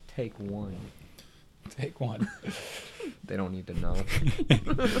Take one. Take one. They don't need to know.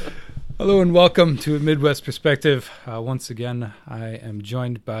 Hello and welcome to Midwest Perspective. Once again, I am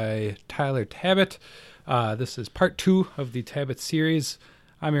joined by Tyler Tabat. This is part 2 of the Tabat series.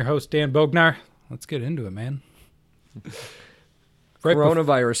 I'm your host, Dan Bognar. Let's get into it, man.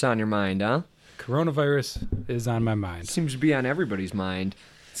 Coronavirus on your mind, huh? Coronavirus is on my mind. Seems to be on everybody's mind.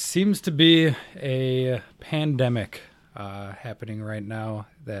 Seems to be a pandemic happening right now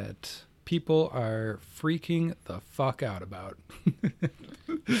that people are freaking the fuck out about.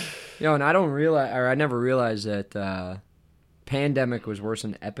 And I never realized that pandemic was worse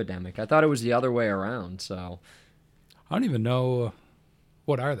than epidemic. I thought it was the other way around, so. I don't even know,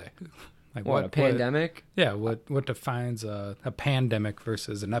 what are they? Like what, a pandemic? What defines a pandemic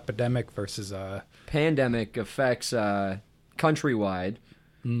versus an epidemic versus a... Pandemic affects countrywide.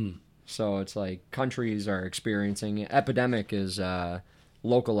 Mm. So it's like countries are experiencing it. Epidemic is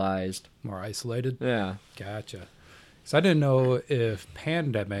localized. More isolated? Yeah. Gotcha. So I didn't know if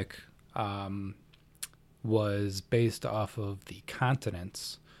pandemic was based off of the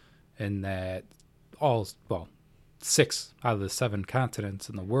continents, and that 6 out of the 7 continents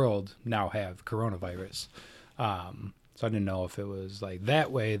in the world now have coronavirus. So I didn't know if it was like that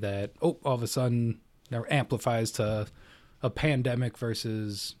way that, all of a sudden it amplifies to a pandemic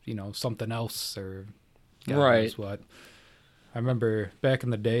versus, something else or God knows what. I remember back in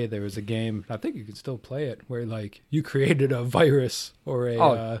the day there was a game, I think you can still play it, where like you created a virus or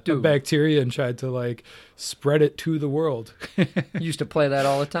a bacteria and tried to like spread it to the world. Used to play that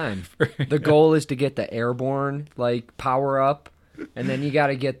all the time. The goal is to get the airborne like power up, and then you got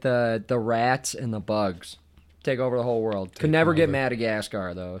to get the rats and the bugs. Take over the whole world. Could never get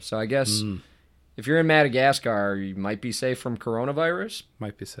Madagascar though. So I guess if you're in Madagascar, you might be safe from coronavirus.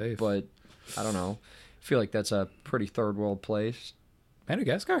 Might be safe. But I don't know. I feel like that's a pretty third world place.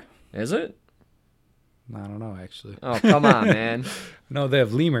 Madagascar? Is it? I don't know, actually. Oh, come on, man. No, they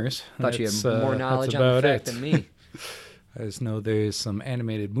have lemurs. Thought you had more knowledge on the fact than me. I just know there's some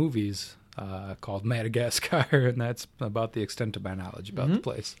animated movies called Madagascar, and that's about the extent of my knowledge about the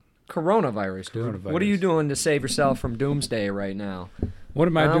place. Coronavirus, dude. What are you doing to save yourself from doomsday right now? What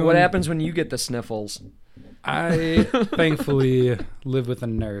am I doing? What happens when you get the sniffles? I thankfully live with a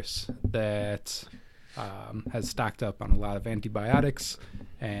nurse that has stocked up on a lot of antibiotics,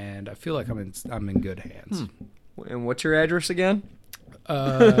 and I feel like I'm in good hands. And what's your address again?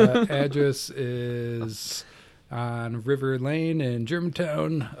 Address is on River Lane in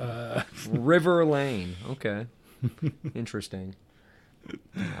Germantown. River Lane. Okay. Interesting.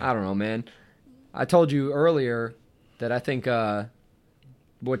 I don't know, man. I told you earlier that I think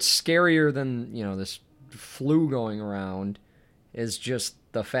what's scarier than, this flu going around is just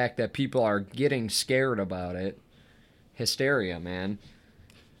the fact that people are getting scared about it. Hysteria, man.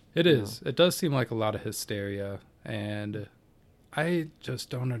 It is. It does seem like a lot of hysteria, and I just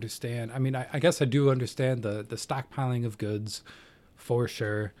don't understand. I mean, I guess I do understand the stockpiling of goods, for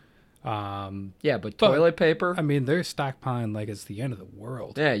sure. But toilet paper? I mean, they're stockpiling like it's the end of the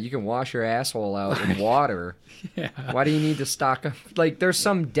world. Yeah, you can wash your asshole out in water. Yeah. Why do you need to stock up? Like, there's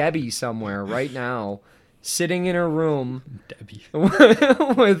some Debbie somewhere right now sitting in her room Debbie.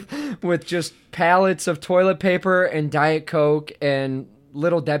 with just pallets of toilet paper and Diet Coke and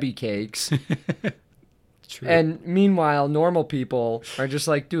Little Debbie cakes. True. And meanwhile, normal people are just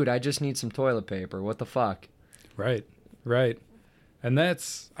like, dude, I just need some toilet paper. What the fuck? Right. And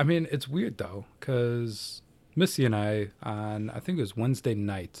it's weird though, because Missy and I think it was Wednesday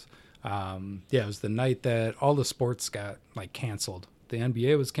night. It was the night that all the sports got like canceled. The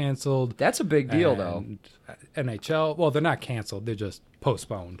NBA was canceled. That's a big deal, though. NHL, well, they're not canceled. They're just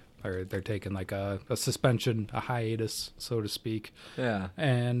postponed. Or they're taking like a suspension, a hiatus, so to speak. Yeah.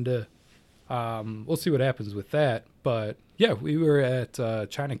 And we'll see what happens with that. But, yeah, we were at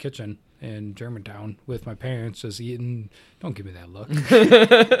China Kitchen in Germantown with my parents just eating. Don't give me that look.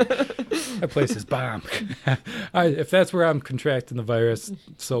 That place is bomb. If that's where I'm contracting the virus,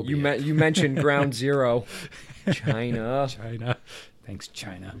 so be it. You mentioned Ground Zero. China. Thanks,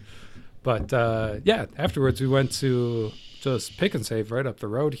 China. But, afterwards we went to just Pick and Save right up the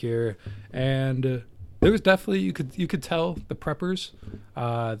road here, and there was definitely, you could tell the preppers.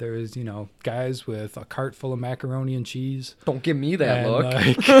 There was, guys with a cart full of macaroni and cheese. Don't give me that look.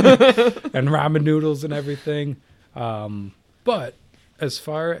 And ramen noodles and everything. But as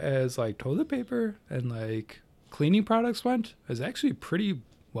far as, like, toilet paper and, like, cleaning products went, it was actually pretty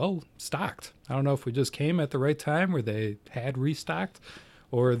well stocked. I don't know if we just came at the right time where they had restocked,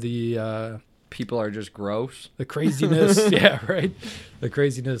 or the people are just gross. The craziness, yeah, right. The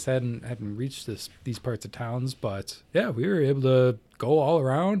craziness hadn't reached these parts of towns, but yeah, we were able to go all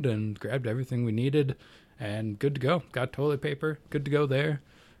around and grabbed everything we needed, and good to go. Got toilet paper, good to go there.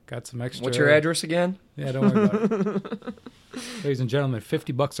 Got some extra. What's your address again? Yeah, don't worry about it. Ladies and gentlemen,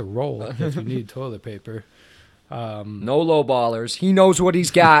 $50 a roll if you need toilet paper. No low ballers. He knows what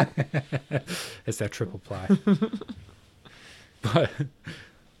he's got. It's that triple ply. But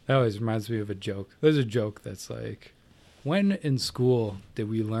that always reminds me of a joke. There's a joke that's like, when in school did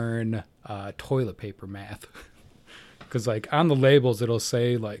we learn toilet paper math? Because like on the labels it'll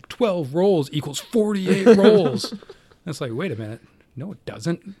say like 12 rolls equals 48 rolls. And it's like, wait a minute. No, it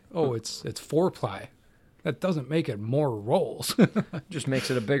doesn't. Oh, it's 4-ply. That doesn't make it more rolls. Just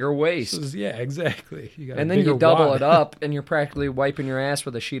makes it a bigger waist. So, yeah, exactly. You got and then you double it up, and you're practically wiping your ass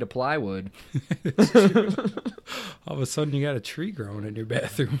with a sheet of plywood. All of a sudden, you got a tree growing in your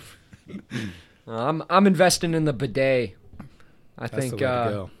bathroom. I'm investing in the bidet. That's think. The way to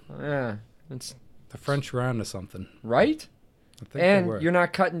go. Yeah, it's the French were onto something, right? I think And you're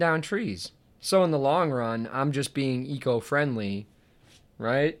not cutting down trees, so in the long run, I'm just being eco-friendly,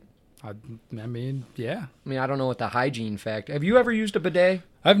 right? I mean, yeah. I mean, I don't know what the hygiene factor. Have you ever used a bidet?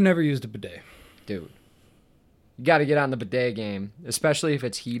 I've never used a bidet. Dude, you got to get on the bidet game, especially if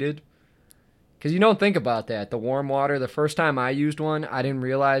it's heated. Because you don't think about that. The warm water, the first time I used one, I didn't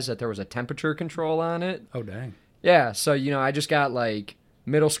realize that there was a temperature control on it. Oh, dang. Yeah, so, I just got, like,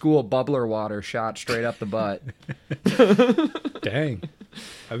 middle school bubbler water shot straight up the butt. Dang.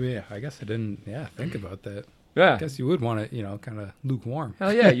 I mean, I guess I didn't, think about that. Yeah. I guess you would want it, kind of lukewarm.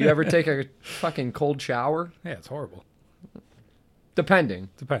 Hell yeah. You ever take a fucking cold shower? Yeah, it's horrible. Depending.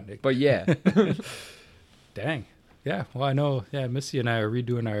 But yeah. Dang. Yeah, well, I know, Missy and I are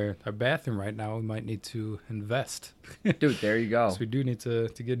redoing our bathroom right now. We might need to invest. Dude, there you go. So we do need to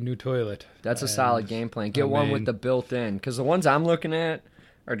get a new toilet. That's a solid game plan. Get one with the built-in. Because the ones I'm looking at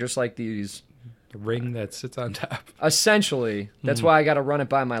are just like these... The ring that sits on top. Essentially. That's why I got to run it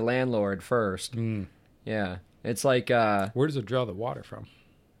by my landlord first. Mm. Yeah. It's like... Where does it draw the water from?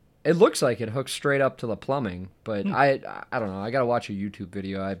 It looks like it hooks straight up to the plumbing. But I don't know. I got to watch a YouTube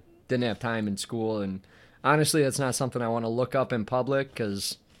video. I didn't have time in school. And honestly, that's not something I want to look up in public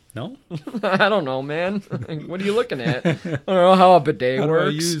because... No? I don't know, man. What are you looking at? I don't know how a bidet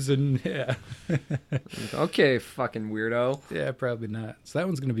works. Yeah. Okay, fucking weirdo. Yeah, probably not. So that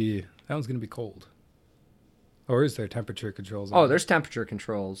one's gonna be cold. Or is there temperature controls? Oh, there's temperature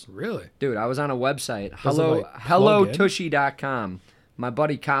controls. Really? Dude, I was on a website. Does it, like, HelloTushy.com. My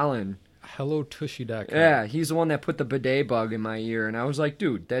buddy Colin. HelloTushy.com. Yeah, he's the one that put the bidet bug in my ear. And I was like,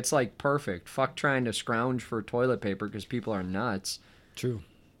 dude, that's like perfect. Fuck trying to scrounge for toilet paper because people are nuts. True.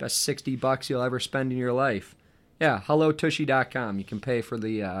 Best $60 you'll ever spend in your life. Yeah, HelloTushy.com. You can pay for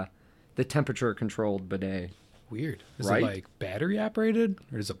the temperature controlled bidet. Weird. Is right? it like battery operated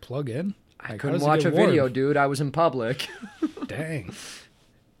or does it plug in? I couldn't watch a video, dude. I was in public. Dang.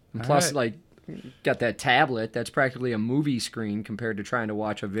 And plus, like, got that tablet. That's practically a movie screen compared to trying to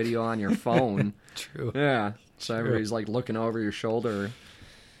watch a video on your phone. True. Yeah. So everybody's, like, looking over your shoulder.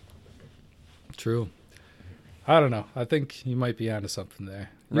 True. I don't know. I think you might be onto something there.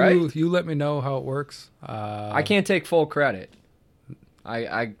 Right? You let me know how it works. I can't take full credit.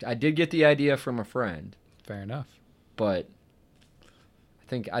 I did get the idea from a friend. Fair enough. But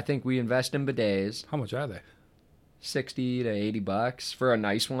I think we invest in bidets. How much are they? $60 to $80 for a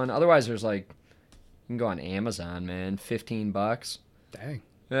nice one. Otherwise, there's like you can go on Amazon, man. $15. Dang.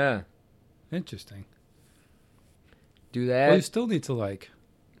 Yeah. Interesting. Do that. Well, you still need to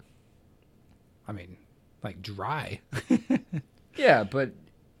dry. Yeah, but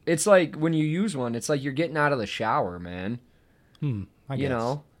it's like when you use one, it's like you're getting out of the shower, man. I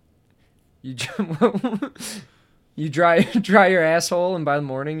guess. You dry your asshole, and by the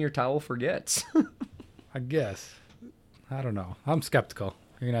morning your towel forgets. I guess. I don't know. I'm skeptical.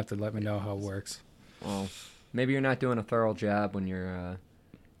 You're gonna have to let me know how it works. Well, maybe you're not doing a thorough job when you're.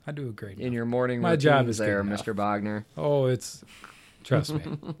 I do a great in your morning. My job is there, good Mr. Bogner. Oh, trust me,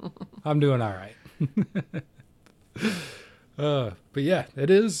 I'm doing all right. But yeah, it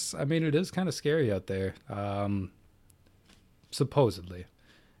is. I mean, it is kind of scary out there. Supposedly,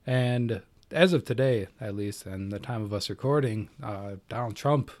 and as of today, at least, and the time of us recording, Donald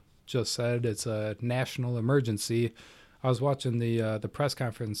Trump just said it's a national emergency. I was watching the press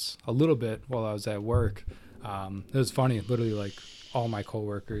conference a little bit while I was at work. It was funny. Literally, like all my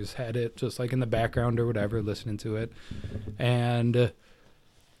coworkers had it just like in the background or whatever, listening to it, and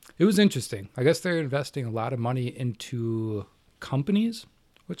it was interesting. I guess they're investing a lot of money into companies,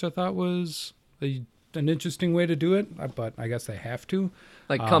 which I thought was an interesting way to do it. But I guess they have to.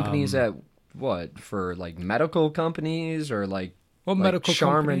 Like companies that what, for like medical companies or like, Well, like medical Charmin's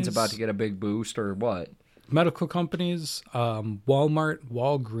companies, about to get a big boost or what? medical companies, Walmart,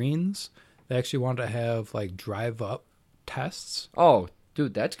 Walgreens, they actually want to have like drive up tests, Oh,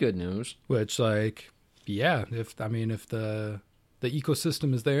 dude, that's good news. which like, yeah, if the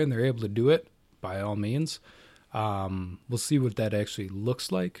ecosystem is there and they're able to do it, by all means. We'll see what that actually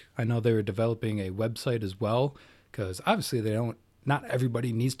looks like. I know they were developing a website as well, because obviously not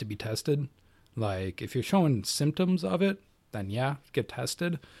everybody needs to be tested. Like if you're showing symptoms of it, then yeah, get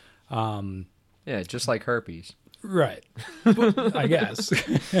tested. Yeah, just like herpes. Right. But, I guess.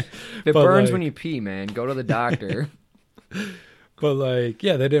 If it But, burns like- when you pee, man, go to the doctor. But like,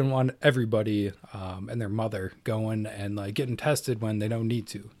 yeah, they didn't want everybody and their mother going and like getting tested when they don't need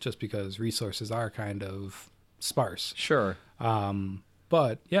to, just because resources are kind of sparse. Sure.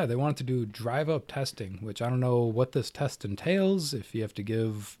 But yeah, they wanted to do drive-up testing, which I don't know what this test entails. If you have to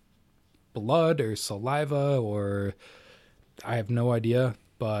give blood or saliva, or I have no idea.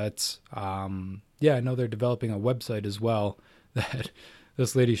 But yeah, I know they're developing a website as well. That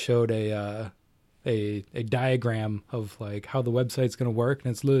this lady showed a diagram of like how the website's going to work,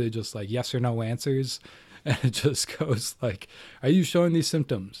 and it's literally just like yes or no answers, and it just goes like, are you showing these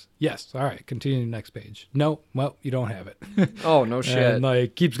symptoms? Yes. All right, continue to the next page. No, well, you don't have it. Oh, no shit. And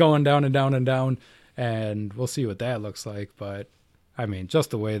like keeps going down and down and down, and we'll see what that looks like. But I mean, just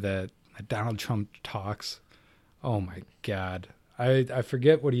the way that Donald Trump talks, oh my God. I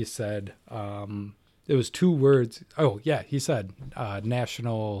forget what he said. It was 2 words. Oh yeah, he said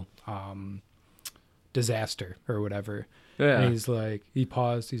national disaster or whatever. Yeah. And he's like, he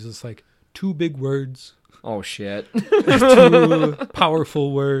paused. He's just like, 2 big words, Oh, shit. 2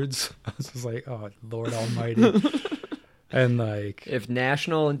 powerful words. I was just like, oh Lord Almighty. And like, If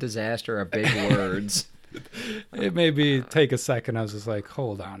national and disaster are big words, it made me take a second. I was just like,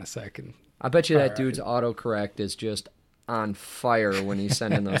 hold on a second. I bet you that All dude's autocorrect is just on fire when he's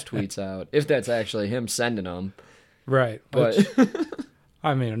sending those tweets out. If that's actually him sending them. Right. But Which,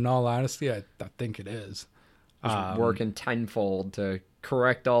 I mean, in all honesty, I think it is. just working tenfold to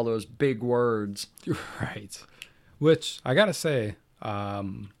correct all those big words. Right. Which I gotta say,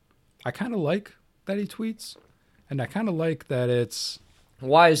 I kind of like that he tweets, and I kind of like that it's.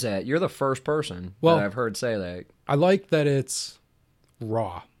 Why is that? You're the first person Well- that I've heard say that. I like that it's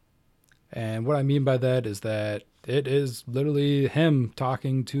raw, and what I mean by that is that it is literally him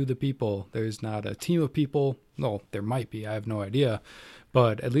talking to the people. There's not a team of people. No, there might be. I have no idea.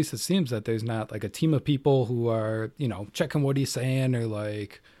 But at least it seems that there's not like a team of people who are, checking what he's saying or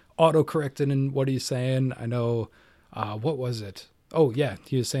like auto-correcting in what he's saying. I know, what was it? Oh, yeah.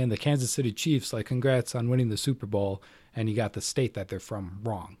 He was saying the Kansas City Chiefs, like, congrats on winning the Super Bowl. And he got the state that they're from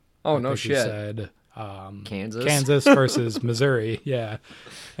wrong. Oh, I no think shit. He said Kansas? Kansas versus Missouri. Yeah.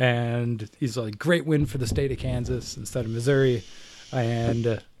 And he's like, great win for the state of Kansas instead of Missouri.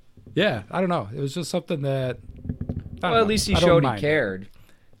 And yeah, I don't know. It was just something that. Well, at least he showed he cared.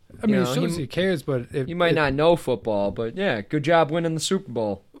 I mean, You it know, shows he cares, but You might not know football, but yeah, good job winning the Super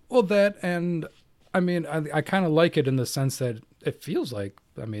Bowl. Well, that, and I mean, I kind of like it in the sense that it feels like,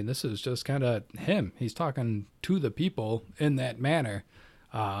 I mean, this is just kind of him. He's talking to the people in that manner.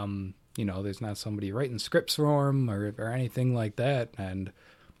 There's not somebody writing scripts for him or anything like that. And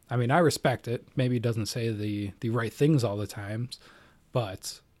I mean, I respect it. Maybe he doesn't say the right things all the times,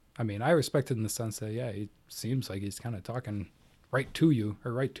 but I mean, I respect it in the sense that, yeah, he seems like he's kind of talking right to you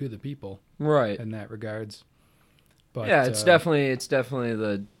or right to the people Right. in that regards. But Yeah, it's definitely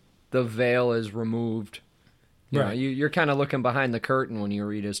the veil is removed. Right. You're kind of looking behind the curtain when you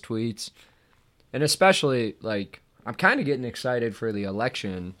read his tweets. And especially, like, I'm kind of getting excited for the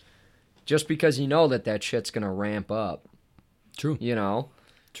election just because you know that shit's going to ramp up. true. True.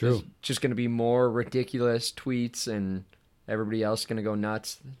 There's just going to be more ridiculous tweets and everybody else is going to go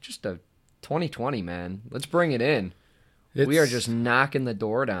nuts. Just a 2020, man. Let's bring it in. We are just knocking the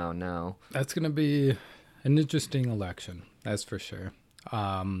door down now. That's going to be an interesting election, that's for sure.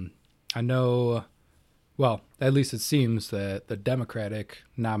 I know, well, at least it seems that the Democratic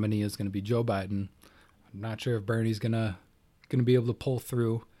nominee is going to be Joe Biden. I'm not sure if Bernie's going to be able to pull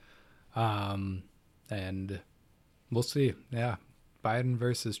through. And we'll see. Yeah, Biden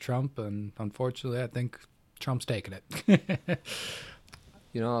versus Trump, and unfortunately, I think Trump's taking it.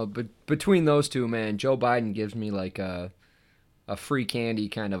 But between those two, man, Joe Biden gives me like a free candy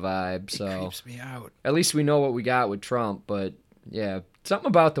kind of vibe. It So creeps me out. at least we know what we got with Trump. But yeah, something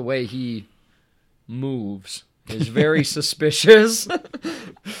about the way he moves is very suspicious.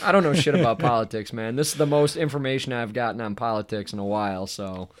 I don't know shit about politics, man. This is the most information I've gotten on politics in a while.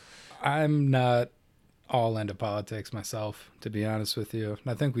 So I'm not all into politics myself, to be honest with you.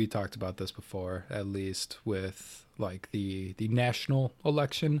 And I think we talked about this before, at least with like the national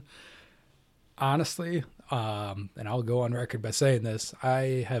election. Honestly, and I'll go on record by saying this,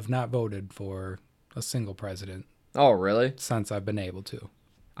 I have not voted for a single president Oh, really? since I've been able to.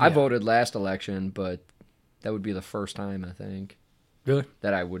 I Yeah. voted last election, but that would be the first time, I think, Really?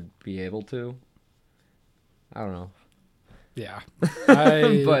 that I would be able to. I don't know. Yeah.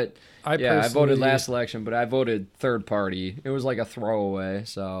 I But, I voted personally- last election, but I voted third party. It was like a throwaway,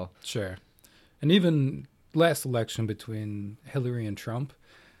 so. Sure. And even last election between Hillary and Trump,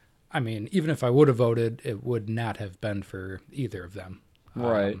 I mean, even if I would have voted, it would not have been for either of them.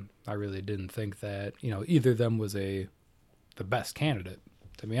 Right. I really didn't think that, either of them was the best candidate,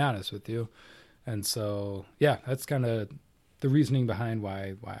 to be honest with you. And so, yeah, that's kind of the reasoning behind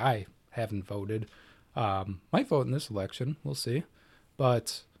why I haven't voted. Might vote in this election. We'll see.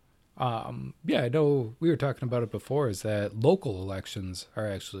 But, yeah, I know we were talking about it before, is that local elections are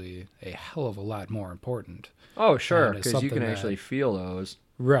actually a hell of a lot more important. Oh, sure, And it's because you can something that- actually feel those.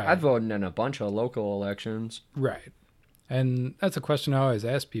 Right. I've voted in a bunch of local elections. Right. And that's a question I always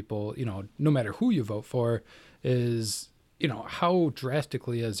ask people, no matter who you vote for, is, how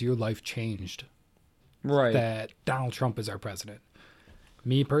drastically has your life changed Right. that Donald Trump is our president?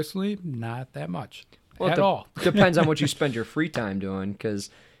 Me personally, not that much Well, at all. Depends on what you spend your free time doing,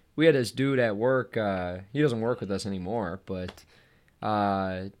 because we had this dude at work. He doesn't work with us anymore, but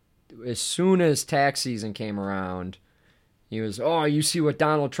as soon as tax season came around, he was, oh, you see what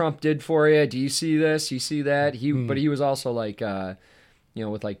Donald Trump did for you? Do you see this? You see that? But he was also like,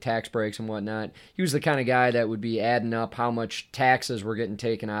 with like tax breaks and whatnot. He was the kind of guy that would be adding up how much taxes were getting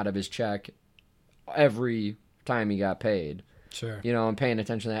taken out of his check every time he got paid. Sure. And paying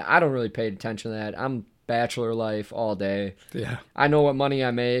attention to that. I don't really pay attention to that. I'm bachelor life all day. Yeah. I know what money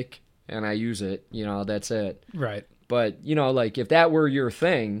I make and I use it. That's it. Right. But, like if that were your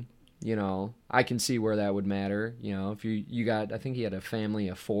thing, I can see where that would matter. If you got, I think he had a family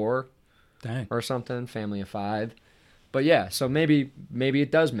of 4 Dang. or something, family of 5. But yeah, so maybe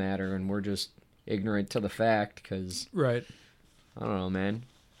it does matter and we're just ignorant to the fact because, Right. I don't know, man.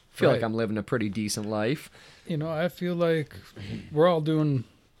 I feel like Right. I'm living a pretty decent life. I feel like we're all doing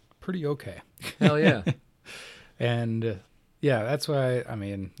pretty okay. Hell yeah. And yeah, that's why,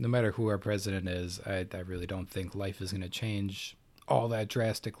 no matter who our president is, I really don't think life is going to change all that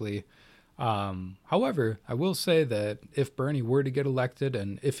drastically. However, I will say that if Bernie were to get elected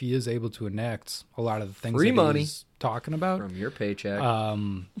and if he is able to enact a lot of the things Free that money. he's talking about, From your paycheck.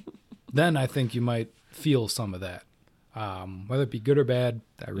 then I think you might feel some of that. Whether it be good or bad,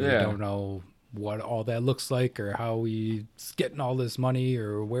 I really Yeah. don't know what all that looks like or how he's getting all this money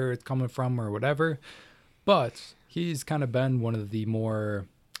or where it's coming from or whatever. But he's kind of been one of the more,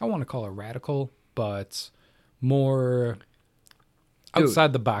 I want to call it radical, but more Dude.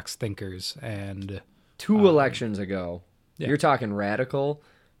 outside the box thinkers. And 2 elections ago, yeah. you're talking radical.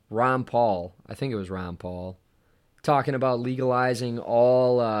 Ron Paul, I think it was Ron Paul, talking about legalizing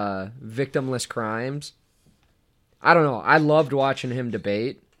all victimless crimes. I don't know. I loved watching him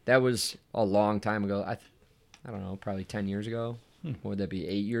debate. That was a long time ago. I don't know, probably 10 years ago. What would that be,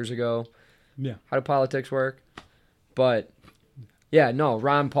 8 years ago? yeah, How do politics work? But, yeah, no,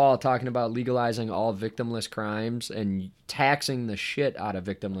 Ron Paul talking about legalizing all victimless crimes and taxing the shit out of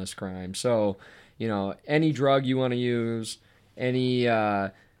victimless crimes. So, any drug you want to use, any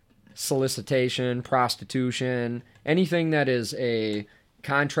solicitation, prostitution, anything that is a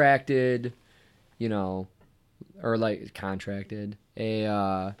contracted, or like contracted,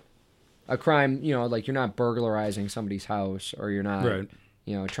 a crime, like you're not burglarizing somebody's house or you're not,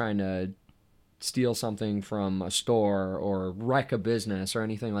 right. Trying to steal something from a store or wreck a business or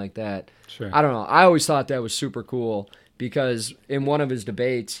anything like that. Sure. I don't know. I always thought that was super cool because in one of his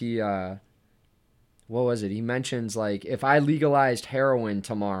debates, he, what was it? He mentions like, if I legalized heroin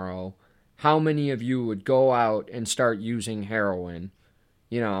tomorrow, how many of you would go out and start using heroin?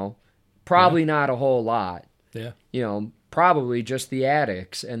 Probably not a whole lot. Yeah. Probably just the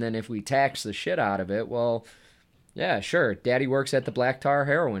addicts. And then if we tax the shit out of it, well, yeah, sure. Daddy works at the Black Tar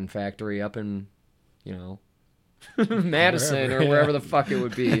Heroin Factory up in, Madison Wherever, or wherever the fuck it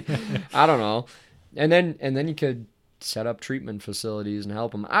would be. I don't know. And then you could set up treatment facilities and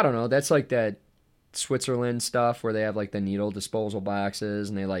help them. I don't know. That's like that Switzerland stuff where they have like the needle disposal boxes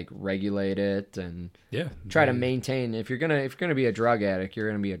and they like regulate it and Yeah. try to maintain. If you're gonna be a drug addict, you're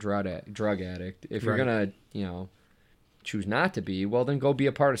gonna be a drug addict. If you're Right. gonna choose not to be, well then go be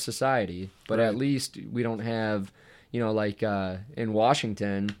a part of society. But Right. at least we don't have like in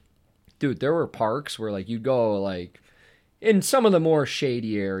Washington, dude, there were parks where like you'd go like in some of the more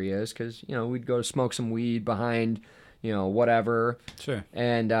shady areas, because, you know, we'd go smoke some weed behind, you know, whatever. Sure.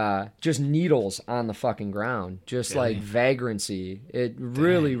 And just needles on the fucking ground. Just Really? like vagrancy. It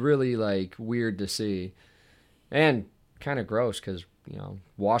really, really like weird to see. And kind of gross because, you know,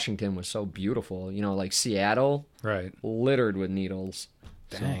 Washington was so beautiful. You know, like Seattle, Right. littered with needles.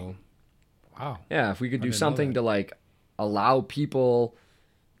 Dang. So, Wow. yeah, if we could I do didn't know something that. to like allow people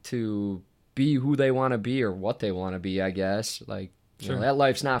to be who they want to be or what they want to be, I guess. Like, you know, Sure. that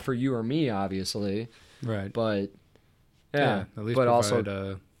life's not for you or me, obviously. Right. But, yeah. At least but provide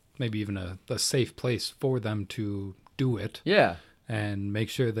also, maybe even a safe place for them to do it. yeah. And make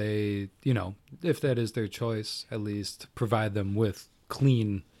sure they, you know, if that is their choice, at least provide them with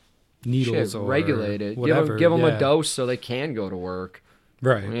clean needles Shit, or regulate it. whatever. Give them yeah. a dose so they can go to work.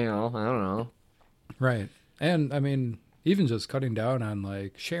 Right. You know, I don't know. Right. And I mean, even just cutting down on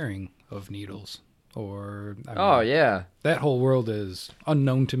like sharing of needles or I mean, Oh, yeah. that whole world is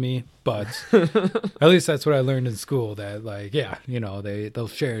unknown to me, but at least that's what I learned in school that like, yeah, you know, they'll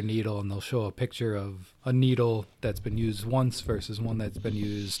share a needle and they'll show a picture of a needle that's been used once versus one that's been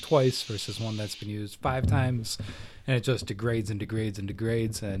used twice versus one that's been used 5 times. And it just degrades and degrades and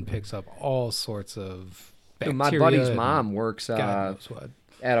degrades and picks up all sorts of Dude, bacteria. my buddy's and mom works God knows what.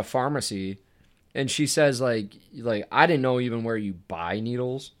 at a pharmacy, and she says, like, I didn't know even where you buy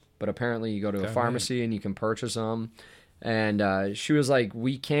needles, but apparently you go to a Damn pharmacy and you can purchase them. And she was like,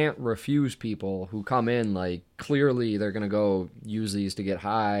 we can't refuse people who come in, like, clearly they're going to go use these to get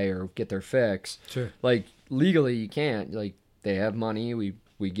high or get their fix. Sure. Like, legally you can't. Like, they have money, we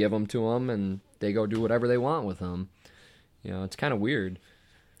give them to them, and they go do whatever they want with them. You know, it's kind of weird.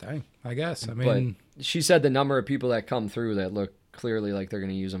 Dang, I guess. I mean, But she said the number of people that come through that look clearly like they're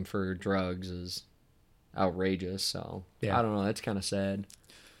going to use them for drugs is outrageous. So, Yeah. I don't know. That's kind of sad.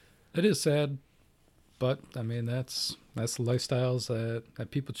 it is sad, but I mean that's the lifestyles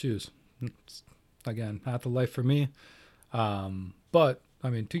that people choose. It's, again, not the life for me. But I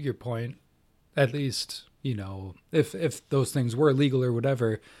mean, to your point, at least you know if those things were legal or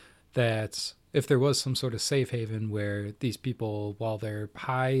whatever, that if there was some sort of safe haven where these people, while they're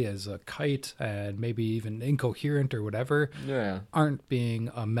high as a kite and maybe even incoherent or whatever, Yeah. aren't being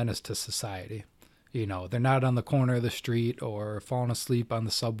a menace to society. You know, they're not on the corner of the street or falling asleep on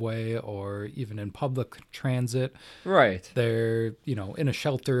the subway or even in public transit. Right. They're, you know, in a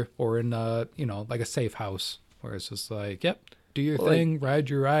shelter or in a, you know, like a safe house where it's just like, yep, do your Well, thing, ride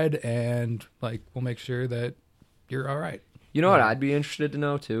your ride, and like we'll make sure that you're all right. You know what I'd be interested to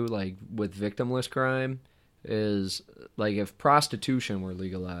know too, like with victimless crime, is like if prostitution were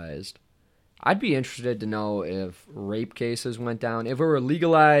legalized, I'd be interested to know if rape cases went down. If it were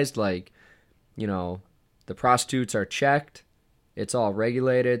legalized, like, you know, the prostitutes are checked, it's all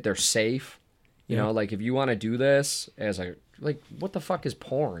regulated, they're safe. You Yeah. know, like if you want to do this as a, like, what the fuck is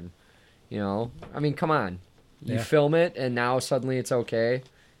porn? You know, I mean, come on. You Yeah. film it and now suddenly it's okay.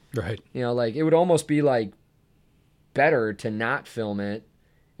 Right. You know, like it would almost be like better to not film it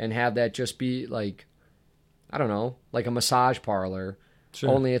and have that just be like, I don't know, like a massage parlor. Sure.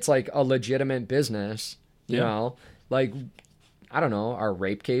 Only it's like a legitimate business, you Yeah. know? Like, I don't know, are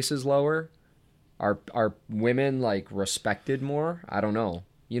rape cases lower? Are women like respected more? I don't know.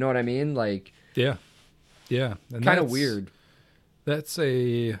 You know what I mean? Like, Yeah. Yeah. And kind of that's- weird. That's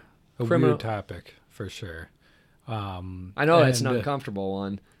a Criminal- weird topic for sure. I know that's an and, uncomfortable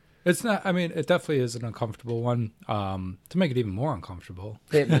one. It's not. I mean, it definitely is an uncomfortable one. To make it even more uncomfortable,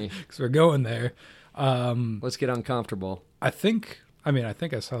 Hit me. because we're going there. Let's get uncomfortable. I think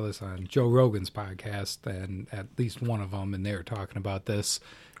I saw this on Joe Rogan's podcast, and at least one of them, and they were talking about this.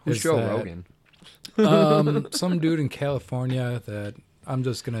 Who's is Joe that, Rogan? Some dude in California that I'm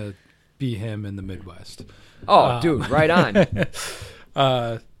just gonna be him in the Midwest. Oh, dude, right on.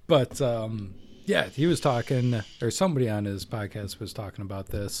 Yeah, he was talking, or somebody on his podcast was talking about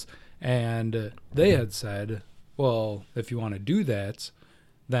this, and they had said, well, if you want to do that,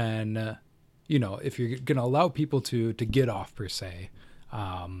 then, you know, if you're going to allow people to get off, per se,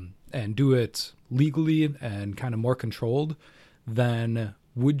 and do it legally and kind of more controlled, then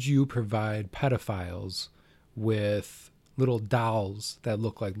would you provide pedophiles with little dolls that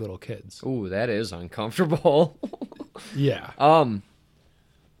look like little kids? Ooh, that is uncomfortable. Yeah.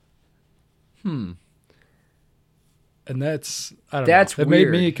 Hmm. And that's, I don't That's know. It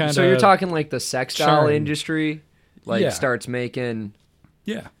weird. made me kind of. So you're talking like the sex doll charmed. industry, like Yeah. starts making.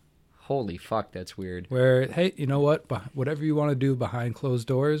 Yeah. Holy fuck, that's weird. Where, hey, you know what? Whatever you want to do behind closed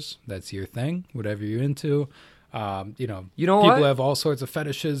doors, that's your thing. Whatever you're into. You know know people what? have all sorts of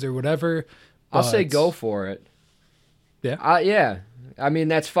fetishes or whatever. I'll say but- go for it. Yeah. Yeah. I mean,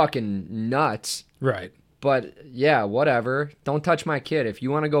 that's fucking nuts. Right. But yeah, whatever. Don't touch my kid. If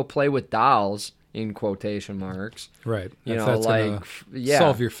you want to go play with dolls, in quotation marks, Right. you If know, that's like, gonna yeah,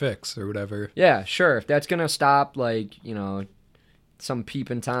 solve your fix or whatever. yeah, sure. If that's gonna stop, like, you know, some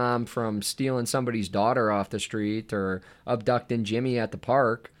peeping Tom from stealing somebody's daughter off the street or abducting Jimmy at the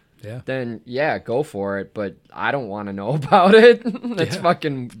park, Yeah. then yeah, go for it. But I don't want to know about it.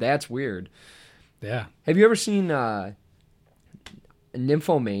 That's weird. Yeah. Have you ever seen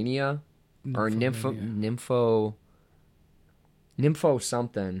Nymphomania? Or nympho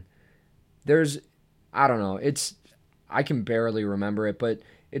something. There's, I don't know. I can barely remember it, but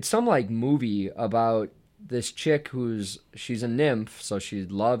it's some like movie about this chick she's a nymph, so she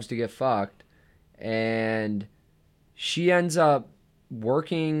loves to get fucked, and she ends up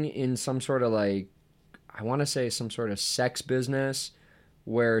working in some sort of like, I want to say some sort of sex business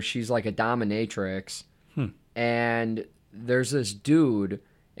where she's like a dominatrix, and there's this dude,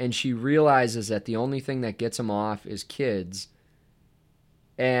 and she realizes that the only thing that gets him off is kids.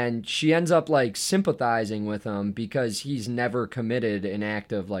 And she ends up like sympathizing with him because he's never committed an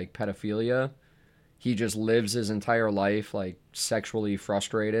act of like pedophilia. He just lives his entire life like sexually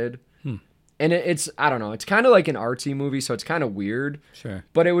frustrated. And it's, I don't know, it's kind of like an artsy movie, so it's kind of weird. Sure.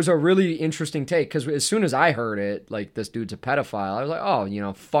 But it was a really interesting take because as soon as I heard it, like this dude's a pedophile, I was like, oh, you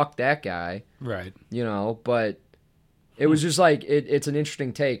know, fuck that guy. Right. You know, but it was just like, it's an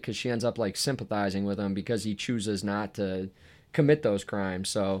interesting take because she ends up like sympathizing with him because he chooses not to commit those crimes.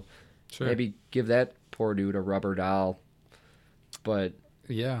 So maybe give that poor dude a rubber doll. But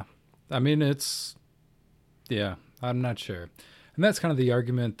yeah, I mean, I'm not sure. And that's kind of the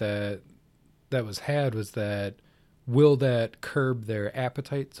argument that was had, was that will that curb their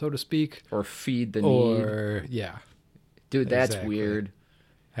appetite, so to speak? Or feed the need. Or, yeah. Dude, that's weird.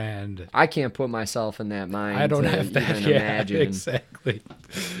 And I can't put myself in that mind. I don't have that. Even imagine. Exactly.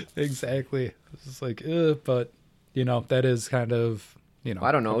 It's just like, but, you know, that is kind of, you know,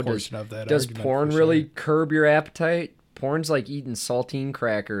 I don't know. a portion of that does argument, porn for really sure. curb your appetite? Porn's like eating saltine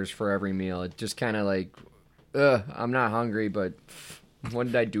crackers for every meal. It just kind of like, I'm not hungry, but what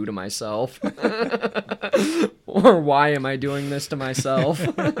did I do to myself? Or why am I doing this to myself?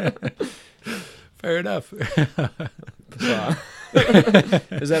 Fair enough. Is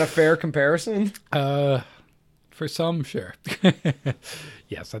that a fair comparison? For some, sure.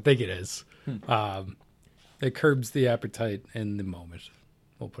 Yes, I think it is. It curbs the appetite in the moment.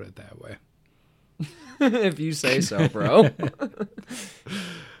 We'll put it that way. If you say so, bro.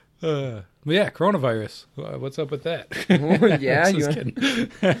 But yeah, coronavirus. What's up with that? Yeah, Just kidding.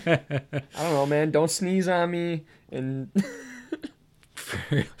 I don't know, man. Don't sneeze on me, and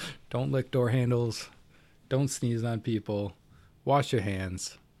Don't lick door handles. Don't sneeze on people. Wash your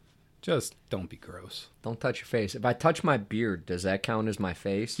hands. Just don't be gross. don't touch your face. If I touch my beard, does that count as my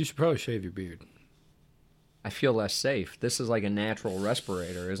face? You should probably shave your beard. I feel less safe. This is like a natural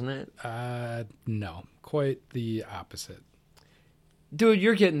respirator, isn't it? No. Quite the opposite. Dude,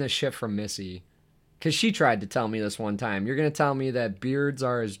 you're getting this shit from Missy. Because she tried to tell me this one time. You're going to tell me that beards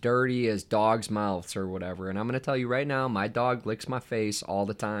are as dirty as dogs' mouths or whatever. And I'm going to tell you right now, my dog licks my face all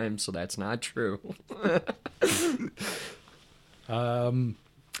the time, so that's not true.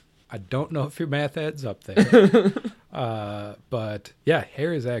 I don't know if your math adds up there. But yeah,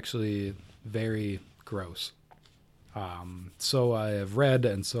 hair is actually very gross. So I have read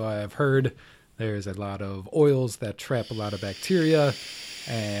and so I have heard there's a lot of oils that trap a lot of bacteria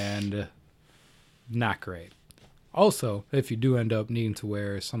and not great. Also, if you do end up needing to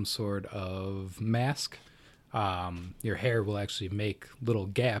wear some sort of mask, your hair will actually make little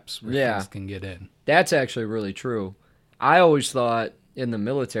gaps where things can get in. That's actually really true. I always thought in the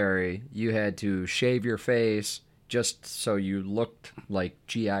military you had to shave your face just so you looked like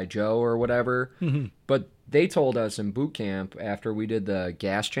G.I. Joe or whatever. Mm-hmm. But they told us in boot camp after we did the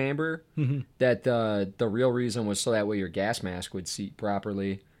gas chamber that the real reason was so that way your gas mask would seat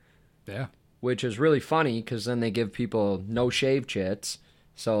properly. Yeah. Which is really funny because then they give people no shave chits.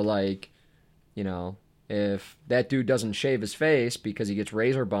 So, like, you know, if that dude doesn't shave his face because he gets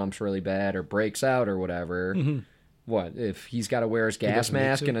razor bumps really bad or breaks out or whatever, what? If he's got to wear his gas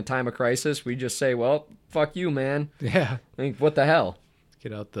mask in a time of crisis, we just say, well, fuck you, man. Yeah. Like, what the hell?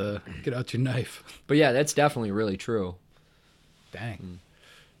 Get out your knife. But yeah, that's definitely really true. Dang.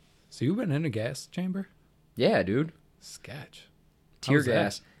 So you've been in a gas chamber? Yeah, dude. Sketch. Tear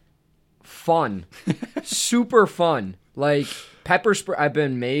gas. Fun. Super fun. Like, pepper spray. I've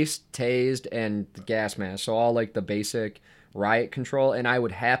been maced, tased, and the gas mask. So all like the basic riot control. And I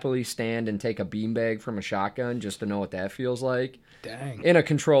would happily stand and take a beanbag from a shotgun just to know what that feels like. Dang. In a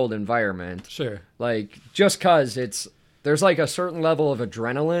controlled environment. Sure. Like, just because there's like a certain level of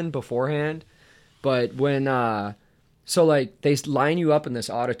adrenaline beforehand But when so like they line you up in this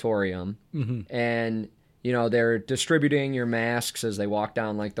auditorium, and they're distributing your masks as they walk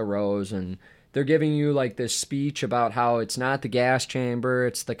down like the rows, and they're giving you like this speech about how it's not the gas chamber,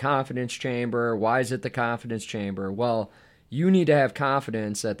 it's the confidence chamber. Why is it the confidence chamber? Well, you need to have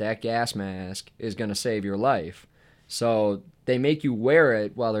confidence that that gas mask is going to save your life. So they make you wear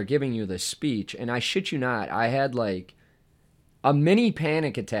it while they're giving you this speech. And I shit you not, I had like a mini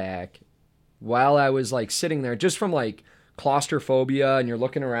panic attack while I was like sitting there just from like claustrophobia, and you're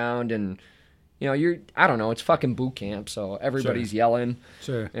looking around and I don't know, it's fucking boot camp, so everybody's yelling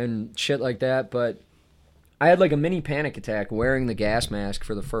and shit like that. But I had like a mini panic attack wearing the gas mask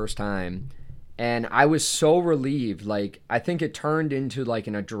for the first time. And I was so relieved. Like, I think it turned into like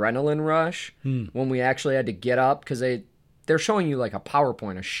an adrenaline rush when we actually had to get up, because they're showing you like a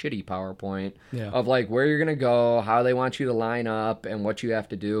PowerPoint, a shitty PowerPoint of like where you're going to go, how they want you to line up, and what you have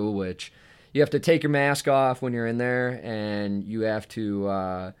to do, which you have to take your mask off when you're in there, and you have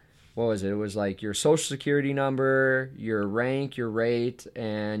to, what was it? It was like your social security number, your rank, your rate,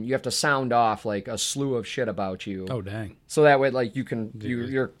 and you have to sound off like a slew of shit about you. Oh, dang. So that way, like,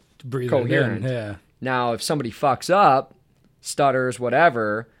 you're breathing coherent. in, yeah. Now, if somebody fucks up, stutters,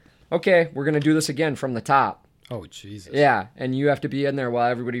 whatever, okay, we're going to do this again from the top. Oh, Jesus. Yeah, and you have to be in there while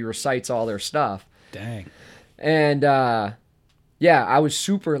everybody recites all their stuff. Dang. And, yeah, I was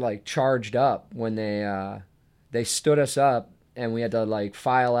super, like, charged up when they stood us up, and we had to, like,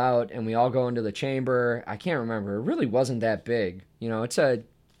 file out, and we all go into the chamber. I can't remember. It really wasn't that big. It's a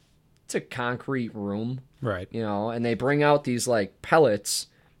concrete room. Right. And they bring out these, like, pellets,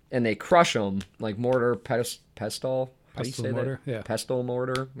 and they crush them, like mortar, pestle. How do you say mortar? that? Yeah. Pestle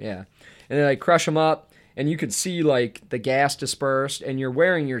mortar, yeah. And they like crush them up, and you can see like the gas dispersed, and you're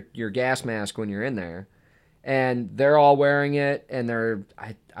wearing your gas mask when you're in there, and they're all wearing it, and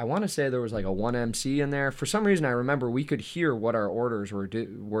I want to say there was like a 1 MC in there. For some reason, I remember we could hear what our orders were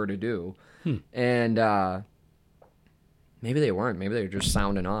to do, and maybe they weren't. Maybe they were just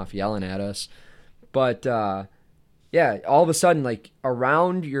sounding off, yelling at us, but. Yeah, all of a sudden, like,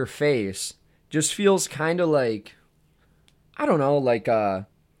 around your face just feels kind of like, I don't know,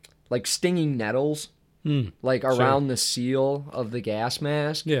 like stinging nettles, like around the seal of the gas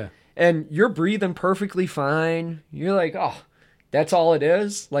mask. Yeah. And you're breathing perfectly fine. You're like, oh, that's all it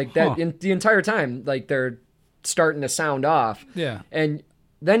is? Like, that the entire time, like, they're starting to sound off. Yeah. And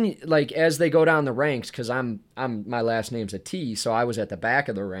then, like, as they go down the ranks, because my last name's a T, so I was at the back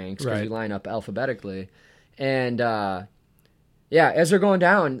of the ranks because you line up alphabetically. And, yeah, as they're going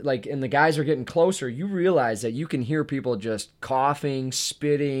down, like, and the guys are getting closer, you realize that you can hear people just coughing,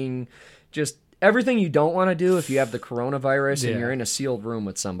 spitting, just everything you don't want to do if you have the coronavirus and you're in a sealed room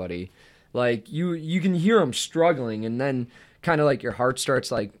with somebody. Like, you can hear them struggling, and then kind of like your heart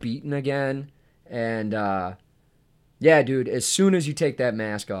starts, like, beating again. And, yeah, dude, as soon as you take that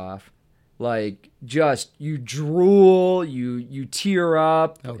mask off, like, just, you drool, you tear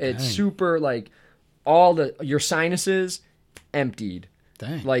up. Oh, it's dang. super, like... your sinuses emptied.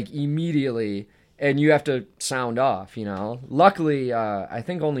 Dang. Like immediately, and you have to sound off, Luckily, I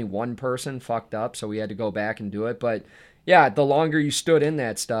think only one person fucked up, so we had to go back and do it. But yeah, the longer you stood in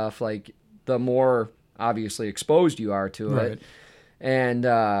that stuff, like the more obviously exposed you are to it. And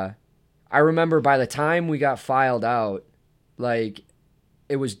I remember by the time we got filed out, like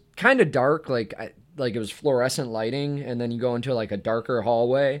it was kind of dark, like it was fluorescent lighting, and then you go into like a darker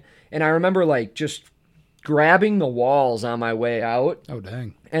hallway. And I remember like just grabbing the walls on my way out. Oh,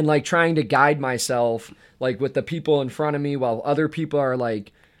 dang. And like trying to guide myself like with the people in front of me while other people are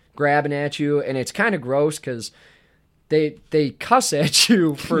like grabbing at you. And it's kind of gross because they cuss at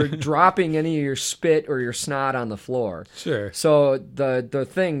you for dropping any of your spit or your snot on the floor. Sure. So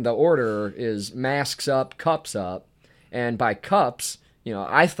the order is masks up, cups up. And by cups...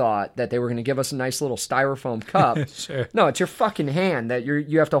 I thought that they were going to give us a nice little styrofoam cup. Sure. No, it's your fucking hand that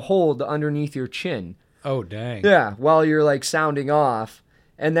you have to hold underneath your chin. Oh, dang. Yeah, while you're, like, sounding off.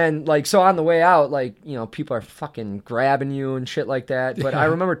 And then, like, so on the way out, like, people are fucking grabbing you and shit like that. But I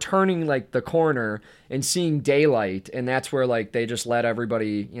remember turning, like, the corner and seeing daylight. And that's where, like, they just let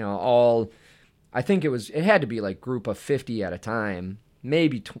everybody, I think it had to be, like, group of 50 at a time.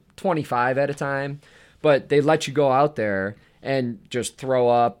 Maybe 25 at a time. But they let you go out there and just throw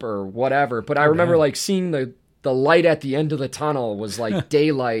up or whatever. But I remember like seeing the light at the end of the tunnel was like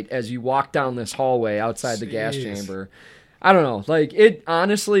daylight as you walk down this hallway outside the gas chamber. I don't know. Like it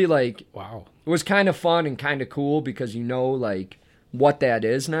honestly like wow. It was kind of fun and kind of cool because like what that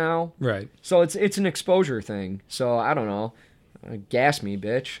is now. Right. So it's an exposure thing. So I don't know. Gas me,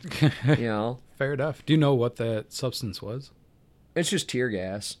 bitch. Fair enough. Do you know what that substance was? It's just tear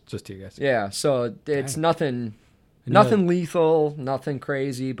gas. Just tear gas. Yeah, so it's Dang. nothing And nothing lethal, nothing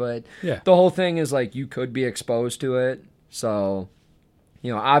crazy, but Yeah. the whole thing is like you could be exposed to it. So,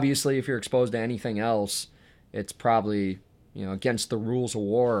 obviously if you're exposed to anything else, it's probably, against the rules of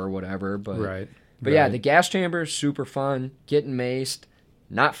war or whatever, but Right. But yeah, the gas chamber is super fun. Getting maced,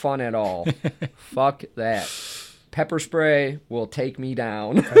 not fun at all. Fuck that. Pepper spray will take me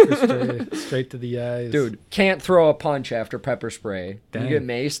down. Pepper spray straight to the eyes. Dude, can't throw a punch after pepper spray. When Dang. you get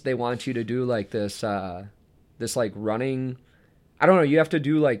maced, they want you to do like this like running, I don't know, you have to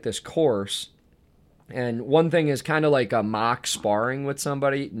do like this course. And one thing is kind of like a mock sparring with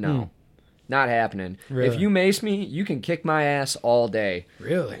somebody. No. Not happening. Really? If you mace me, you can kick my ass all day.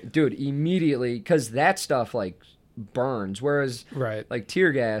 Really? Dude, immediately, because that stuff like burns, whereas Right. like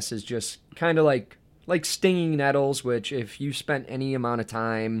tear gas is just kind of like stinging nettles, which if you spent any amount of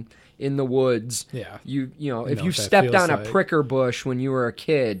time in the woods, Yeah. you know I if know you what that stepped feels on a like. pricker bush when you were a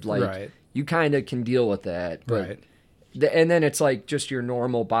kid, like Right. you kind of can deal with that, but Right. and then it's like just your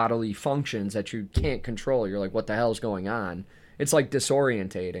normal bodily functions that you can't control. You're like, what the hell's going on? It's like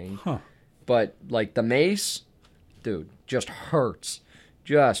disorientating. Huh. But like the mace, dude, just hurts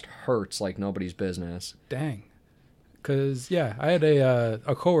like nobody's business. Dang. Because, yeah, I had a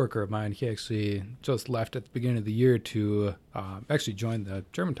coworker of mine. He actually just left at the beginning of the year to actually join the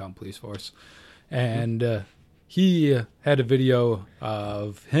Germantown police force. And he had a video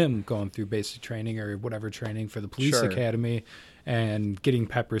of him going through basic training or whatever training for the police Sure. academy and getting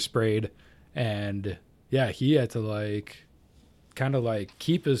pepper sprayed. And, yeah, he had to, kind of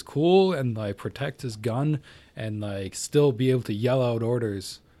keep his cool and protect his gun and still be able to yell out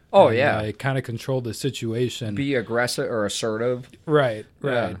orders. Oh, and, yeah. kind of control the situation. Be aggressive or assertive. Right.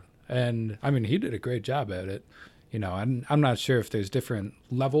 Yeah. And I mean, he did a great job at it. I'm not sure if there's different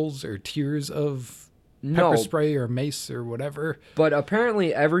levels or tiers of pepper No, spray or mace or whatever. but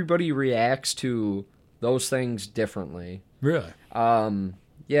apparently everybody reacts to those things differently. Really?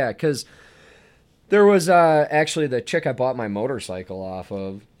 Yeah, because there was actually the chick I bought my motorcycle off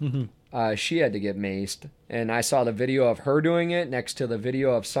of. She had to get maced, and I saw the video of her doing it next to the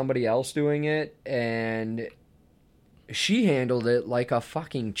video of somebody else doing it, and she handled it like a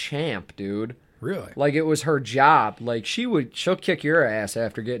fucking champ, dude. Really? Like it was her job. Like she'll kick your ass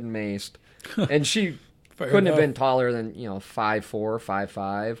after getting maced, and she Fair couldn't have enough. been taller than 5'4",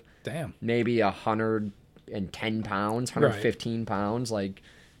 5'5", Damn. maybe 110 pounds, 115 pounds, like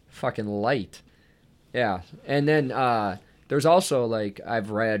fucking light. Yeah, and then there's also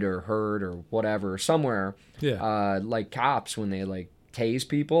I've read or heard or whatever somewhere, Yeah. cops when they tase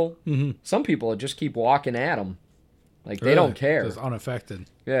people, Mm-hmm. some people just keep walking at them, they Really? don't care. Just unaffected.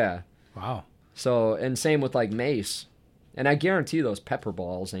 Yeah. Wow. So and same with mace, and I guarantee those pepper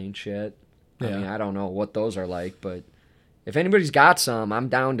balls ain't shit. I Yeah. mean, I don't know what those are like, but if anybody's got some, I'm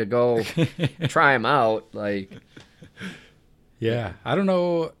down to go try them out. Yeah. I don't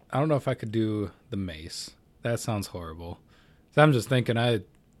know if I could do the mace. That sounds horrible. So I'm just thinking I'd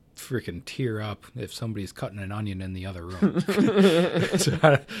freaking tear up if somebody's cutting an onion in the other room. So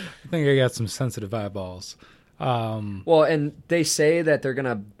I think I got some sensitive eyeballs. Well, and they say that they're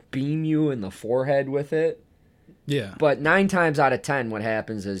gonna beam you in the forehead with it, Yeah. but 9 times out of 10, what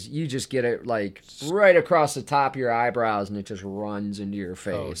happens is you just get it right across the top of your eyebrows, and it just runs into your Oh,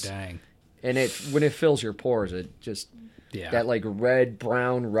 face. dang. And when it fills your pores, it just Yeah. that red,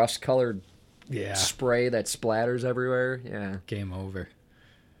 brown, rust colored Yeah. spray that splatters everywhere. Yeah. Game over.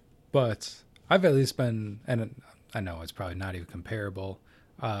 But I've at least been, and I know it's probably not even comparable,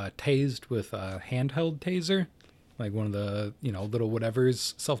 tased with a handheld taser, like one of the, little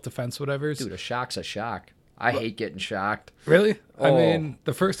whatevers, self-defense whatevers. Dude, a shock's a shock. I hate getting shocked. Really? I Oh. mean,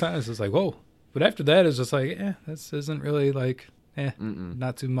 the first time it's just like, whoa. But after that, it's just like, this isn't really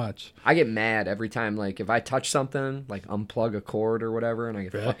not too much. I get mad every time, if I touch something, unplug a cord or whatever, and I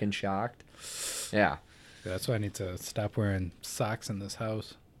get Really? fucking shocked. Yeah. That's why I need to stop wearing socks in this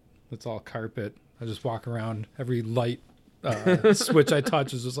house. It's all carpet. I just walk around. Every light switch I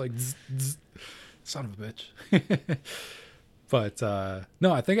touch is just like, zzz, zzz. Son of a bitch. But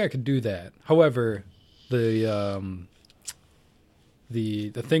no, I think I could do that. However, the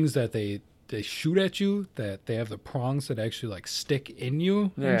things that they shoot at you, that they have the prongs that actually stick in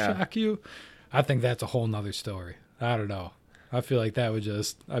you and Yeah. shock you, I think that's a whole nother story. I don't know. I feel like that would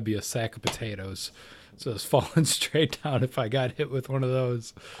I'd be a sack of potatoes just falling straight down if I got hit with one of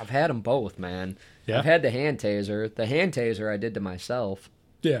those. I've had them both, man. Yeah? I've had the hand taser. The hand taser I did to myself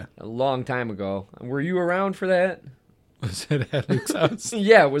Yeah. a long time ago. Were you around for that? Was it at Luke's house?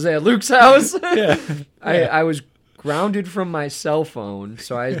 Yeah, was it at Luke's house? Yeah. I was grounded from my cell phone,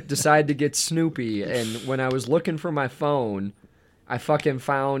 so I decided to get Snoopy. And when I was looking for my phone, I fucking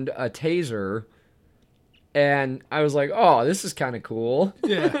found a taser, and I was like, oh, this is kind of cool.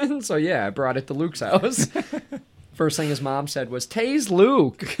 Yeah. So yeah, I brought it to Luke's house. First thing his mom said was, "Tase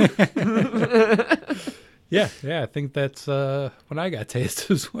Luke." Yeah, I think that's when I got tased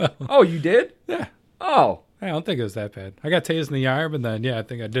as well. Oh, you did? Yeah. Oh, I don't think it was that bad. I got tased in the arm, and then, I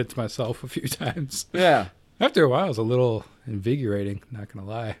think I did it to myself a few times. yeah. After a while, it was a little invigorating, not going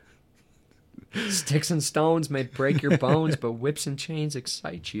to lie. Sticks and stones may break your bones, but whips and chains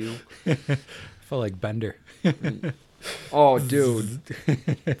excite you. I felt like Bender. Oh, dude.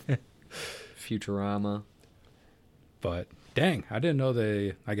 Futurama. But, dang, I didn't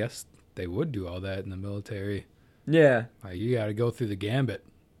know I guess they would do all that in the military. Yeah. Like, you got to go through the gambit.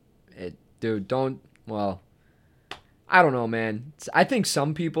 Dude, well, I don't know, man. I think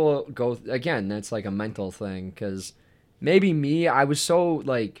some people go, again, that's like a mental thing, because maybe me, I was so,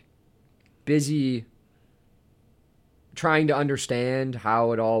 like, busy trying to understand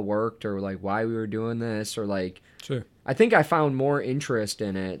how it all worked, or, like, why we were doing this, or, like, Sure. I think I found more interest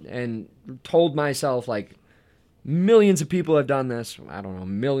in it and told myself, like, millions of people have done this. I don't know,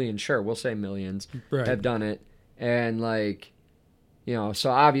 millions, sure, we'll say millions Right. have done it. And, like, so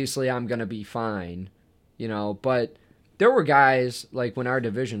obviously I'm going to be fine, but there were guys, like, when our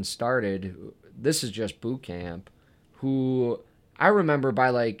division started, this is just boot camp, who I remember by,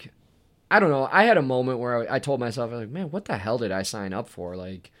 like, I don't know, I had a moment where I told myself, like, man, what the hell did I sign up for?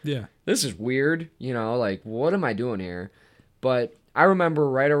 Like, Yeah. this is weird, like, what am I doing here? But I remember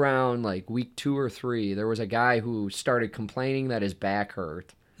right around, like, week 2 or 3, there was a guy who started complaining that his back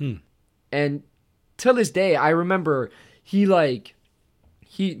hurt. And till this day, I remember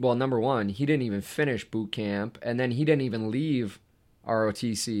well, number one, he didn't even finish boot camp, and then he didn't even leave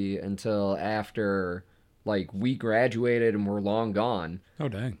ROTC until after, like, we graduated and were long gone. Oh,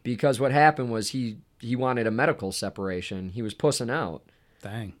 dang. Because what happened was he wanted a medical separation. He was pussing out.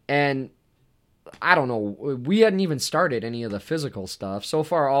 Dang. And I don't know, we hadn't even started any of the physical stuff. So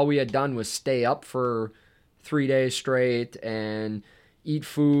far, all we had done was stay up for 3 days straight and eat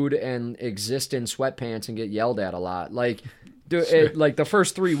food and exist in sweatpants and get yelled at a lot. Like, dude, like the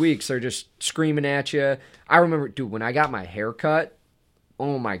first 3 weeks, they're just screaming at you. I remember, dude, when I got my hair cut,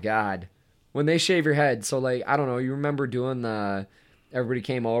 oh my God. When they shave your head, so, like, I don't know, you remember doing everybody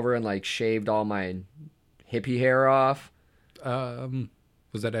came over and, like, shaved all my hippie hair off?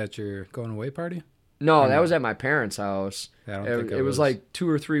 Was that at your going away party? No, that was at my parents' house. I don't think it was like 2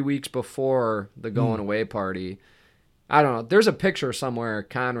 or 3 weeks before the going away party. I don't know. There's a picture somewhere,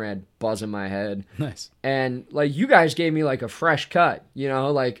 Conrad buzzing my head. Nice. And, like, you guys gave me, like, a fresh cut,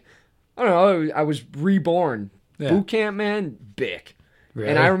 like, I don't know, I was reborn. Yeah. Boot camp, man, big. Really?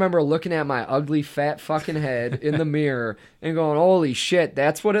 And I remember looking at my ugly, fat fucking head in the mirror and going, holy shit,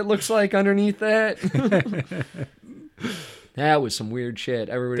 that's what it looks like underneath that? That was some weird shit.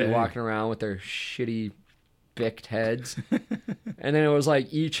 Everybody Dang. walking around with their shitty, bicked heads. And then it was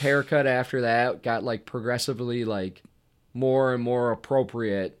like each haircut after that got, like, progressively, like, more and more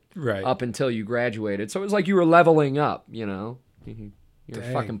appropriate Right. up until you graduated. So it was like you were leveling up, You're Dang. a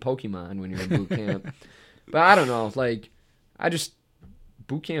fucking Pokemon when you're in boot camp. But I don't know, like,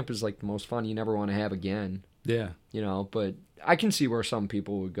 boot camp is, like, the most fun you never want to have again, Yeah. but I can see where some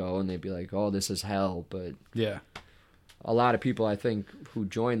people would go and they'd be like, oh, this is hell. But Yeah. a lot of people, I think, who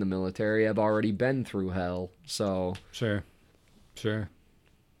join the military have already been through hell. So Sure.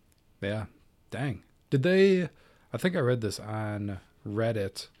 Yeah. Dang. I think I read this on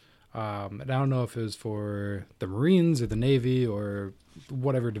Reddit. And I don't know if it was for the Marines or the Navy or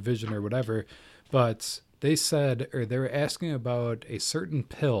whatever division or whatever, but they said, or they were asking about a certain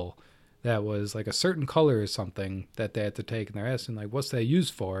pill that was like a certain color or something that they had to take. And they're asking, like, what's that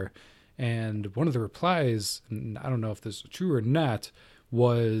used for? And one of the replies, and I don't know if this is true or not,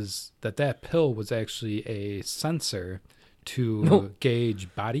 was that pill was actually a sensor to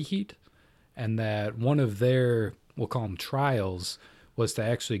gauge body heat. And that one of their, we'll call them trials, was to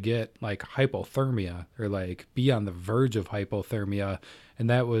actually get, like, hypothermia or, like, be on the verge of hypothermia. And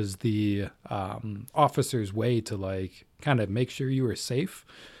that was the officer's way to, like, kind of make sure you were safe.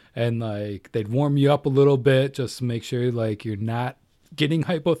 And, like, they'd warm you up a little bit just to make sure, like, you're not getting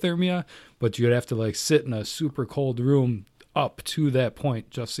hypothermia, but you'd have to, like, sit in a super cold room up to that point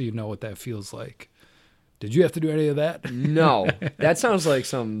just so you know what that feels like. Did you have to do any of that? no, that sounds like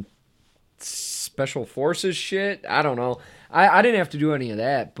some special forces shit. I don't know. I didn't have to do any of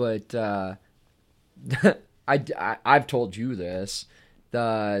that, but I've told you this,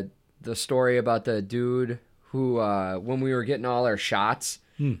 the story about the dude who when we were getting all our shots.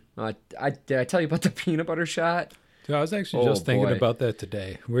 Did I tell you about the peanut butter shot? Dude, I was actually Oh, just thinking boy. about that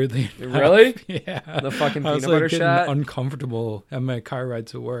today. Weirdly enough. Really? Yeah. The fucking I was peanut butter getting shot? uncomfortable on my car ride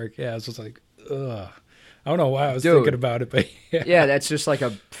to work. Yeah, I was just like, ugh. I don't know why I was Dude. thinking about it, but yeah. Yeah, that's just like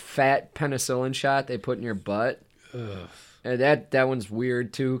a fat penicillin shot they put in your butt. Ugh. And that one's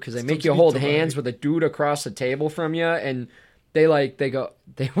weird too because they Still make you seems hold to hands with a dude across the table from you, and they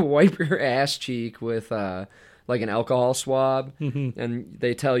wipe your ass cheek with like an alcohol swab, and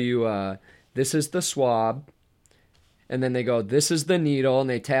they tell you this is the swab, and then they go this is the needle, and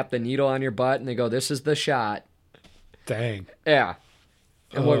they tap the needle on your butt, and they go this is the shot. Dang. Yeah,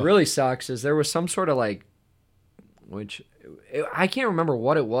 and what Ugh. really sucks is there was some sort of like, which I can't remember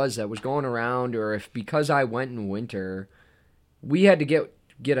what it was that was going around, or if because I went in winter. We had to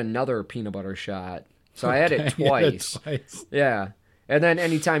get another peanut butter shot. So I had it twice. Yeah. And then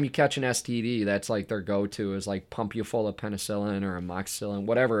anytime you catch an STD, that's like their go-to is like pump you full of penicillin or amoxicillin,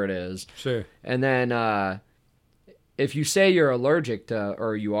 whatever it is. Sure. And then if you say you're allergic to,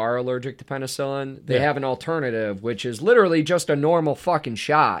 or you are allergic to penicillin, they have an alternative, which is literally just a normal fucking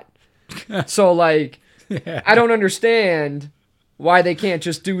shot. So like, I don't understand why they can't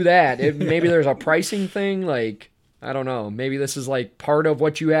just do that. Maybe there's a pricing thing, like, I don't know. Maybe this is like part of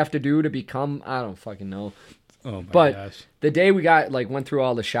what you have to do to become. I don't fucking know. Oh my gosh! The day we went through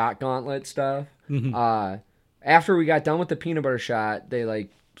all the shot gauntlet stuff. After we got done with the peanut butter shot, they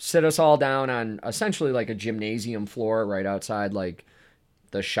like sit us all down on essentially like a gymnasium floor right outside like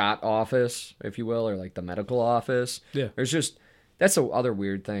the shot office, if you will, or like the medical office. Yeah. That's the other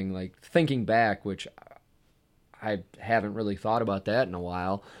weird thing. Like thinking back, which I haven't really thought about that in a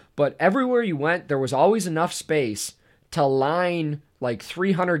while. But everywhere you went, there was always enough space to line like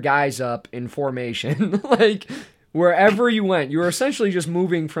 300 guys up in formation. Like wherever you went, you were essentially just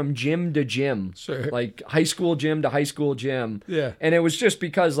moving from gym to gym. Sure. Like high school gym to high school gym. Yeah. And it was just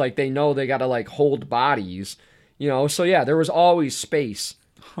because like they know they got to like hold bodies, you know? So yeah, there was always space.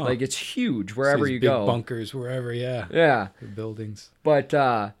 Huh. Like it's huge wherever you big go. Bunkers, wherever, yeah. Yeah. The buildings. But,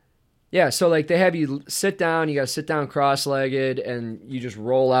 yeah, so like they have you sit down, you got to sit down cross-legged, and you just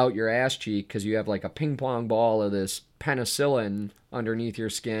roll out your ass cheek because you have like a ping pong ball of this penicillin underneath your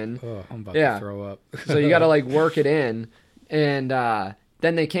skin. Oh, I'm about to throw up. So you got to like work it in, and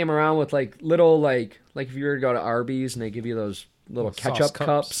then they came around with like little like if you were to go to Arby's and they give you those little ketchup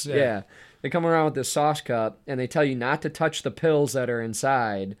cups. Yeah, they come around with this sauce cup, and they tell you not to touch the pills that are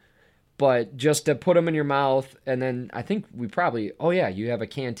inside. But just to put them in your mouth, and then I think you have a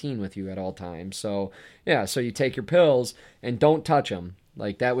canteen with you at all times. So, yeah, so you take your pills and don't touch them.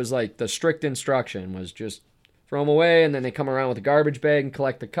 Like, that was like the strict instruction was just throw them away, and then they come around with a garbage bag and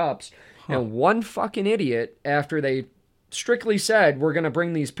collect the cups. Huh. And one fucking idiot, after they strictly said, we're going to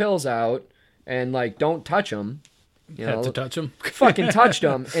bring these pills out and, like, don't touch them. You had to touch him. Fucking touched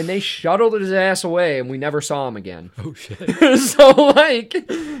him, and they shuttled his ass away, and we never saw him again. Oh shit! So like,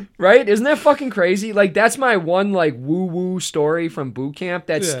 right? Isn't that fucking crazy? Like that's my one like woo woo story from boot camp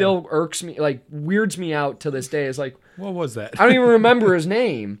that still irks me, like weirds me out to this day. It's like, what was that? I don't even remember his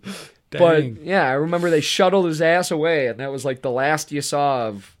name, Dang. but yeah, I remember they shuttled his ass away, and that was like the last you saw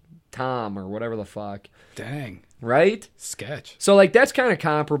of Tom or whatever the fuck. Dang. Right? Sketch. So like that's kind of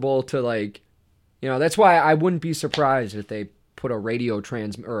comparable to like. You know, that's why I wouldn't be surprised if they put a radio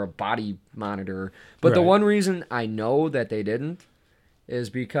or a body monitor. But the one reason I know that they didn't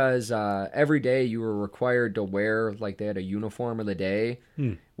is because every day you were required to wear, like they had a uniform of the day,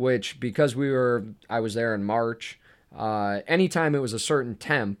 which because I was there in March, anytime it was a certain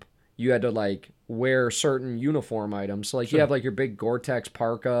temp, you had to like wear certain uniform items. So like you have like your big Gore-Tex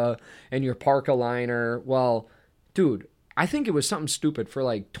parka and your parka liner. Well, dude, I think it was something stupid. For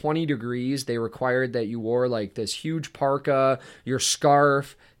like 20 degrees, they required that you wore like this huge parka, your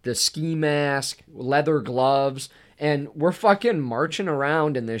scarf, the ski mask, leather gloves, and we're fucking marching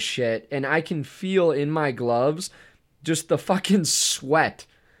around in this shit, and I can feel in my gloves just the fucking sweat,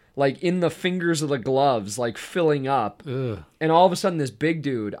 like in the fingers of the gloves, like filling up. Ugh. And all of a sudden this big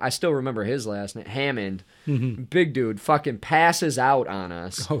dude, I still remember his last name, Hammond, big dude, fucking passes out on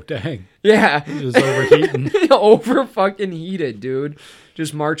us. Oh, dang. Yeah. Just overheating. Over fucking heated, dude.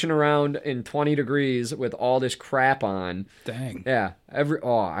 Just marching around in 20 degrees with all this crap on. Dang. Yeah. I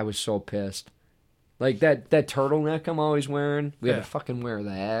was so pissed. Like that turtleneck I'm always wearing, we had to fucking wear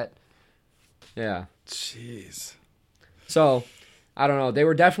that. Yeah. Jeez. So, I don't know. They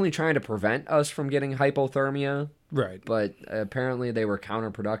were definitely trying to prevent us from getting hypothermia. Right. But apparently they were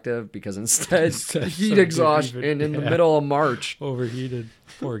counterproductive because instead heat exhaustion in the middle of March. Overheated.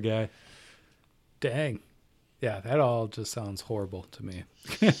 Poor guy. Dang. Yeah, that all just sounds horrible to me.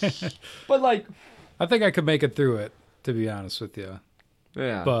 But like, I think I could make it through it, to be honest with you.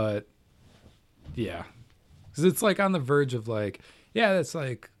 yeah. But yeah. Because it's like on the verge of like, yeah, that's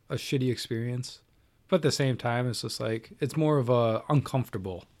like a shitty experience. But at the same time, it's just like, it's more of a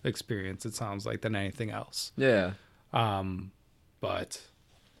uncomfortable experience, it sounds like, than anything else. Yeah. But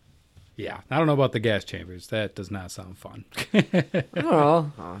yeah, I don't know about the gas chambers. That does not sound fun. I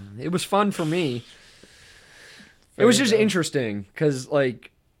don't know. It was fun for me. It was just interesting because,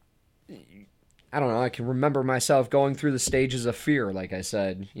 like, I don't know, I can remember myself going through the stages of fear, like I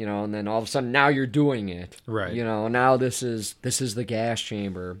said, you know, and then all of a sudden now you're doing it. Right. You know, now this is the gas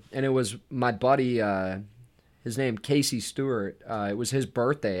chamber. And it was my buddy, his name Casey Stewart. It was his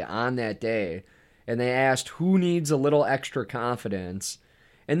birthday on that day. And they asked who needs a little extra confidence.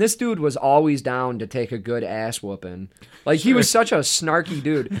 And this dude was always down to take a good ass whooping. Like, he was such a snarky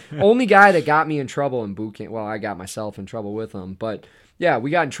dude. Only guy that got me in trouble in boot camp. Well, I got myself in trouble with him, but yeah,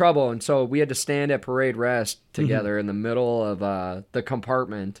 we got in trouble, and so we had to stand at parade rest together in the middle of the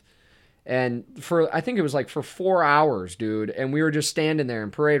compartment. And I think it was like for 4 hours, dude, and we were just standing there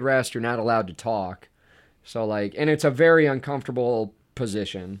in parade rest. You're not allowed to talk. So, like, and it's a very uncomfortable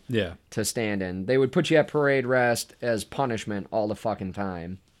position to stand in. They would put you at parade rest as punishment all the fucking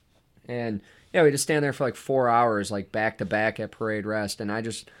time. And, yeah, we just stand there for like 4 hours, like back to back at parade rest, and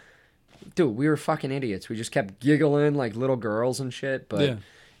dude, we were fucking idiots. We just kept giggling like little girls and shit. But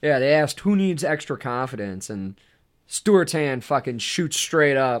yeah, they asked who needs extra confidence, and Stewart's hand fucking shoots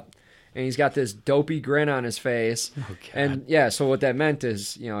straight up, and he's got this dopey grin on his face. Oh, and yeah, so what that meant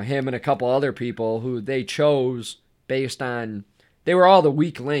is, you know, him and a couple other people who they chose based on, they were all the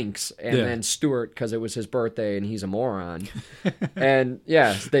weak links, and then Stewart because it was his birthday and he's a moron. And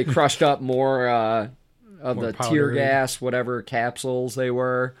yeah, they crushed up more of the tear gas, whatever capsules they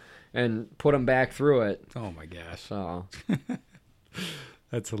were, and put him back through it. Oh my gosh. So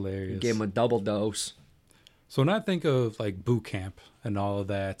that's hilarious. Gave him a double dose. So when I think of like boot camp and all of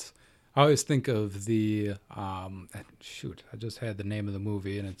that, I always think of the I just had the name of the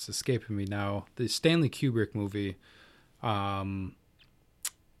movie and it's escaping me now. The Stanley Kubrick movie,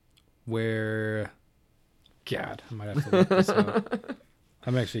 where, God, I might have to look this up.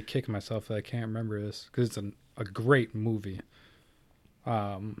 I'm actually kicking myself that I can't remember this because it's a great movie.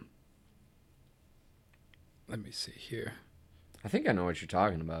 Let me see here. I think I know what you're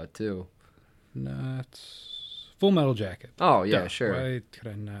talking about, too. Not Full Metal Jacket. Oh, yeah, sure. Why could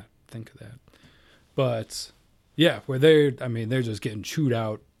I not think of that? But, yeah, where they're just getting chewed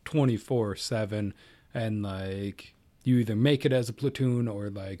out 24/7, and, like, you either make it as a platoon or,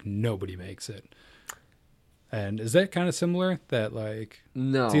 like, nobody makes it. And is that kind of similar? That, like,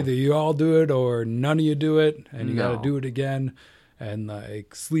 no, it's either you all do it or none of you do it, and you got to do it again. And,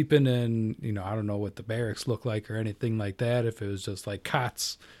 like, sleeping in, you know, I don't know what the barracks look like or anything like that. If it was just, like,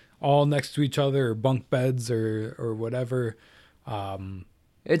 cots all next to each other or bunk beds or whatever.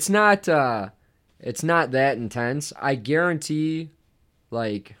 It's not that intense. I guarantee,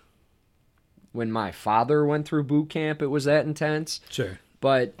 like, when my father went through boot camp, it was that intense. Sure.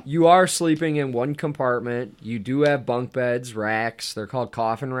 But you are sleeping in one compartment. You do have bunk beds, racks. They're called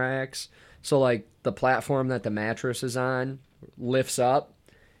coffin racks. So, like, the platform that the mattress is on lifts up,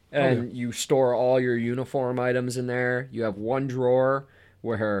 and you store all your uniform items in there. You have one drawer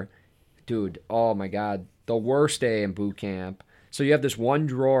where, dude, oh my God, the worst day in boot camp. So you have this one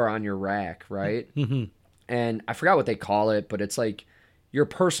drawer on your rack, right? Mm-hmm. And I forgot what they call it, but it's like your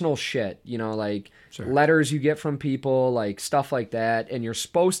personal shit, you know, like letters you get from people, like stuff like that. And you're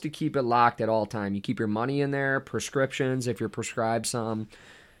supposed to keep it locked at all time. You keep your money in there, prescriptions if you're prescribed some.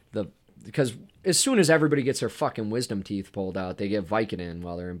 Because as soon as everybody gets their fucking wisdom teeth pulled out, they get Vicodin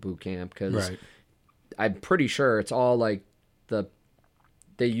while they're in boot camp. Because I'm pretty sure it's all like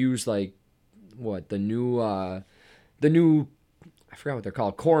they use like what the new I forgot what they're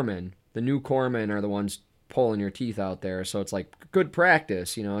called, corpsmen. The new corpsmen are the ones pulling your teeth out there. So it's like good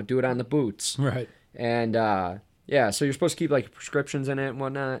practice, you know, do it on the boots. Right. And yeah, so you're supposed to keep like prescriptions in it and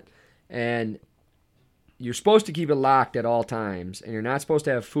whatnot. And you're supposed to keep it locked at all times, and you're not supposed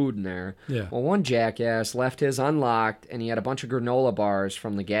to have food in there. Yeah. Well, one jackass left his unlocked, and he had a bunch of granola bars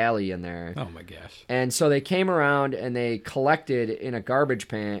from the galley in there. Oh my gosh! And so they came around and they collected in a garbage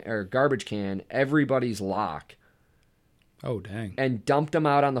can everybody's lock. Oh dang! And dumped them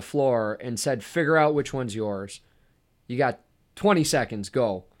out on the floor and said, "Figure out which one's yours. You got 20 seconds.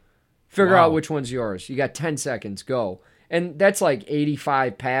 Go. Figure out which one's yours. You got 10 seconds. Go." And that's like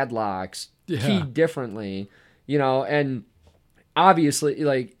 85 padlocks. Keyed differently, you know, and obviously,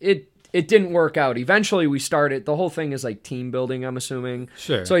 like, it didn't work out. Eventually, we started, the whole thing is like team building, I'm assuming.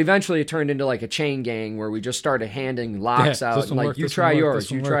 Sure. So eventually, it turned into like a chain gang where we just started handing locks out. And like, you try yours,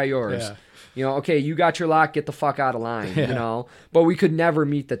 you try yours. Yeah. You know, okay, you got your lock, get the fuck out of line, you know. But we could never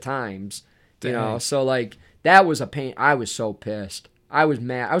meet the times, you know. So, like, That was a pain. I was so pissed. I was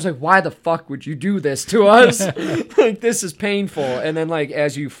mad. I was like, why the fuck would you do this to us? Like, this is painful. And then, like,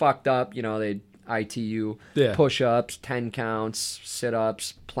 as you fucked up, they ITU, push-ups, 10 counts,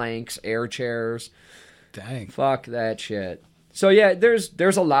 sit-ups, planks, air chairs. Dang. Fuck that shit. So, yeah, there's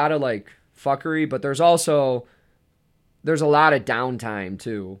a lot of, like, fuckery, but there's a lot of downtime,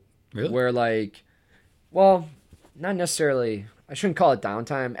 too. Really? Where, like, well, not necessarily. I shouldn't call it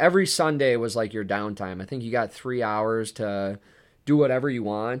downtime. Every Sunday was, like, your downtime. I think you got 3 hours to do whatever you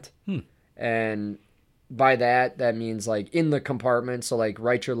want. And by that means, like, in the compartment. So, like,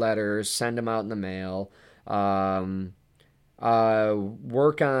 write your letters, send them out in the mail,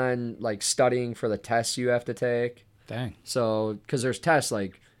 work on, like, studying for the tests you have to take. Dang. So, because there's tests,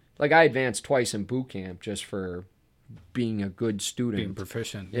 like I advanced twice in boot camp just for being a good student. Being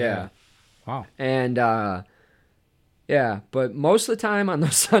proficient. Yeah. Wow. And, yeah, but most of the time on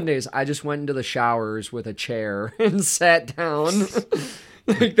those Sundays, I just went into the showers with a chair and sat down.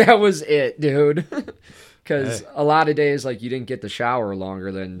 Like, that was it, dude. Because a lot of days, like, you didn't get the shower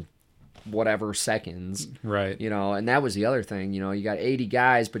longer than whatever seconds. Right. And that was the other thing. You got 80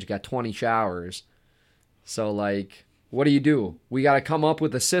 guys, but you got 20 showers. So, like, what do? We got to come up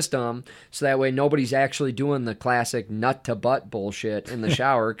with a system so that way nobody's actually doing the classic nut to butt bullshit in the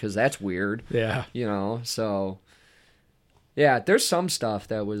shower, because that's weird. Yeah. So... yeah, there's some stuff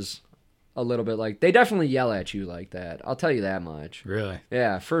that was a little bit like... they definitely yell at you like that. I'll tell you that much. Really?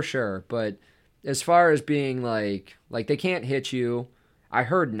 Yeah, for sure. But as far as being like they can't hit you. I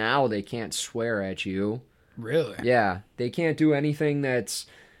heard now they can't swear at you. Really? Yeah, they can't do anything that's...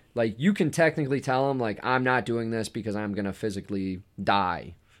 like, you can technically tell them, like, I'm not doing this because I'm going to physically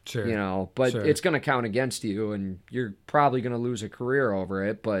die. Sure. But sure. it's going to count against you, and you're probably going to lose a career over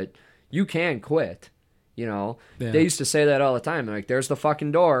it, but you can quit. Yeah. They used to say that all the time. Like, there's the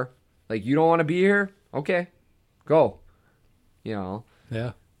fucking door. Like, you don't want to be here? Okay, go. Yeah.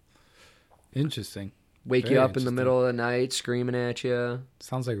 Interesting. Wake Very you up in the interesting. middle of the night, screaming at you.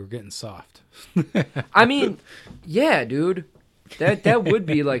 Sounds like we're getting soft. I mean, yeah, dude. That would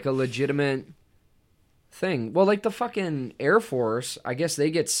be like a legitimate thing. Well, like the fucking Air Force, I guess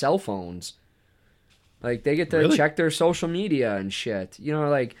they get cell phones. Like, they get to Really? check their social media and shit.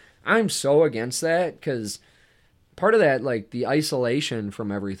 Like, I'm so against that, because part of that, like, the isolation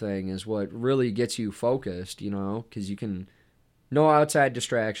from everything is what really gets you focused, because you can... no outside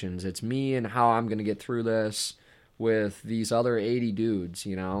distractions. It's me and how I'm going to get through this with these other 80 dudes,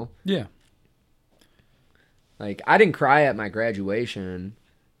 Yeah. Like, I didn't cry at my graduation,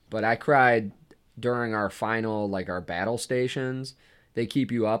 but I cried during our final, like, our battle stations. They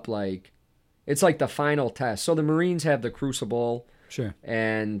keep you up, like... it's like the final test. So the Marines have the Crucible... Sure.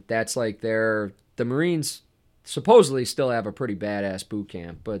 and that's like the Marines supposedly still have a pretty badass boot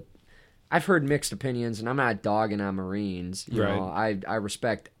camp, but I've heard mixed opinions, and I'm not dogging on Marines. I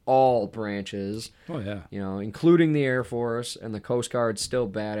respect all branches. Oh, yeah. Including the Air Force, and the Coast Guard's still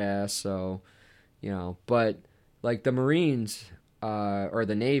badass. So, but like the Marines, or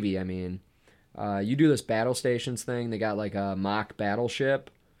the Navy, I mean, you do this battle stations thing. They got like a mock battleship.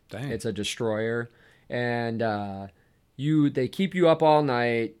 Dang. It's a destroyer, and they keep you up all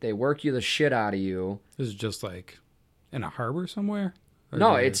night. They work you the shit out of you. This is just like in a harbor somewhere? Or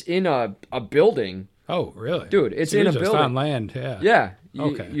No, is it- it's in a building. Oh, really? Dude, it's So in you're a just building. on land, yeah. Yeah.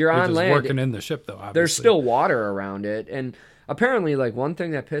 Okay. You're on just land. working in the ship, though, obviously. There's still water around it. And apparently, like, one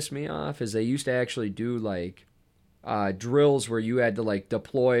thing that pissed me off is they used to actually do, like, drills where you had to, like,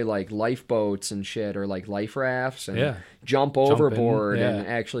 deploy, like, lifeboats and shit, or, like, life rafts and jump overboard in, and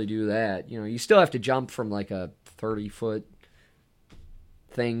actually do that. You still have to jump from, like, a 30-foot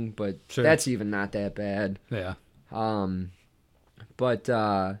thing, but Sure. that's even not that bad. Yeah. But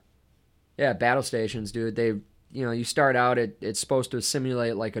yeah, battle stations, dude. They, you start out. It's supposed to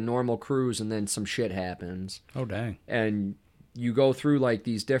simulate like a normal cruise, and then some shit happens, Oh, dang. and you go through like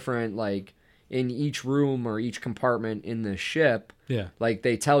these different, like, in each room or each compartment in the ship. Yeah. Like,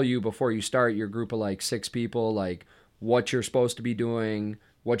 they tell you before you start your group of like 6 people, like, what you're supposed to be doing,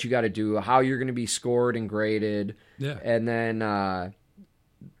 what you got to do, how you're going to be scored and graded. Yeah. And then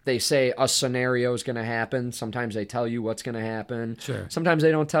they say a scenario is going to happen. Sometimes they tell you what's going to happen. Sure. Sometimes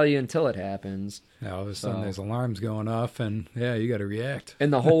they don't tell you until it happens. Now, all of a sudden, So- there's alarms going off, and, yeah, you got to react.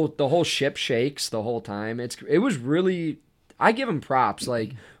 And the whole ship shakes the whole time. It was really, I give them props.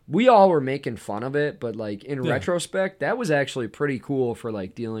 Like, we all were making fun of it, but like in Yeah. retrospect, that was actually pretty cool for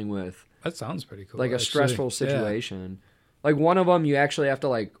like dealing with That sounds pretty cool. like a actually. stressful Yeah. situation. Like, one of them, you actually have to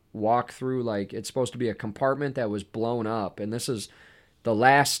like walk through, like, it's supposed to be a compartment that was blown up, and this is the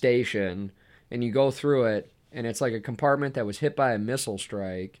last station, and you go through it, and it's like a compartment that was hit by a missile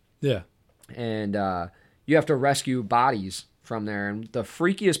strike, Yeah. and you have to rescue bodies from there. And the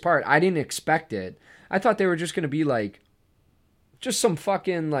freakiest part, I didn't expect it. I thought they were just going to be like, just some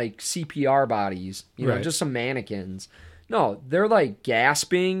fucking like CPR bodies, you know, Right. just some mannequins. No, they're like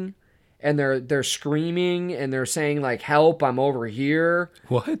gasping and they're screaming and they're saying like, help, I'm over here.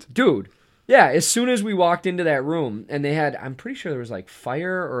 What? Dude. Yeah, as soon as we walked into that room and they had, I'm pretty sure there was like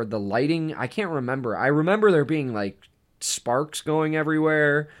fire or the lighting. I can't remember. I remember there being like sparks going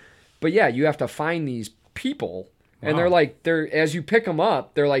everywhere. But yeah, you have to find these people. And Wow. they're as you pick them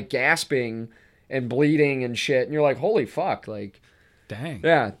up, they're like gasping and bleeding and shit. And you're like, holy fuck. Like, Dang.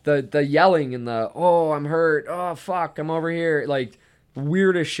 yeah, the yelling and the, oh, I'm hurt. Oh, fuck, I'm over here. Like,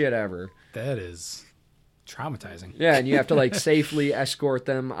 weirdest shit ever. That is traumatizing. Yeah, and you have to like safely escort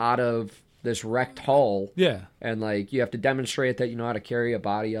them out of this wrecked hull. Yeah. And like you have to demonstrate that you know how to carry a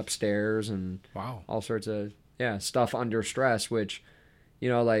body upstairs and Wow. all sorts of stuff under stress, which, you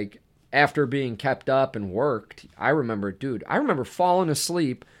know, like after being kept up and worked, I remember falling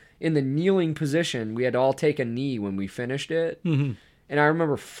asleep in the kneeling position. We had to all take a knee when we finished it. Mm-hmm. And I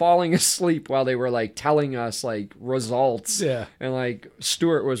remember falling asleep while they were like telling us like results. Yeah. And like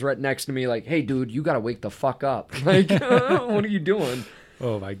Stuart was right next to me like, hey dude, you got to wake the fuck up. Like, what are you doing?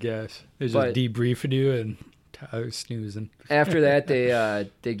 Oh my gosh. They're just But- debriefing you and snoozing. After that,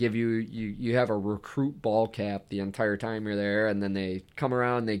 they give you have a recruit ball cap the entire time you're there, and then they come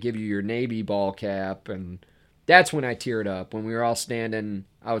around and they give you your Navy ball cap, and that's when I teared up when we were all standing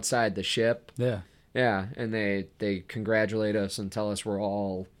outside the ship. Yeah. Yeah, and they congratulate us and tell us we're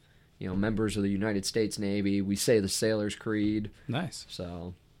all, you know, members of the United States Navy. We say the Sailor's Creed, Nice.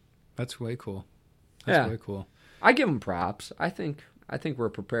 so That's way cool. That's Yeah. way cool. I give them props. I think we're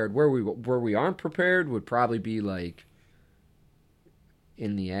prepared. Where we aren't prepared would probably be like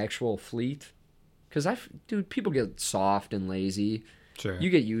in the actual fleet, because dude, people get soft and lazy. Sure. You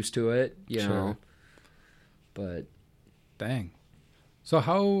get used to it, you Sure. know. But Dang. So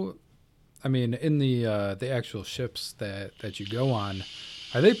how? I mean, in the actual ships that you go on,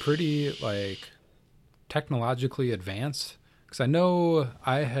 are they pretty like technologically advanced? Because I know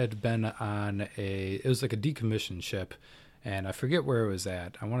I had been on it was like a decommissioned ship, and I forget where it was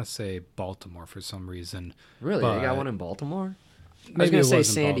at. I want to say Baltimore for some reason. really, they got But one in Baltimore. I was Maybe gonna it say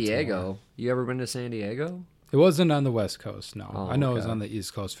wasn't San Baltimore. Diego. You ever been to San Diego? It wasn't on the West Coast. No, Oh, I know it was okay. on the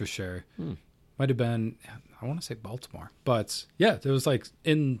East Coast for sure. Hmm. Might have been. I want to say Baltimore, but yeah, it was like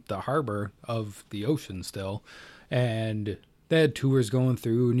in the harbor of the ocean still, and they had tours going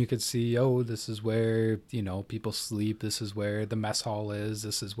through, and you could see, oh, this is where people sleep. This is where the mess hall is.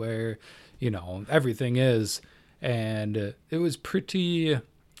 This is where everything is, and it was pretty.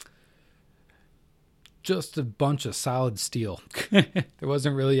 Just a bunch of solid steel. There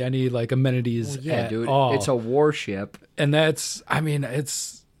wasn't really any like amenities Yeah, at dude, all. it's a warship. And that's, I mean,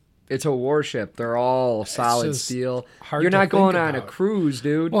 it's It's a warship. They're all solid just steel. hard You're to not going think on a about. cruise,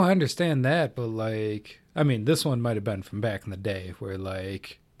 dude. Well, I understand that, but like, I mean, this one might have been from back in the day where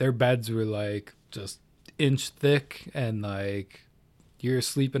like their beds were like just inch thick and like you're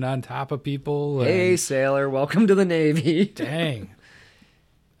sleeping on top of people. Hey, And, sailor, welcome to the Navy. dang.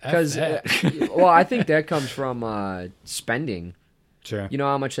 F Because, that. well, I think that comes from spending. Sure. You know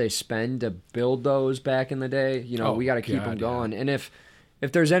how much they spend to build those back in the day? You know, Oh, we got to keep God, them going. And if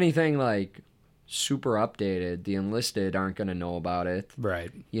there's anything like super updated, the enlisted aren't going to know about it.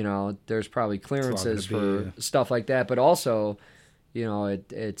 Right. You know, there's probably clearances gonna for stuff like that. But also, you know,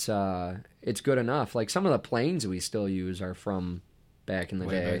 it's good enough. Like some of the planes we still use are from back in the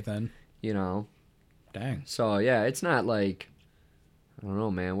Way day. back then. You know, Dang. so yeah, it's not like, I don't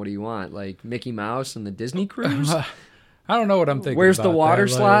know, man. What do you want? Like Mickey Mouse and the Disney cruise? I don't know what I'm thinking. Where's the about water that,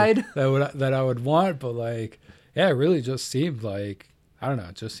 slide? Like, that I would want, but like, yeah, it really just seemed like, I don't know,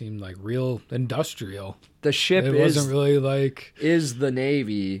 it just seemed like real industrial. The ship It is wasn't really like, is the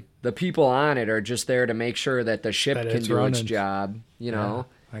Navy. The people on it are just there to make sure that the ship That can it's do its running. job. You know,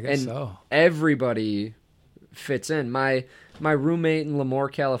 yeah, I guess and so. everybody fits in. My roommate in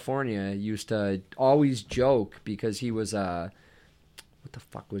Lemoore, California, used to always joke because he was what the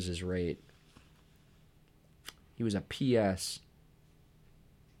fuck was his rate? He was a PS3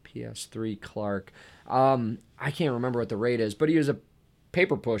 Clark. I can't remember what the rate is, but he was a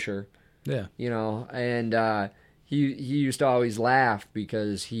paper pusher. Yeah. You know, and he used to always laugh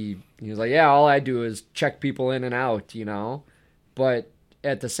because he was like, yeah, all I do is check people in and out, you know. But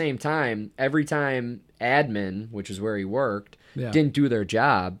at the same time, every time admin, which is where he worked, Yeah. didn't do their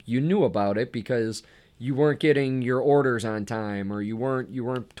job, you knew about it because you weren't getting your orders on time, or you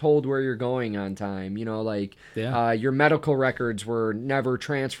weren't told where you're going on time, you know, like Yeah. your medical records were never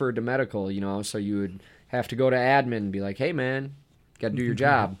transferred to medical, you know, so you would have to go to admin and be like, hey man, got to do your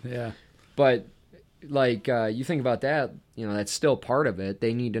job. Yeah. But like you think about that, that's still part of it.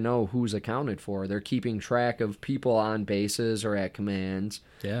 They need to know who's accounted for. They're keeping track of people on bases or at commands.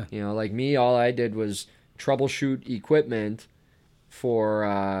 Yeah. Like me, all I did was troubleshoot equipment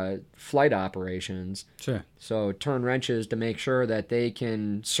for flight operations. Sure. So turn wrenches to make sure that they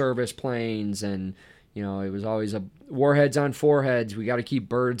can service planes, and it was always warheads on foreheads. We got to keep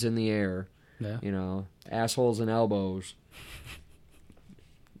birds in the air. Yeah. Assholes and elbows.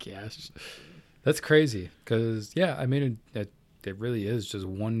 Gosh. That's crazy. Because, yeah, I mean, it really is just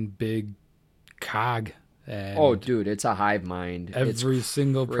one big cog. And oh, dude, it's a hive mind. Every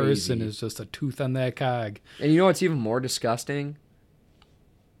single crazy. person is just a tooth on that cog. And you know what's even more disgusting?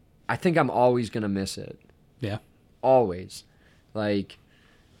 I think I'm always going to miss it. Yeah. Always. Like,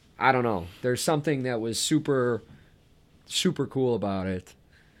 I don't know. There's something that was super, super cool about it.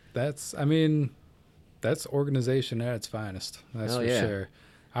 That's organization at its finest. That's Hell for sure.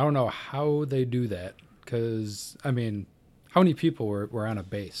 I don't know how they do that. Because, how many people were on a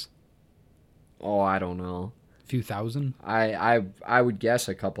base? Oh, I don't know. A few thousand? I would guess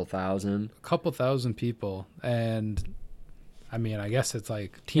a couple thousand. A couple thousand people. And, I guess it's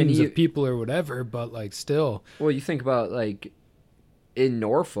like teams of people or whatever, but like still. Well, you think about like in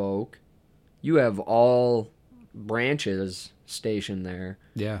Norfolk, you have all branches stationed there.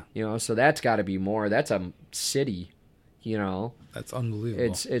 Yeah. So that's got to be more. That's a city, That's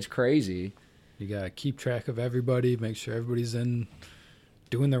unbelievable. It's crazy. You got to keep track of everybody, make sure everybody's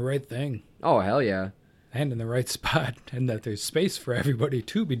doing the right thing. Oh, hell yeah. And in the right spot, and that there's space for everybody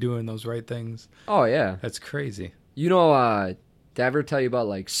to be doing those right things. Oh, yeah. That's crazy. Did I ever tell you about,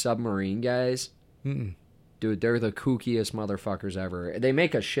 like, submarine guys? Mm-mm. Dude, they're the kookiest motherfuckers ever. They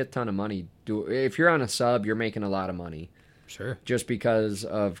make a shit ton of money. If you're on a sub, you're making a lot of money. Sure. Just because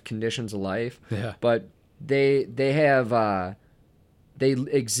of conditions of life. Yeah. But they have... they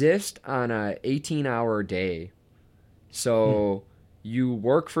exist on a 18-hour day. So... You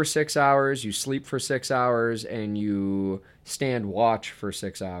work for 6 hours, you sleep for 6 hours, and you stand watch for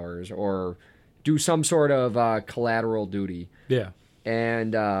 6 hours, or do some sort of collateral duty. Yeah.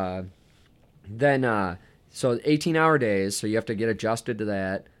 And then, so 18-hour days, so you have to get adjusted to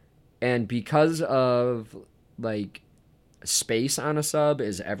that. And because of, like, space on a sub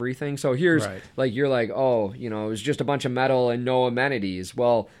is everything. So here's, like, you're like, oh, it was just a bunch of metal and no amenities.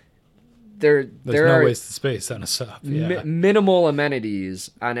 Well... There's no waste of space on a sub. Yeah. Minimal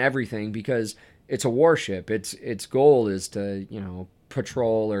amenities on everything because it's a warship. Its goal is to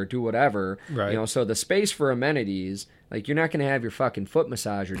patrol or do whatever. Right. So the space for amenities, like you're not going to have your fucking foot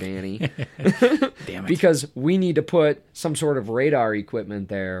massager, Danny. Damn it. Because we need to put some sort of radar equipment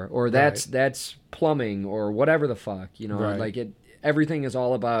there, or that's plumbing or whatever the fuck. Like everything is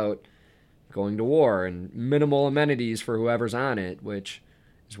all about going to war and minimal amenities for whoever's on it, which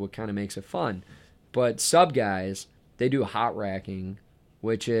is what kind of makes it fun. But sub guys, they do hot racking,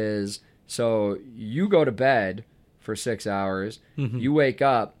 which is, so you go to bed for 6 hours, you wake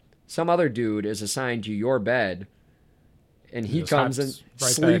up, some other dude is assigned you your bed, and he comes and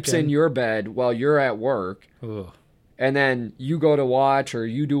sleeps in your bed while you're at work. Ugh. And then you go to watch or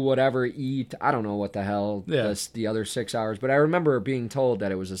you do whatever, eat. I don't know what the hell the other 6 hours, but I remember being told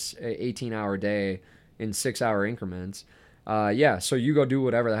that it was a 18-hour day in 6 hour increments. So you go do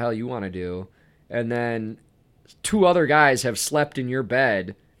whatever the hell you want to do, and then 2 other guys have slept in your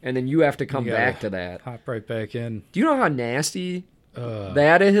bed, and then you have to come back to that. Hop right back in. Do you know how nasty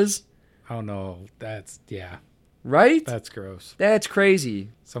that is? I don't know. Yeah. Right? That's gross. That's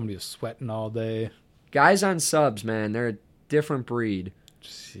crazy. Somebody was sweating all day. Guys on subs, man, they're a different breed.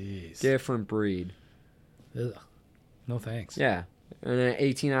 Jeez. Different breed. Ugh. No thanks. Yeah. And an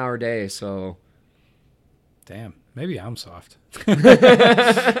 18-hour day, so... Damn. Maybe I'm soft.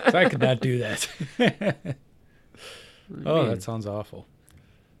 I could not do that. That sounds awful.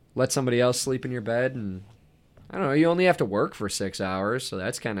 Let somebody else sleep in your bed, and I don't know, you only have to work for 6 hours, so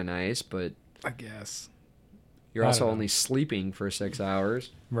that's kind of nice, but I guess you're also only sleeping for 6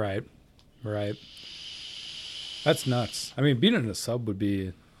 hours. Right. That's nuts. Being in a sub would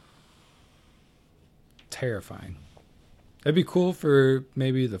be terrifying. It'd be cool for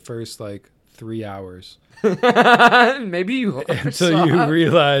maybe the first 3 hours. Maybe you are until you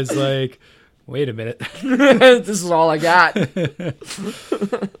realize, wait a minute. This is all I got.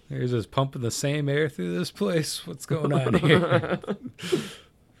 You're just pumping the same air through this place. What's going on here?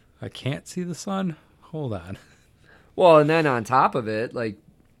 I can't see the sun? Hold on. Well, and then on top of it,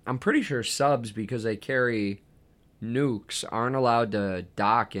 I'm pretty sure subs, because they carry nukes, aren't allowed to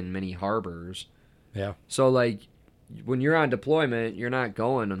dock in many harbors. Yeah. So, when you're on deployment, you're not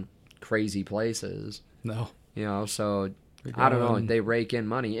going crazy places. No. So I don't know. They rake in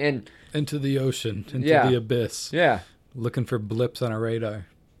money. And into the ocean, into the abyss. Yeah. Looking for blips on a radar.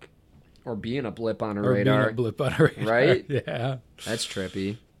 Or being a blip on a Or radar. being a blip on a radar. Right? Yeah. That's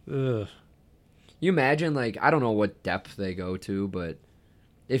trippy. Ugh. You imagine, like, I don't know what depth they go to, but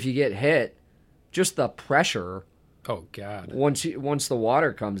if you get hit, just the pressure. Oh, God. Once the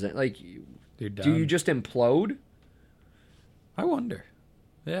water comes in, like, You're done. do you just implode? I wonder.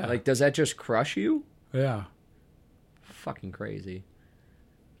 Yeah. Like, does that just crush you? Yeah. Fucking crazy.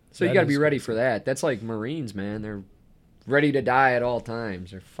 So you got to be ready for that. That's like Marines, man. They're ready to die at all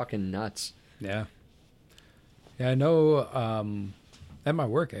times. They're fucking nuts. Yeah. Yeah, I know at my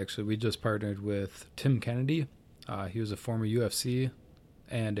work, actually, we just partnered with Tim Kennedy. He was a former UFC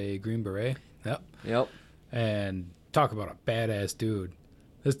and a Green Beret. Yep. And talk about a badass dude.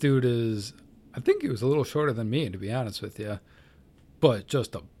 This dude is, I think he was a little shorter than me, to be honest with you, but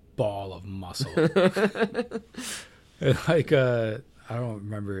just a ball of muscle. And like, I don't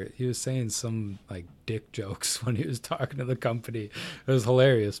remember. He was saying some like dick jokes when he was talking to the company. It was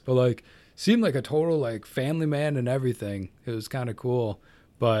hilarious, but like, seemed like a total like family man and everything. It was kind of cool,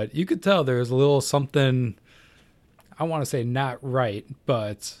 but you could tell there was a little something. I want to say not right,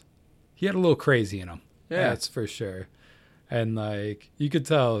 but he had a little crazy in him. Yeah, that's for sure. And like, you could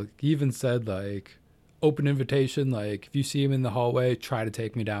tell. He even said like, open invitation. Like, if you see him in the hallway, try to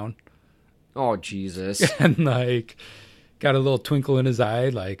take me down. Oh, Jesus. And like, got a little twinkle in his eye,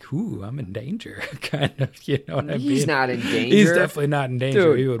 like, ooh, I'm in danger, kind of, you know what I mean? He's not in danger. He's definitely not in danger.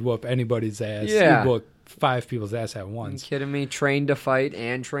 Dude. He would whoop anybody's ass. Yeah. He'd whoop 5 people's ass at once. You kidding me? Trained to fight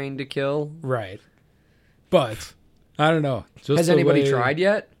and trained to kill? Right. But, I don't know. Just Has anybody tried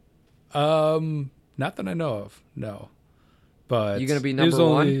yet? Not that I know of, no. But you going to be number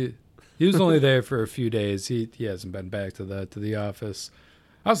one? He was only there for a few days. He hasn't been back to the office.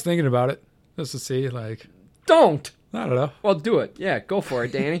 I was thinking about it, just to see, like. Don't! I don't know. Well, do it. Yeah, go for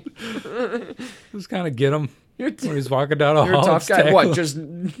it, Danny. Just kind of get him when he's walking down a hall. You're a tough guy. What, just...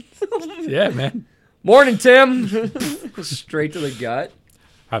 Yeah, man. Morning, Tim! Straight to the gut.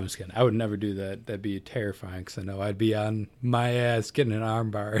 I'm just kidding. I would never do that. That'd be terrifying because I know I'd be on my ass getting an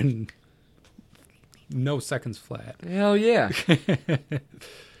arm bar and no seconds flat. Hell yeah.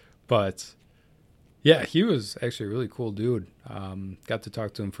 But, yeah, he was actually a really cool dude. Got to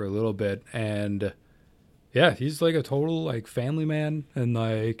talk to him for a little bit, and... yeah, he's like a total like family man, and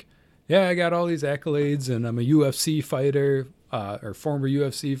like, yeah, I got all these accolades, and I'm a UFC fighter, or former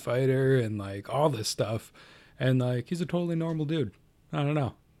UFC fighter, and like all this stuff, and like he's a totally normal dude. I don't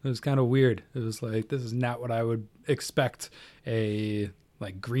know. It was kind of weird. It was like, this is not what I would expect a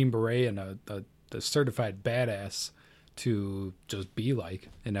like Green Beret and a certified badass to just be like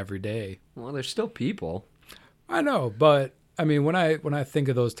in every day. Well, they're still people. I know, but I mean, when I think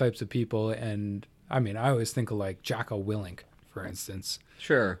of those types of people, and I mean, I always think of like Jocko Willink, for instance.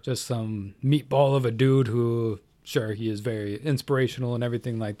 Sure. Just some meatball of a dude who, sure, he is very inspirational and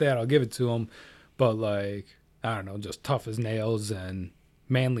everything like that. I'll give it to him. But like, I don't know, just tough as nails and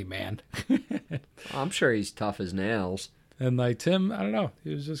manly man. I'm sure he's tough as nails. And like Tim, I don't know.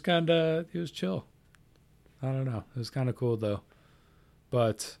 He was just he was chill. I don't know. It was kind of cool though.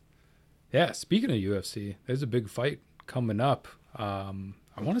 But yeah, speaking of UFC, there's a big fight coming up.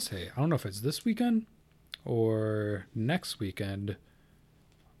 I want to say, I don't know if it's this weekend or next weekend.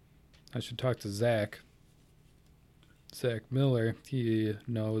 I should talk to Zach Miller. He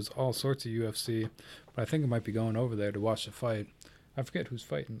knows all sorts of UFC, but I think I might be going over there to watch the fight. I forget who's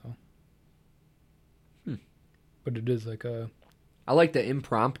fighting, though. But it is like I like the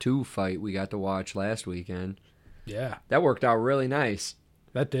impromptu fight we got to watch last weekend. Yeah. That worked out really nice.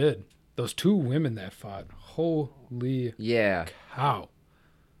 That did. Those 2 women that fought. Holy cow.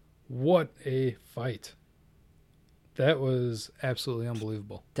 What a fight. That was absolutely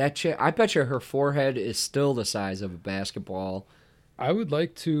unbelievable. That chick, I bet you her forehead is still the size of a basketball. I would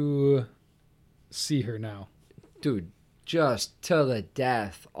like to see her now. Dude, just to the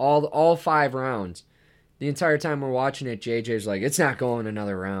death. All 5 rounds. The entire time we're watching it, JJ's like, it's not going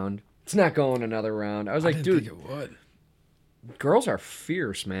another round. It's not going another round. I was like, dude, think it would. Girls are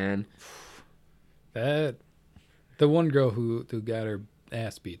fierce, man. The one girl who got her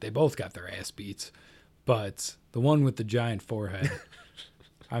ass beat. They both got their ass beats, but the one with the giant forehead.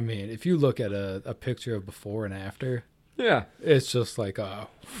 I mean, if you look at a picture of before and after, yeah, it's just like a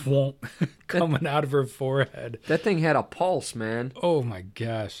whomp coming out of her forehead. That thing had a pulse, man. Oh my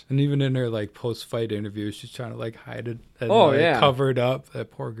gosh! And even in her like post-fight interview, she's trying to like hide it and cover it up.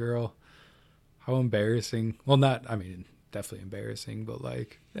 That poor girl. How embarrassing. Well, not. I mean, definitely embarrassing, but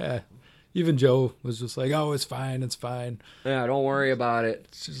like, yeah. Even Joe was just like, "Oh, it's fine, it's fine." Yeah, don't worry about it.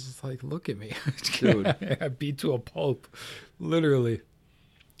 It's just like, look at me, Dude. I beat to a pulp, literally.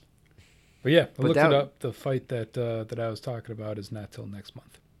 But yeah, I looked it up. The fight that I was talking about is not till next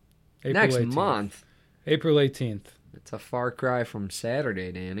month. April Next 18th. month? April 18th. It's a far cry from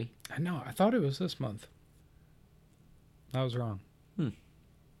Saturday, Danny. I know. I thought it was this month. I was wrong.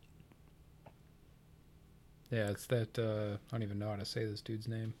 Yeah, it's that, I don't even know how to say this dude's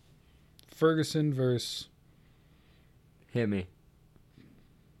name. Ferguson versus Hit me.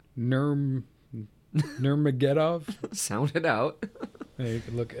 Nurmagomedov. Sound it out. Yeah, you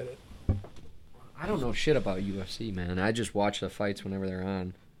can look at it. I don't know shit about UFC, man. I just watch the fights whenever they're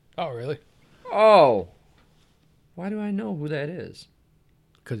on. Oh, really? Oh! Why do I know who that is?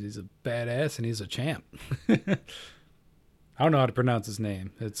 Because he's a badass and he's a champ. I don't know how to pronounce his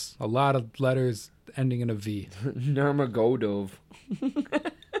name. It's a lot of letters ending in a V. Nurmagomedov.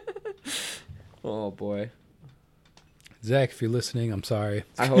 Oh, boy. Zach, if you're listening, I'm sorry.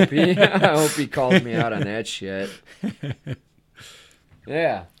 I hope he calls me out on that shit.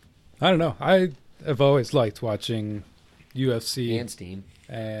 Yeah. I don't know. I have always liked watching UFC And Steam.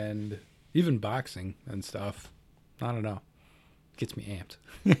 and even boxing and stuff. I don't know. Gets me amped.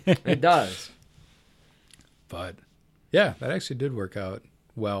 It does. But yeah, that actually did work out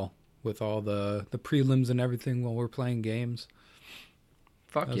well with all the prelims and everything while we're playing games.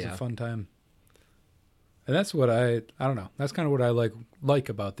 Fuck That was yeah. a fun time. And that's what I don't know. That's kind of what I like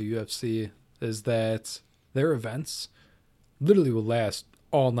about the UFC is that their events literally will last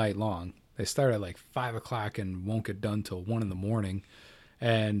all night long. They start at like 5 o'clock and won't get done till 1 a.m.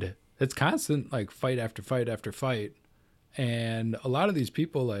 And it's constant, like fight after fight after fight. And a lot of these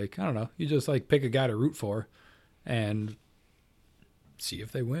people, like, I don't know, you just like pick a guy to root for and see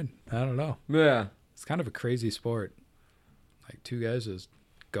if they win. I don't know. Yeah. It's kind of a crazy sport. Like two guys just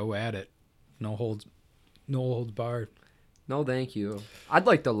go at it. No holds barred. No, thank you. I'd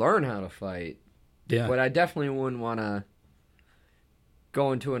like to learn how to fight. Yeah. But I definitely wouldn't want to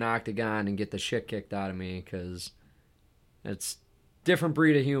go into an octagon and get the shit kicked out of me because it's different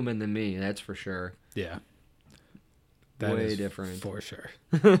breed of human than me, that's for sure. Yeah. Way different. For sure.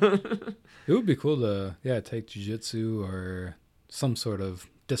 It would be cool to, take jiu-jitsu or some sort of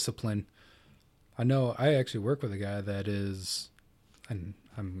discipline. I know I actually work with a guy that is, and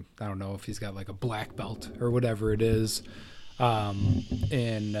I don't know if he's got like a black belt or whatever it is,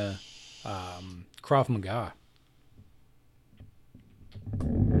 in Krav Maga.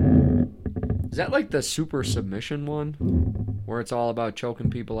 Is that like the super submission one where it's all about choking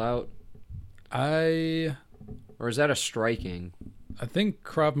people out? Or is that a striking? I think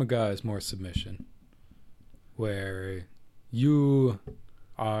Krav Maga is more submission, where you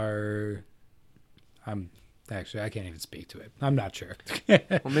are. I can't even speak to it. I'm not sure. Well,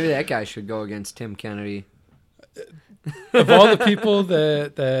 maybe that guy should go against Tim Kennedy. Of all the people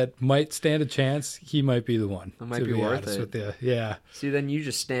that might stand a chance, he might be the one. It might be worth it. With you. Yeah. See, then you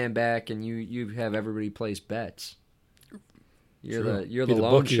just stand back and you have everybody place bets. You're the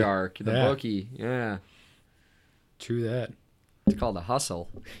loan bookie. shark, the Yeah. bookie. Yeah. True that. It's called a hustle.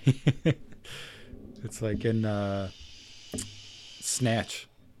 It's like in Snatch,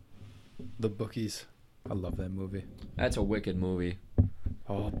 the bookies. I love that movie. That's a wicked movie.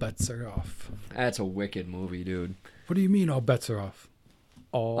 All bets are off. That's a wicked movie, dude. What do you mean all bets are off?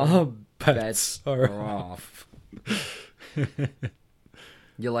 All bets are off.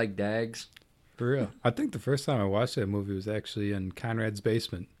 You like Dags? For real. I think the first time I watched that movie was actually in Conrad's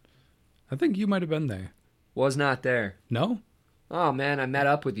basement. I think you might have been there. Was not there. No? Oh, man, I met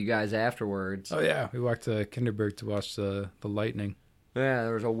up with you guys afterwards. Oh, yeah. We walked to Kinderberg to watch the lightning. Yeah,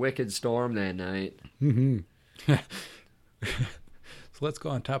 there was a wicked storm that night. Mm-hmm. So let's go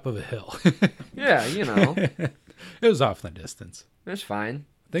on top of a hill. Yeah, you know. It was off in the distance. It's fine.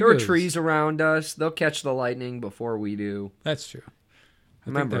 I think There were it was- trees around us. They'll catch the lightning before we do. That's true. I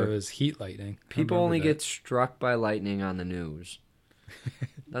Remember, think there was heat lightning. I People remember only that. get struck by lightning on the news.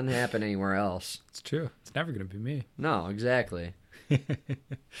 Doesn't happen anywhere else. It's true. It's never going to be me. No, exactly.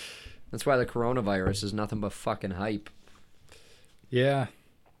 That's why the coronavirus is nothing but fucking hype. Yeah.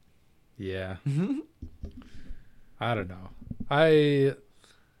 Yeah. I don't know. I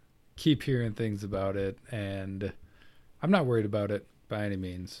keep hearing things about it, and I'm not worried about it by any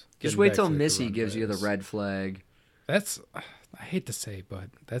means. Just Getting wait back till to the Missy gives you the coronavirus. red flag. That's, I hate to say, but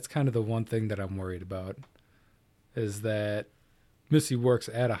that's kind of the one thing that I'm worried about is that Missy works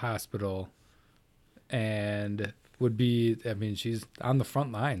at a hospital and would be, I mean, she's on the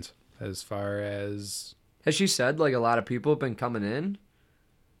front lines as far as... Has she said, like, a lot of people have been coming in?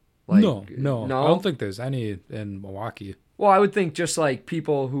 No. No? I don't think there's any in Milwaukee. Well, I would think just, like,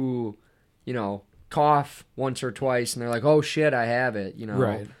 people who cough once or twice and they're like, oh shit, I have it,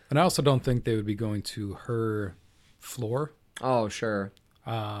 Right. And I also don't think they would be going to her floor. Oh, sure.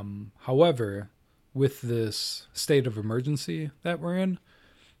 However, with this state of emergency that we're in,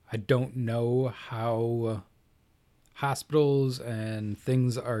 I don't know how hospitals and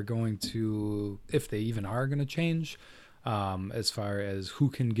things are going to, if they even are going to change, as far as who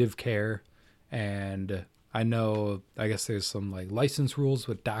can give care. And I guess there's some like license rules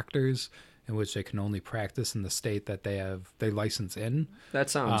with doctors in which they can only practice in the state that they license in. That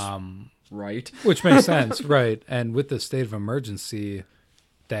sounds right. Which makes sense, right? And with the state of emergency,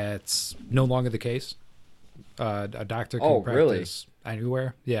 that's no longer the case. A doctor can practice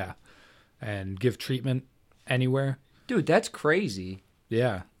anywhere, yeah, and give treatment anywhere. Dude, that's crazy.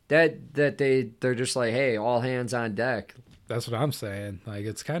 Yeah, they're just like, hey, all hands on deck. That's what I'm saying. Like,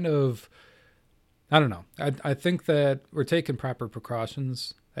 it's kind of, I don't know. I think that we're taking proper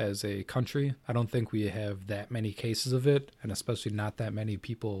precautions as a country. I don't think we have that many cases of it, and especially not that many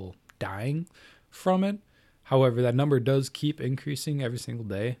people dying from it. However, that number does keep increasing every single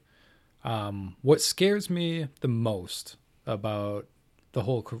day. What scares me the most about the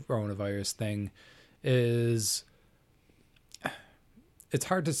whole coronavirus thing is it's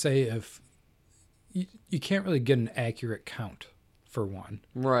hard to say if you can't really get an accurate count, for one.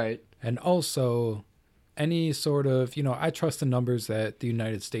 Right. And also any sort of, I trust the numbers that the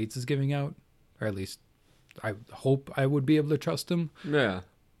United States is giving out, or at least I hope I would be able to trust them. Yeah.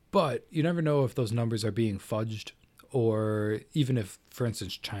 But you never know if those numbers are being fudged, or even if, for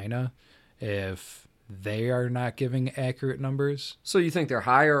instance, China, if they are not giving accurate numbers. So you think they're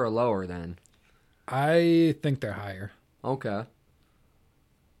higher or lower then? I think they're higher. Okay.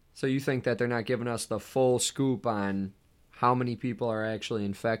 So you think that they're not giving us the full scoop on how many people are actually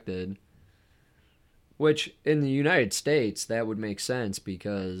infected? Which, in the United States, that would make sense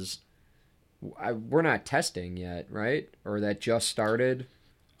because we're not testing yet, right? Or that just started?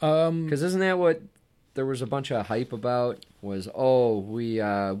 Because isn't that what there was a bunch of hype about? Was,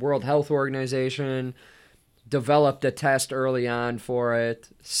 World Health Organization developed a test early on for it.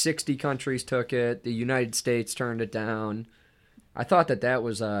 60 countries took it. The United States turned it down. I thought that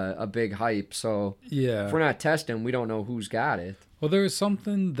was a big hype. So yeah, if we're not testing, we don't know who's got it. Well, there was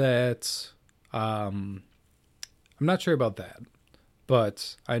something that I'm not sure about that,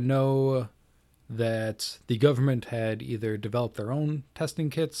 but I know that the government had either developed their own testing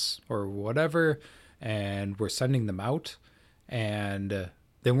kits or whatever, and were sending them out, and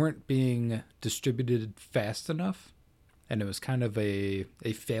they weren't being distributed fast enough, and it was kind of a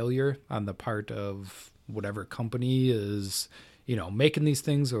failure on the part of whatever company is, making these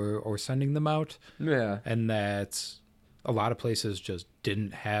things or sending them out. Yeah. And that a lot of places just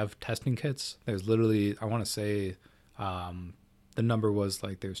didn't have testing kits. There's literally, I want to say, the number was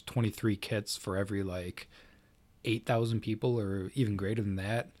like there's 23 kits for every like 8,000 people or even greater than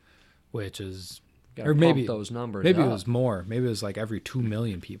that, which is, or maybe those numbers. Maybe it was more. Maybe it was like every 2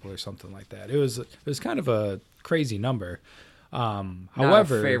 million people or something like that. It was kind of a crazy number. However, not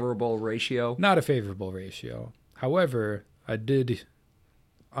a favorable ratio. Not a favorable ratio. However, I did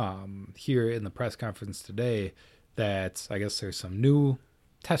hear in the press conference today that I guess there's some new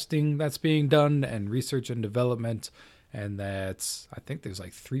testing that's being done and research and development, and that I think there's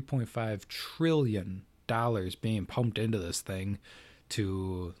like $3.5 trillion being pumped into this thing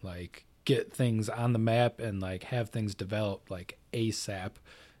to like get things on the map and like have things developed like ASAP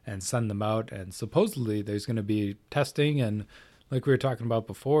and send them out. And supposedly there's going to be testing, and like we were talking about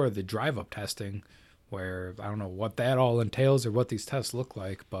before, the drive-up testing, where I don't know what that all entails or what these tests look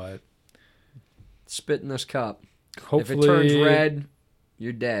like, but spit in this cup. Hopefully, if it turns red,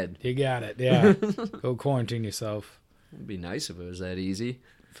 you're dead. You got it. Yeah. Go quarantine yourself. It'd be nice if it was that easy.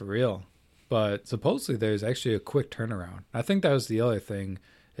 For real. But supposedly there's actually a quick turnaround. I think that was the other thing,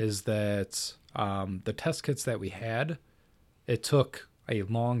 is that the test kits that we had, it took a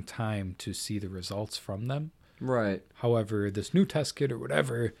long time to see the results from them. Right. However, this new test kit or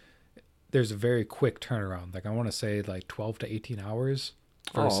whatever, there's a very quick turnaround. Like I want to say like 12 to 18 hours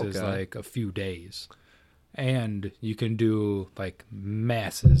versus like a few days. And you can do like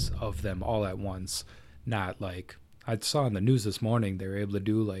masses of them all at once. Not like, I saw in the news this morning, they were able to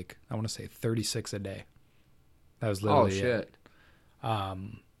do like, I want to say 36 a day. That was literally it.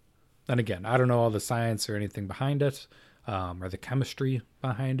 And again, I don't know all the science or anything behind it, or the chemistry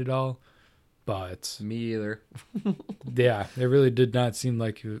behind it all. But me either. Yeah, it really did not seem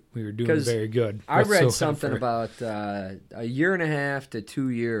like we were doing very good. I read something about a year and a half to 2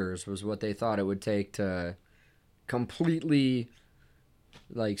 years was what they thought it would take to completely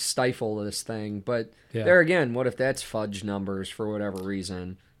like stifle this thing. But there again, what if that's fudge numbers for whatever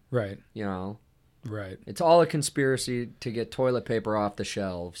reason? Right. You know, Right. it's all a conspiracy to get toilet paper off the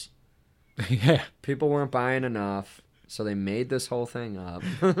shelves. Yeah. People weren't buying enough, so they made this whole thing up.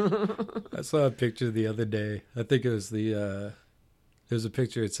 I saw a picture the other day. I think it was there's a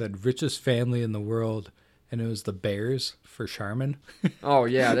picture. It said richest family in the world, and it was the Bears for Charmin. Oh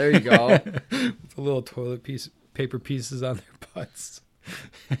yeah, there you go. With the little paper pieces on their butts.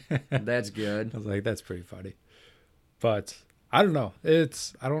 That's good. I was like, that's pretty funny. But I don't know.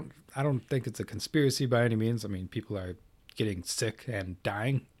 I don't think it's a conspiracy by any means. I mean, people are getting sick and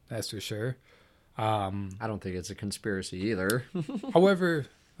dying, that's for sure. I don't think it's a conspiracy either. However,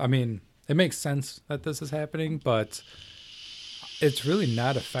 I mean, it makes sense that this is happening, but it's really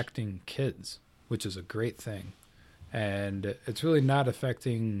not affecting kids, which is a great thing. And it's really not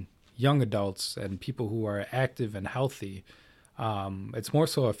affecting young adults and people who are active and healthy. It's more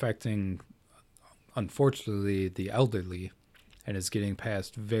so affecting, unfortunately, the elderly, and is getting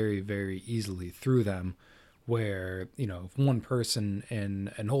passed very, very easily through them. Where, you know, if one person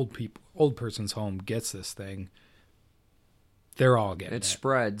in an old person's home gets this thing, they're all getting it. It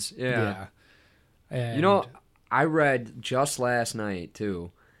spreads. Yeah. And, You know, I read just last night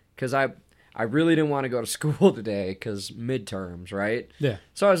too, because I really didn't want to go to school today because midterms, right? yeah,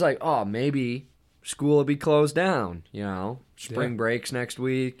 So I was like, oh, maybe school will be closed down. You know, spring Yeah. breaks next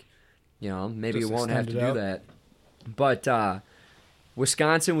week. You know, maybe Just you won't have to extend it do out. that. But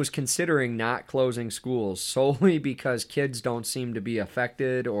Wisconsin was considering not closing schools solely because kids don't seem to be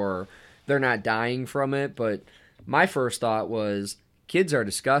affected or they're not dying from it. But my first thought was kids are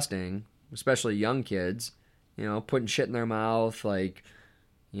disgusting, especially young kids. You know, putting shit in their mouth, like,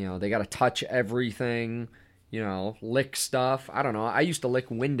 you know, they got to touch everything, you know, lick stuff. I don't know. I used to lick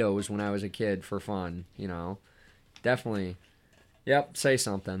windows when I was a kid for fun, you know. Definitely. Yep, say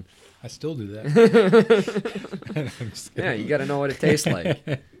something. I still do that. I'm just Yeah, kidding. you got to know what it tastes like.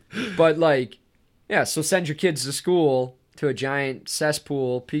 But, like, yeah, so send your kids to school to a giant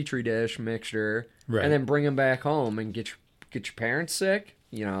cesspool petri dish mixture Right. and then bring them back home and get your parents sick.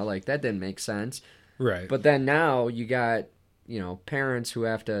 You know, like, that didn't make sense. Right. But then now you got, you know, parents who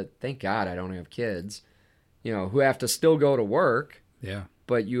have to, thank God I don't have kids, you know, who have to still go to work. yeah.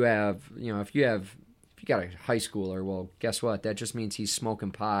 But you have, you know, if you got a high schooler, well, guess what? That just means he's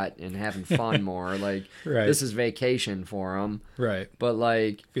smoking pot and having fun more. Like, Right. this is vacation for him. Right. But,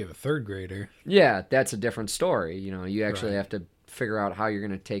 like, If you have a third grader. yeah, that's a different story. You know, you actually Right. have to figure out how you're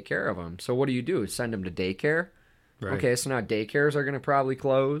going to take care of them. So what do? Send them to daycare? Right. Okay, so now daycares are going to probably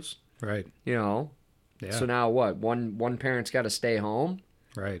close, Right. you know. Yeah. So now what? One parent's got to stay home?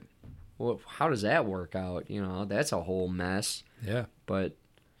 Right. Well, how does that work out? You know, that's a whole mess. Yeah. But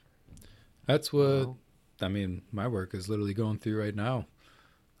That's what, Well. I mean, my work is literally going through right now.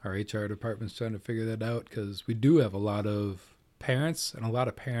 Our HR department's trying to figure that out because we do have a lot of parents and a lot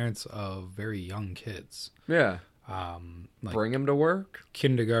of parents of very young kids. yeah, Like bring them to work.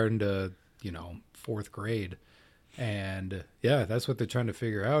 kindergarten to, you know, fourth grade. And yeah, that's what they're trying to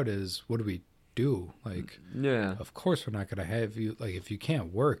figure out is what do we do? Like, Yeah, of course we're not going to have you, like, if you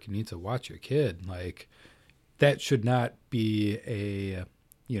can't work, you need to watch your kid. Like, that should not be a,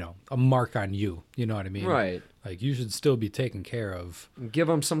 you know, a mark on you. You know what I mean? right. Like, you should still be taken care of. Give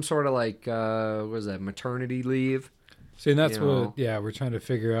them some sort of like what is that, maternity leave? See, and that's You know. what, yeah, we're trying to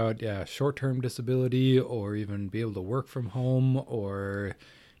figure out, yeah, short-term disability or even be able to work from home, or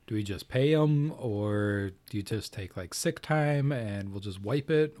do we just pay them, or do you just take like sick time and we'll just wipe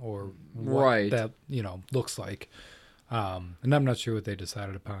it, or what Right. that, you know, looks like. And I'm not sure what they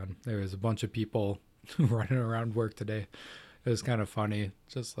decided upon. There was a bunch of people running around work today. It was kind of funny.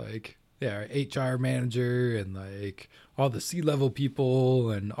 Just like, yeah, our HR manager and like all the C-level people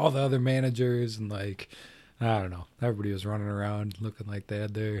and all the other managers and like, I don't know. Everybody was running around looking like they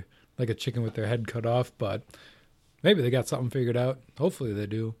had their, like a chicken with their head cut off, but maybe they got something figured out. Hopefully they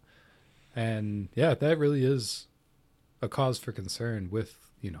do. And yeah, that really is a cause for concern with,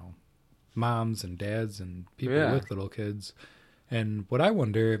 you know, moms and dads and people Yeah. with little kids. And what I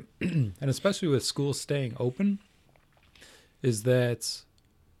wonder, and especially with schools staying open, is that,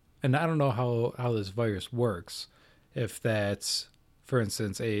 and I don't know how this virus works, if that's, for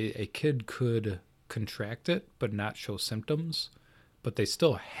instance, a kid could contract it but not show symptoms, but they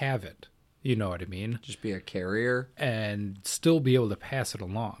still have it. You know what I mean? Just be a carrier. And still be able to pass it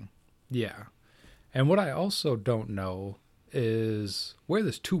along. Yeah. And what I also don't know is where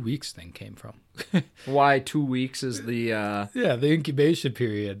this 2 weeks thing came from. Why 2 weeks is the Yeah, the incubation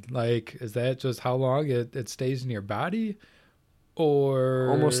period. Like, is that just how long it stays in your body? Or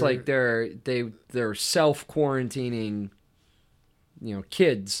almost like they're self quarantining, you know,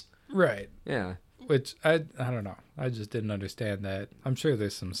 kids. right. Yeah. Which I don't know. I just didn't understand that. I'm sure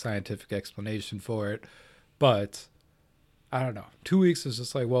there's some scientific explanation for it, but I don't know. 2 weeks is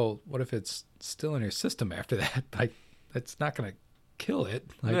just like, well, what if it's still in your system after that? Like, that's not going to kill it.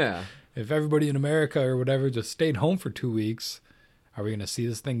 Like, Yeah. if everybody in America or whatever just stayed home for 2 weeks, are we going to see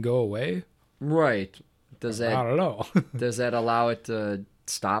this thing go away? Right. Does I that don't know. does that allow it to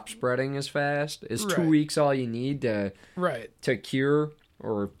stop spreading as fast? Is 2 Right. weeks all you need Right. to cure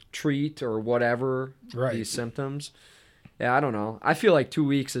or treat or whatever Right. these symptoms? Yeah, I don't know. I feel like 2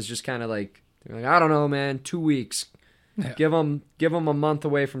 weeks is just kind of like, I don't know, man. 2 weeks. Yeah. Give them a month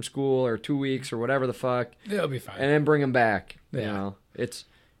away from school or 2 weeks or whatever the fuck, It'll be fine. and then bring them back. You Yeah. know, it's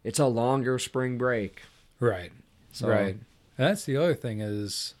a longer spring break. Right. So, Right. And that's the other thing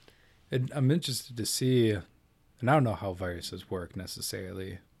is, I'm interested to see, and I don't know how viruses work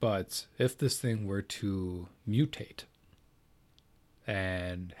necessarily, but if this thing were to mutate,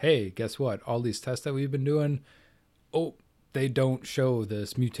 and hey, guess what? All these tests that we've been doing, they don't show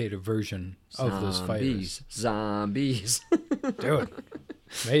this mutated version of this virus. Zombies. Dude,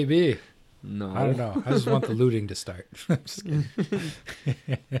 maybe. No. I don't know. I just want the looting to start. I'm just kidding.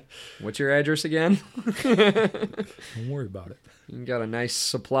 What's your address again? Don't worry about it. You got a nice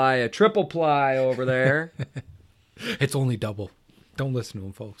supply of triple ply over there. It's only double. Don't listen to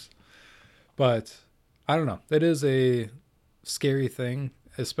them, folks. But I don't know. It is a scary thing,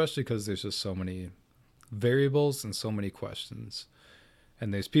 especially because there's just so many variables and so many questions.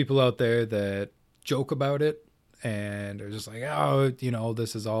 And there's people out there that joke about it and are just like, oh,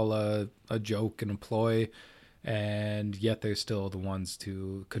 this is all a joke and a ploy. And yet they're still the ones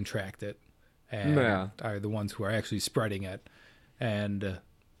to contract it and are the ones who are actually spreading it. And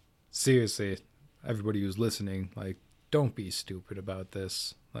seriously, everybody who's listening, like, don't be stupid about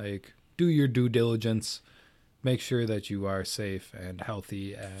this. Like, do your due diligence. Make sure that you are safe and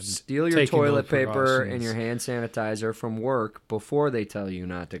healthy and steal your toilet paper precautions. and your hand sanitizer from work before they tell you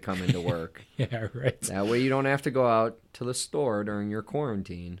not to come into work. Yeah, right. That way you don't have to go out to the store during your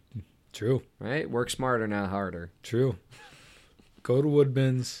quarantine. True. Right? Work smarter, not harder. True. Go to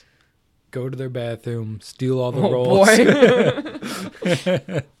Woodman's. Go to their bathroom. Steal all the rolls.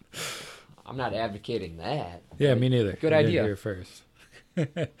 Boy. I'm not advocating that. Yeah, me neither. Good You idea. Here first.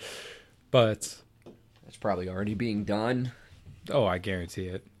 But it's probably already being done. oh, I guarantee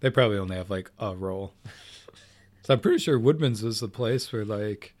it. They probably only have like a roll. So I'm pretty sure Woodman's is the place where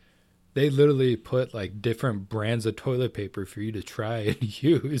like they literally put like different brands of toilet paper for you to try and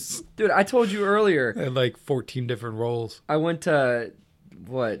use. Dude, I told you earlier. And like 14 different rolls. I went to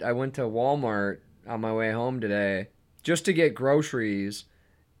Walmart on my way home today just to get groceries,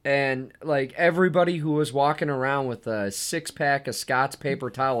 and like everybody who was walking around with a 6-pack of Scott's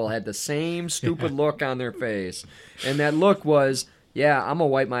paper towel had the same stupid look on their face, and that look was, yeah, I'm gonna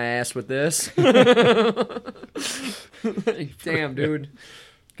wipe my ass with this. Damn, dude,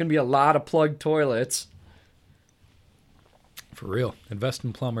 gonna be a lot of plugged toilets. For real. Invest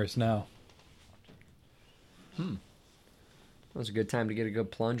in plumbers now. That was a good time to get a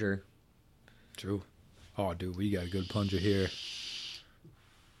good plunger. True. Oh, dude, we got a good plunger here.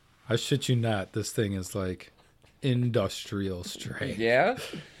 I shit you not. This thing is like industrial strength. Yeah?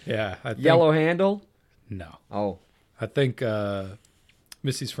 Yeah. I think, Yellow handle? No. Oh. I think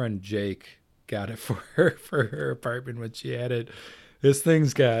Missy's friend Jake got it for her apartment when she had it. This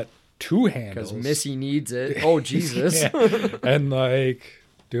thing's got 2 handles. Because Missy needs it. Oh, Jesus. Yeah. And like,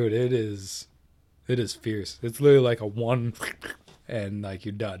 dude, it is fierce. It's literally like a 1 and like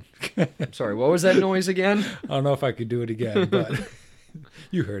you're done. Sorry, what was that noise again? I don't know if I could do it again, but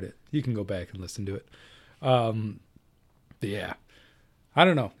you heard it. You can go back and listen to it. But yeah, I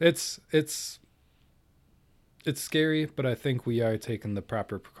don't know. It's scary, but I think we are taking the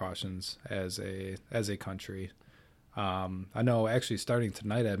proper precautions as a country. I know actually starting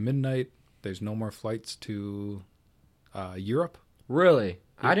tonight at midnight, there's no more flights to Europe. Really? Yep.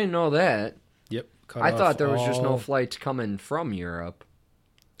 I didn't know that. Yep. I thought there was just no flights coming from Europe.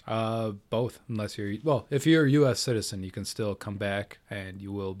 Both, unless if you're a U.S. citizen, you can still come back and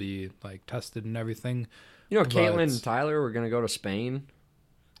you will be like tested and everything. You know, But- Caitlin and Tyler were going to go to Spain.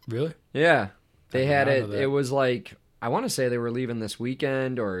 Really? Yeah. They I did had not it. know that. It was like, I want to say they were leaving this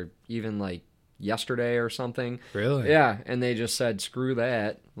weekend or even like yesterday or something. Really? Yeah. And they just said, screw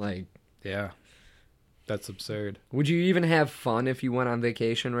that. Like, Yeah. That's absurd. would you even have fun if you went on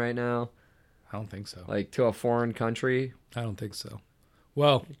vacation right now? I don't think so. Like to a foreign country? I don't think so.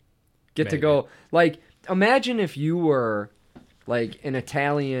 Well, Get to maybe. go. Like, imagine if you were like an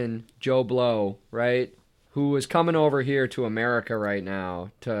Italian Joe Blow, right? Who was coming over here to America right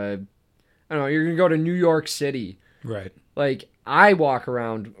now to, I don't know, you're going to go to New York City. Right. like I walk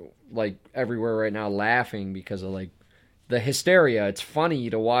around like everywhere right now laughing because of like the hysteria. It's funny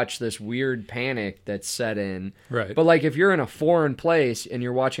to watch this weird panic that's set in. Right. But like if you're in a foreign place and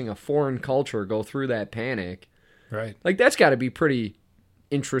you're watching a foreign culture go through that panic, Right. like that's got to be pretty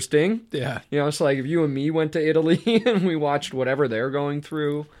interesting. Yeah. You know, it's like if you and me went to Italy and we watched whatever they're going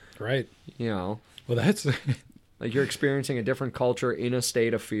through, Right. you know, Well, that's like you're experiencing a different culture in a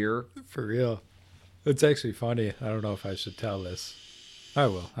state of fear. for real. It's actually funny. I don't know if I should tell this. I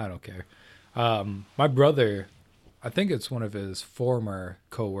will. I don't care. My brother, I think it's one of his former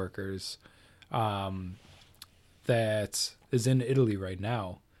coworkers, that is in Italy right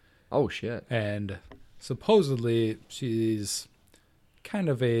now, Oh shit. and supposedly she's kind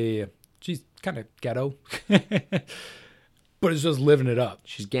of ghetto, but is just living it up.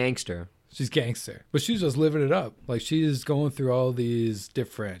 She's gangster. She's gangster, but she's just living it up. Like she's going through all these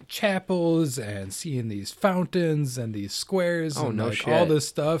different chapels and seeing these fountains and these squares Oh, and no like shit. all this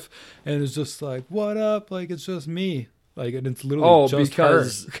stuff. And it's just like, what up? Like it's just me. Like and it's literally just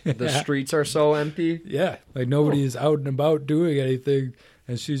because her. the Yeah. streets are so empty. Yeah, like nobody's out and about doing anything,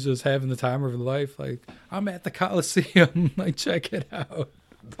 and she's just having the time of her life. Like I'm at the Coliseum. Like check it out.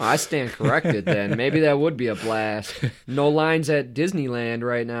 I stand corrected then. Maybe that would be a blast. No lines at Disneyland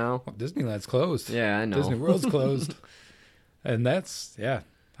right now. Well, Disneyland's closed. Yeah, I know. Disney World's closed. And that's, yeah,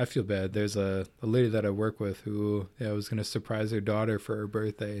 I feel bad. There's a lady that I work with who was going to surprise her daughter for her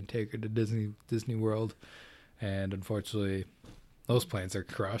birthday and take her to Disney World. And unfortunately, those plans are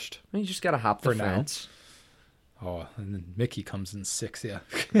crushed. You just gotta hop the For now. fence. Oh, and then Mickey comes and sicks you.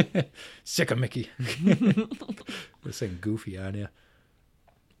 Sick of Mickey. They're saying goofy on you.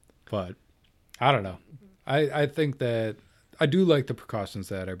 But I don't know. I think that I do like the precautions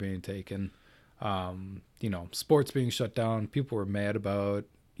that are being taken. Sports being shut down. People were mad about,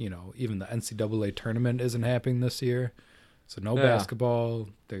 even the NCAA tournament isn't happening this year. So no Yeah. basketball.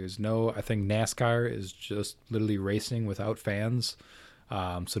 There's no, I think NASCAR is just literally racing without fans.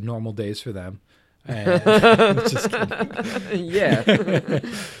 So normal days for them. And just kidding. Yeah.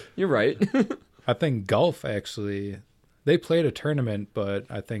 You're right. I think golf actually, they played a tournament, but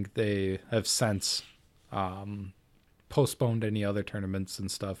I think they have since postponed any other tournaments and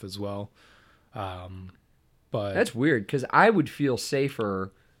stuff as well. But That's weird because I would feel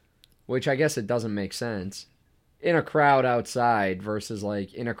safer, which I guess it doesn't make sense, in a crowd outside versus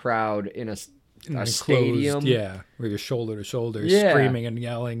like in a crowd in a enclosed, stadium. yeah, where you're shoulder to shoulder, Yeah. screaming and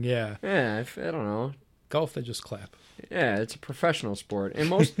yelling. Yeah, Yeah, I don't know. golf they just clap. Yeah, it's a professional sport, and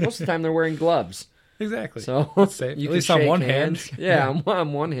most of the time they're wearing gloves. Exactly. So That's safe. you At can least on shake one hands. hand. Yeah,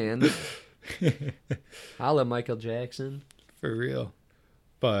 on one hand. Holla, Michael Jackson. For real.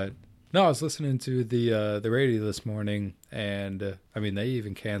 But no, I was listening to the radio this morning, and they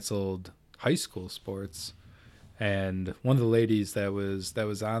even canceled high school sports. And one of the ladies that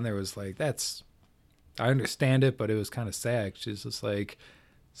was on there was like, I understand it, but it was kind of sad. She's just like,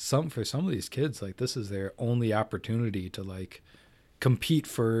 for some of these kids, like this is their only opportunity to like compete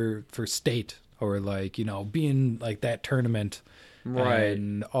for state or like, being like that tournament. Right.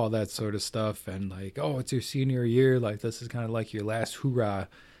 And all that sort of stuff. And like, oh, it's your senior year. Like this is kind of like your last hoorah.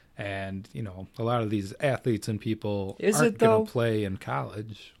 And, a lot of these athletes and people aren't going to play in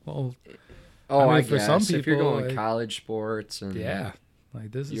college. Well, Oh, I for guess some if you're people, going like, college sports and yeah,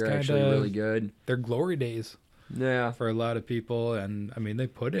 like this is you're kind actually of really good. their glory days Yeah. for a lot of people. And they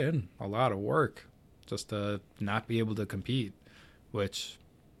put in a lot of work just to not be able to compete, which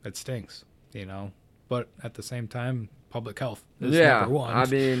it stinks, but at the same time, public health is number one. I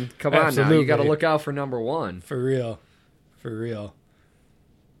mean, come on now. Absolutely. You got to look out for number one. For real.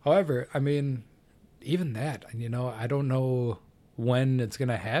 However, even that, I don't know when it's going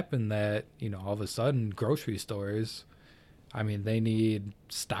to happen that, all of a sudden grocery stores, they need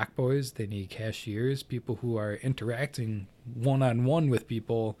stock boys, they need cashiers, people who are interacting one-on-one with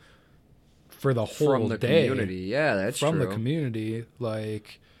people for the whole From the day. community. Yeah, that's From true. the community.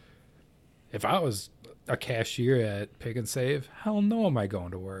 Like, if I was a cashier at Pick and Save, hell no am I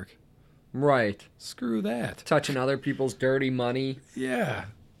going to work. Right. Screw that. Touching other people's dirty money, Yeah,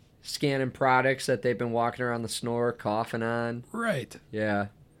 scanning products that they've been walking around the store coughing on. right. Yeah,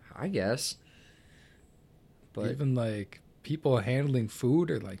 I guess. But Even like people handling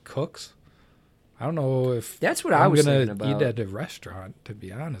food or like cooks. I don't know if that's what I was gonna thinking about. eat at a restaurant, to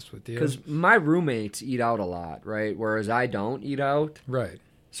be honest with you. Because my roommates eat out a lot, right? Whereas I don't eat out. Right.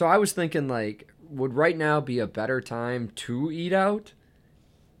 So I was thinking, like, would right now be a better time to eat out?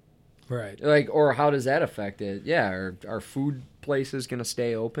 Right. Like, or how does that affect it? Yeah, are food places going to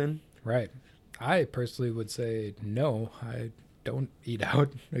stay open? Right. I personally would say no. don't eat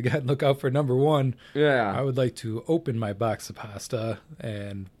out. Again, look out for number one. Yeah. I would like to open my box of pasta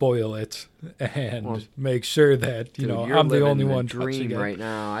and boil it and make sure that, Dude, I'm you're the living only the one dream touching it. right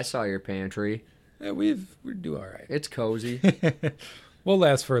now. I saw your pantry. Yeah, we do all right. It's cozy. We'll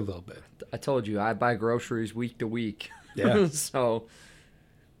last for a little bit. I told you, I buy groceries week to week. Yeah. So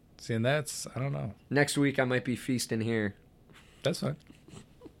See, and that's, I don't know. next week I might be feasting here. That's fine.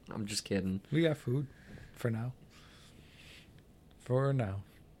 I'm just kidding. We got food for now. For now.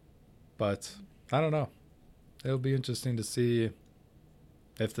 But I don't know. It'll be interesting to see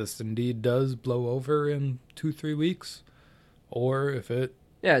if this indeed does blow over in 2-3 weeks, or if it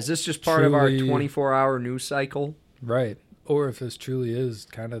Yeah, is this just part of our Truly- 24-hour news cycle? right, or if this truly is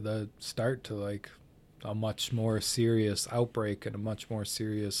kind of the start to like a much more serious outbreak and a much more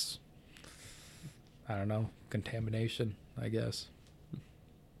serious, I don't know, contamination, I guess.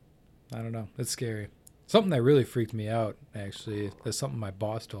 I don't know. It's scary. Something that really freaked me out, actually, is something my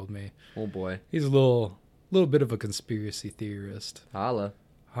boss told me. Oh boy. He's a little bit of a conspiracy theorist. Holla.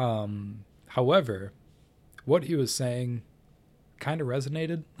 However, what he was saying kind of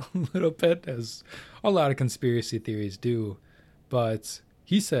resonated a little bit, as a lot of conspiracy theories do. But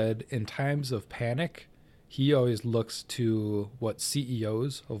he said in times of panic, he always looks to what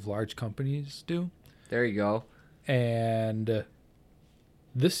CEOs of large companies do. There you go. And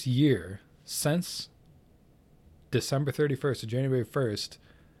this year, since December 31st to January 1st,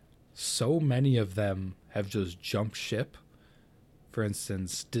 so many of them have just jumped ship. For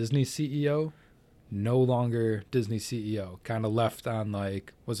instance, Disney CEO, no longer Disney CEO, kind of left on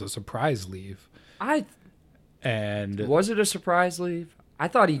was a surprise leave. And Was it a surprise leave? I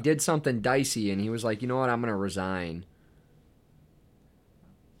thought he did something dicey and he was like, you know what, I'm going to resign.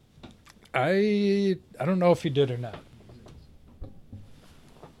 I don't know if he did or not.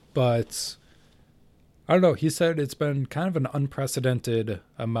 But I don't know. He said it's been kind of an unprecedented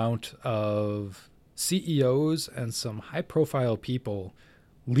amount of CEOs and some high-profile people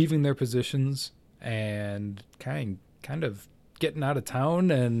leaving their positions and kind of getting out of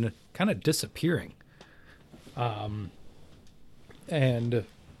town and kind of disappearing. And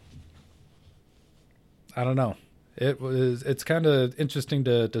I don't know. It's kind of interesting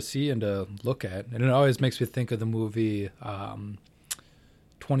to see and to look at. And it always makes me think of the movie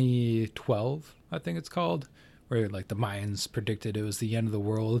 2012, I think it's called, where the Mayans predicted it was the end of the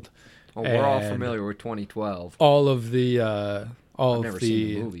world. Oh, we're all familiar with 2012. All of the I've never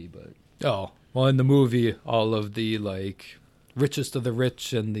seen the movie, but in the movie, all of the richest of the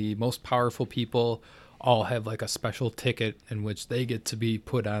rich and the most powerful people all have a special ticket in which they get to be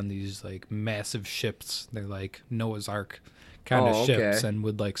put on these massive ships. They're like Noah's Ark kind of ships, and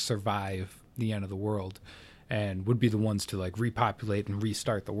would survive the end of the world, and would be the ones to repopulate and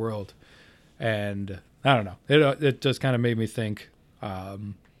restart the world. And I don't know. It just kind of made me think,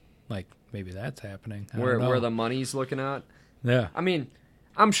 maybe that's happening. where the money's looking at. Yeah. I mean,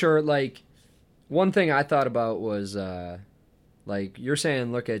 I'm sure one thing I thought about was you're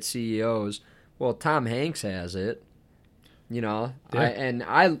saying look at CEOs. Well, Tom Hanks has it, Yeah.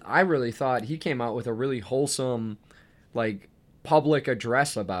 I really thought he came out with a really wholesome, public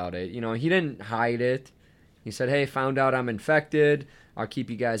address about it. He didn't hide it. He said, hey, found out I'm infected. I'll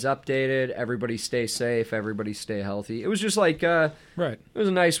keep you guys updated. Everybody stay safe. Everybody stay healthy. It was just right. It was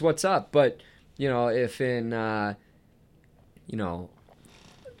a nice what's up. But, if in,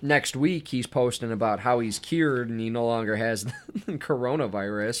 next week he's posting about how he's cured and he no longer has the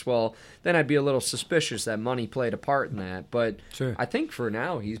coronavirus, well, then I'd be a little suspicious that money played a part in that. But sure. I think for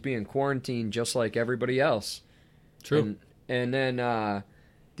now he's being quarantined just like everybody else. True. And then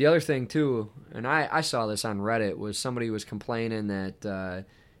the other thing too, and I saw this on Reddit, was somebody was complaining that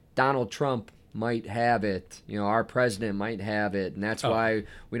Donald Trump might have it, our president might have it, and that's why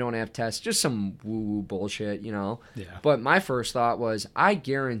we don't have tests. Just some woo-woo bullshit, Yeah. But my first thought was, I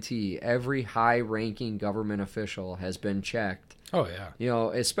guarantee every high-ranking government official has been checked. Oh, yeah.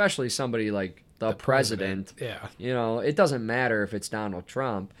 Especially somebody like the president. Yeah. It doesn't matter if it's Donald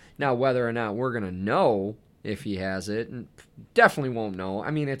Trump. Now, whether or not we're going to know if he has it, and definitely won't know.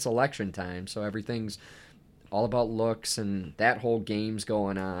 I mean, it's election time, so everything's all about looks, and that whole game's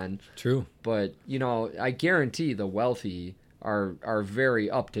going on. True. But, I guarantee the wealthy are very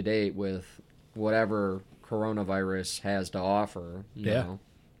up to date with whatever coronavirus has to offer. You know?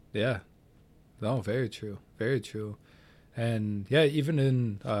 Yeah. No, very true. Very true. And, yeah, even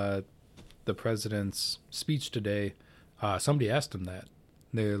in the president's speech today, somebody asked him that.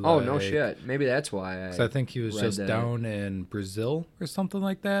 They're oh, no shit. Maybe that's why. I think he was just down in Brazil or something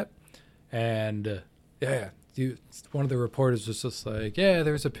like that. And, one of the reporters was just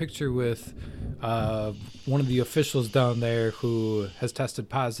there's a picture with one of the officials down there who has tested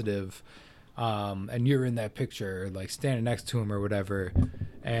positive, and you're in that picture, like standing next to him or whatever.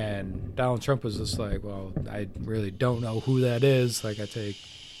 And Donald Trump was just like, well, I really don't know who that is. Like, I take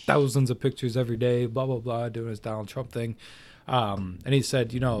thousands of pictures every day, blah, blah, blah, doing his Donald Trump thing. And he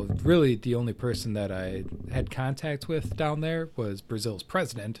said, really the only person that I had contact with down there was Brazil's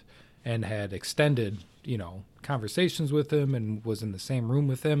president, and had extended, conversations with him and was in the same room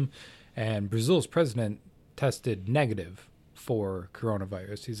with him. And Brazil's president tested negative for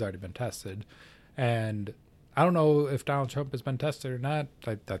coronavirus. He's already been tested. And I don't know if Donald Trump has been tested or not.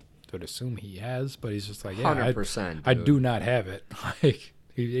 I would assume he has, but he's just like, yeah, 100%. I do not have it. Like,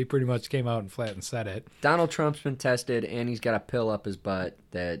 he pretty much came out and flat and said it. Donald Trump's been tested, and he's got a pill up his butt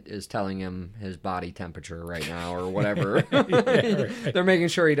that is telling him his body temperature right now or whatever. Yeah, right. They're making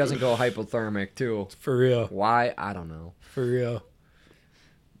sure he doesn't go hypothermic, too. For real. Why? I don't know. For real.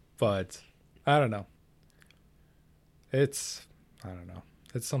 But I don't know. It's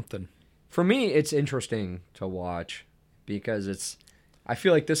something. For me, it's interesting to watch because I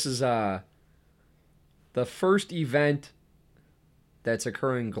feel like this is the first event that's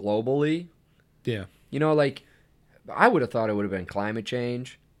occurring globally. Yeah. Like, I would have thought it would have been climate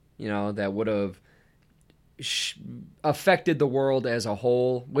change, that would have affected the world as a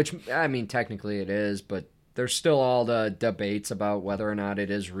whole, which, I mean, technically it is, but there's still all the debates about whether or not it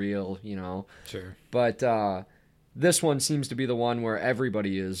is real, Sure. But this one seems to be the one where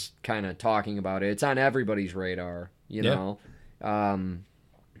everybody is kind of talking about it. It's on everybody's radar, know. And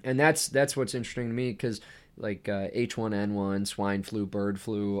that's what's interesting to me because, like, H1N1, swine flu, bird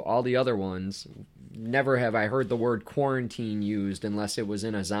flu, all the other ones, never have I heard the word quarantine used unless it was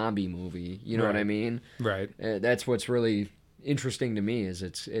in a zombie movie. You know what I mean? Right. That's what's really interesting to me is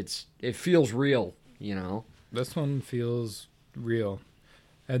it feels real, This one feels real.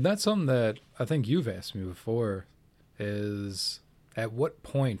 And that's something that I think you've asked me before is at what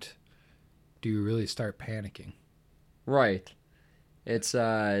point do you really start panicking? Right. It's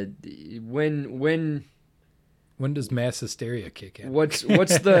when does mass hysteria kick in? What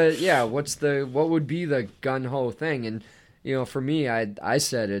would be the gun ho thing? And for me, I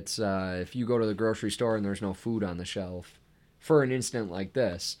said it's if you go to the grocery store and there's no food on the shelf for an instant like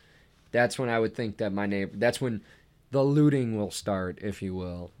this, that's when I would think that that's when the looting will start, if you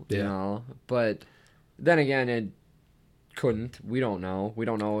will. But then again, it couldn't. We don't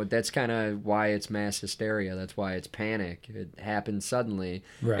know. That's kind of why it's mass hysteria. That's why it's panic. It happened suddenly.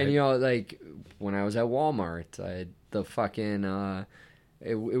 Right. And like when I was at Walmart,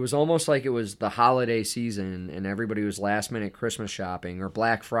 it was almost like it was the holiday season and everybody was last minute Christmas shopping or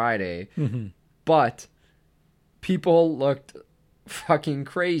Black Friday. Mm-hmm. But people looked fucking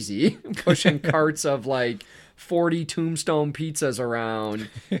crazy pushing carts of like 40 Tombstone pizzas around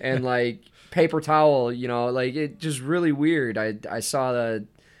and like paper towel, like it just really weird. I saw the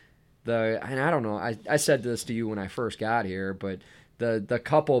and I don't know, I said this to you when I first got here, but the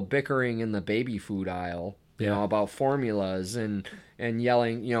couple bickering in the baby food aisle, about formulas and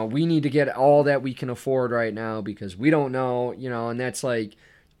yelling, we need to get all that we can afford right now because we don't know, and that's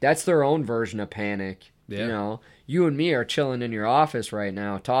their own version of panic. Yeah. You and me are chilling in your office right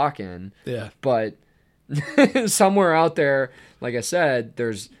now talking. Yeah. But somewhere out there, like I said,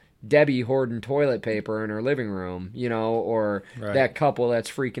 there's Debbie hoarding toilet paper in her living room, or that couple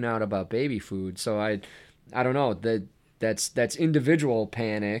that's freaking out about baby food. So I don't know, that's individual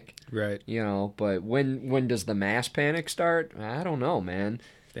panic, right? But when does the mass panic start? I don't know, man.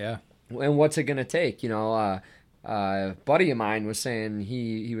 Yeah. And what's it gonna take? A buddy of mine was saying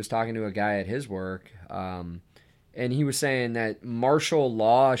he was talking to a guy at his work, and he was saying that martial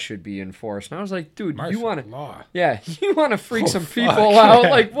law should be enforced. And I was like, dude, you want to freak some people out?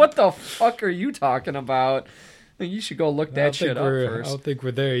 Like, what the fuck are you talking about? You should go look that shit up first. I don't think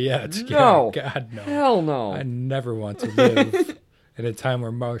we're there yet. No. God, no. Hell no. I never want to live in a time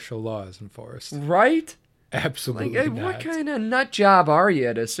where martial law is enforced. Right? Absolutely not. What kind of nut job are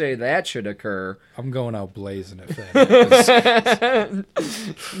you to say that should occur? I'm going out blazing if that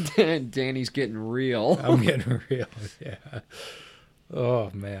happens. Danny's getting real. I'm getting real, yeah.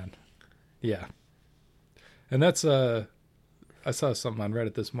 Oh, man. Yeah. And that's, I saw something on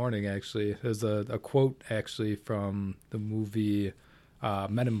Reddit this morning, actually. There's a quote, actually, from the movie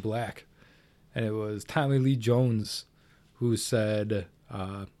Men in Black. And it was Tommy Lee Jones who said,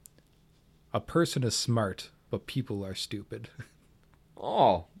 a person is smart, but people are stupid.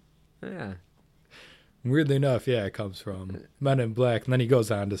 Oh, yeah. Weirdly enough, yeah, it comes from Men in Black. And then he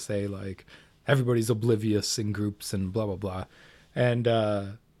goes on to say, like, everybody's oblivious in groups and blah, blah, blah. And,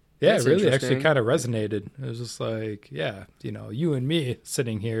 it really actually kind of resonated. It was just like, yeah, you and me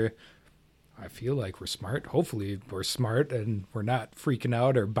sitting here, I feel like we're smart. Hopefully we're smart and we're not freaking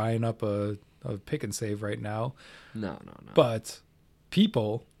out or buying up a pick and save right now. No. But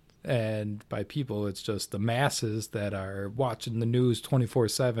people, and by people, it's just the masses that are watching the news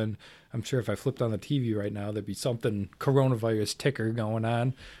 24/7. I'm sure if I flipped on the TV right now, there'd be something coronavirus ticker going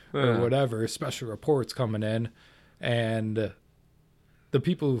on or whatever, special reports coming in. And the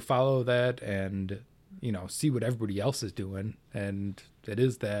people who follow that and, see what everybody else is doing, and it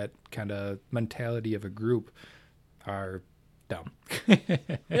is that kind of mentality of a group, are dumb.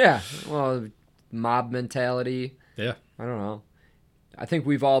 Yeah, well, mob mentality. Yeah. I don't know. I think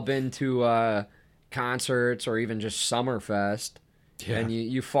we've all been to concerts or even just Summerfest. Yeah. And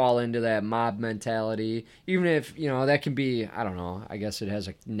you fall into that mob mentality. Even if, that can be, I don't know, I guess it has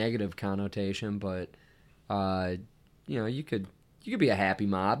a negative connotation, but, you could be a happy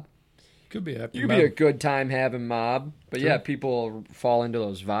mob. Could be a happy You could mob. be a good time having mob. But True. yeah, people fall into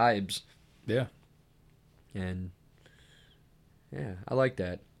those vibes. Yeah. And, yeah, I like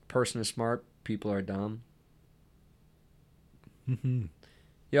that. Person is smart, people are dumb. Mm-hmm.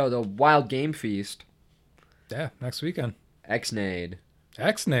 Yo, the Wild Game Feast. Yeah, next weekend. Xnade.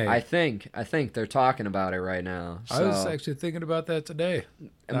 I think they're talking about it right now. So, I was actually thinking about that today.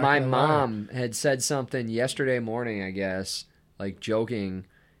 My mom had said something yesterday morning, I guess, like joking,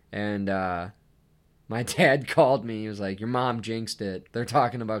 and my dad called me. He was like, "Your mom jinxed it. They're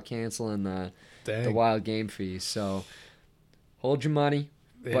talking about canceling the Wild Game Feast. So hold your money."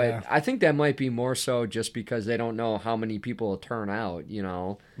 Yeah. But I think that might be more so just because they don't know how many people will turn out,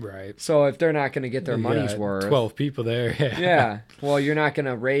 Right. So if they're not going to get their money's worth. 12 people there. Yeah. Well, you're not going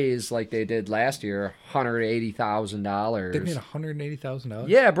to raise, like they did last year, $180,000. They made $180,000?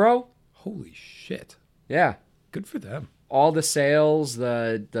 Yeah, bro. Holy shit. Yeah. Good for them. All the sales,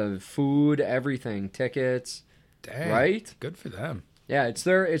 the food, everything, tickets. Dang. Right? Good for them. Yeah, it's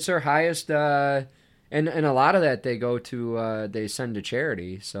their highest and a lot of that they go to they send to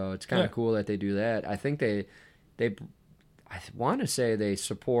charity, so it's kind of cool that they do that. I think they I want to say they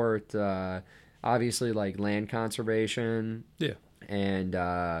support obviously like land conservation. Yeah. And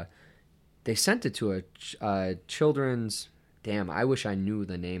they sent it to a children's, damn, I wish I knew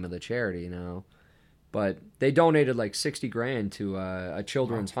the name of the charity now. But they donated like $60,000 to a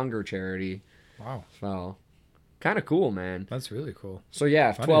children's hunger charity. Wow. So kind of cool, man. That's really cool. So yeah,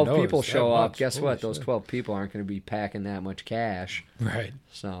 if 12 people show up, guess Holy what? shit. Those 12 people aren't going to be packing that much cash. Right.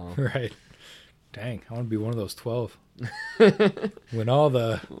 So Right. Dang, I want to be one of those 12. Win all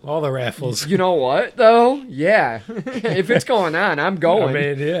the raffles. You know what though? Yeah. If it's going on, I'm going.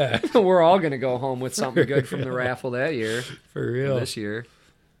 I mean, yeah. We're all going to go home with something good from the raffle that year. For real. This year.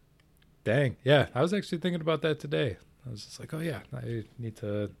 Dang. Yeah, I was actually thinking about that today. I was just like, oh yeah, I need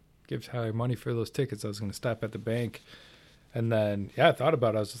to give Tyler money for those tickets. I was going to stop at the bank. And then, I thought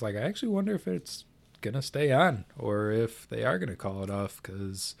about it. I was just like, I actually wonder if it's going to stay on or if they are going to call it off.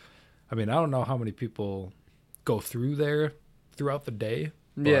 Because, I mean, I don't know how many people go through there throughout the day.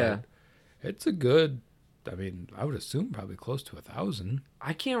 Yeah. It's a good, I mean, I would assume probably close to 1,000.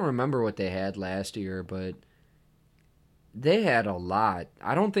 I can't remember what they had last year, but they had a lot.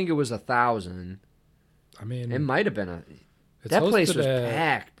 I don't think it was 1,000. I mean, it might have been that place was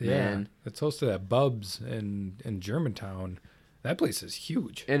packed, man. It's hosted at Bub's in Germantown. That place is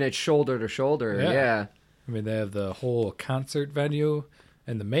huge. And it's shoulder to shoulder, yeah. I mean, they have the whole concert venue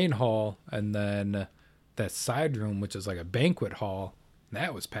and the main hall, and then that side room, which is like a banquet hall.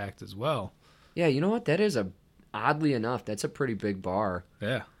 That was packed as well. Yeah, you know what? That is oddly enough, that's a pretty big bar.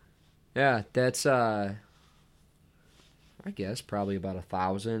 Yeah. Yeah, that's, I guess, probably about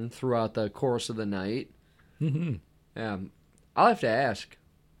 1,000 throughout the course of the night. Mm-hmm. I'll have to ask.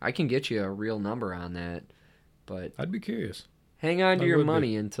 I can get you a real number on that, but I'd be curious. Hang on to your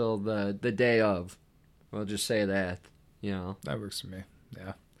money until the day of. We'll just say that, That works for me,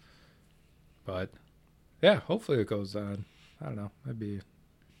 yeah. But, yeah, hopefully it goes on. I don't know.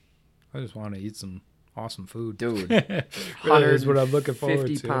 I just want to eat some awesome food. Dude, really is what I'm looking forward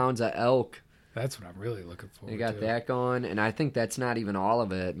to. 50 pounds of elk. That's what I'm really looking forward to. They got that going, and I think that's not even all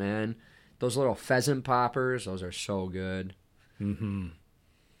of it, man. Those little pheasant poppers, those are so good. Mm-hmm.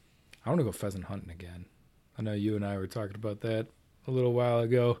 I want to go pheasant hunting again. I know you and I were talking about that a little while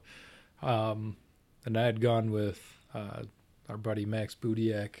ago. And I had gone with our buddy Max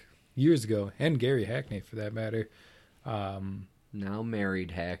Budiak years ago, and Gary Hackney for that matter. Now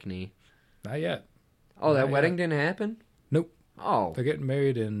married Hackney. Not yet. Oh, that wedding didn't happen? Nope. Oh. They're getting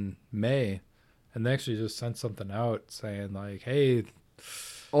married in May, and they actually just sent something out saying like, hey...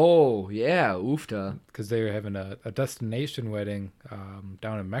 Oh, yeah, oofta. Because they were having a destination wedding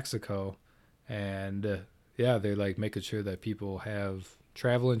down in Mexico. And, they're, like, making sure that people have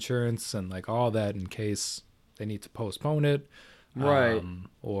travel insurance and like all that in case they need to postpone it. Right.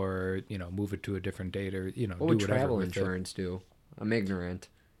 Or, move it to a different date or, What do would whatever travel with it. insurance do? I'm ignorant.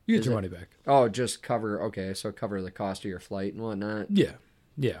 You get Is your it- money back. Oh, just cover. Okay, so cover the cost of your flight and whatnot, Yeah.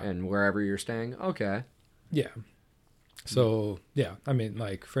 Yeah. and wherever you're staying. Okay. Yeah. So, yeah, I mean,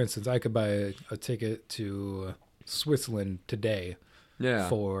 like, for instance, I could buy a ticket to Switzerland today Yeah.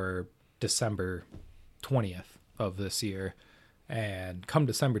 for December 20th of this year. And come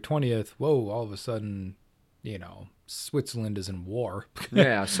December 20th, whoa, all of a sudden, Switzerland is in war.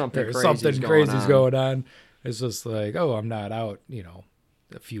 Yeah. Something or crazy's something going crazy's on. going on. It's just like, oh, I'm not out,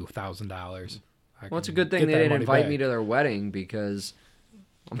 a few $1,000s. Well, it's a good thing they didn't invite me to their wedding because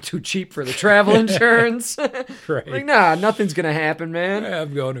I'm too cheap for the travel insurance. Right. Like, nah, nothing's gonna happen, man. Yeah,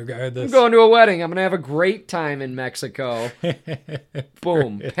 I'm going regardless. I'm going to a wedding. I'm gonna have a great time in Mexico.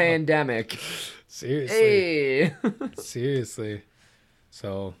 Boom, pandemic. Seriously. Hey. Seriously.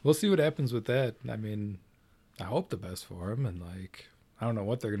 So we'll see what happens with that. I mean, I hope the best for them. And like, I don't know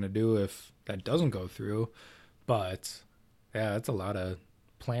what they're going to do if that doesn't go through. But yeah, it's a lot of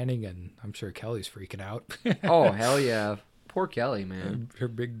planning. And I'm sure Kelly's freaking out. Oh, hell yeah. Poor Kelly, man. Her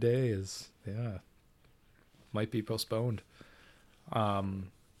big day is, might be postponed.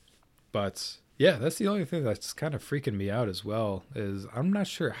 But yeah, that's the only thing that's kind of freaking me out as well is I'm not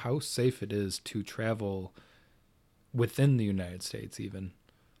sure how safe it is to travel within the United States even,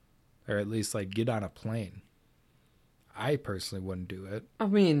 or at least like get on a plane. I personally wouldn't do it. I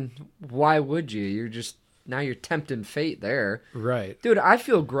mean, why would you? Now you're tempting fate there. Right. Dude, I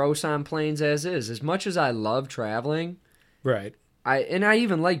feel gross on planes as is. As much as I love traveling, Right. I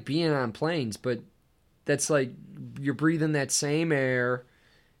even like being on planes, but that's like you're breathing that same air.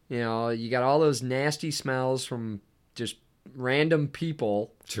 You got all those nasty smells from just random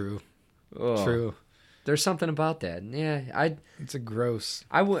people. True. Ugh. True. There's something about that. Yeah, It's a gross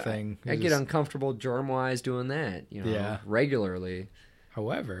thing. I get uncomfortable germ-wise doing that, Yeah. regularly.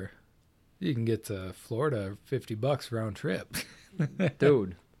 However, you can get to Florida $50 round trip.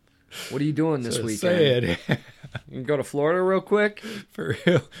 Dude, what are you doing this Just weekend? saying. You can go to Florida real quick, For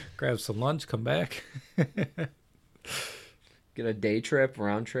real. Grab some lunch, come back. get a day trip,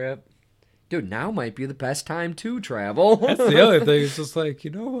 round trip. Dude, now might be the best time to travel. That's the other thing. It's just like,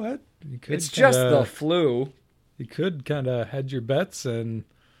 you know what? You could It's just the flu. You could kind of hedge your bets and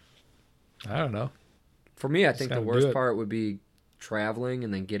I don't know. For me, I think the gotta do worst it. part would be traveling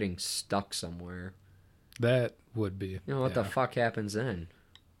and then getting stuck somewhere. That would be. What the fuck happens then?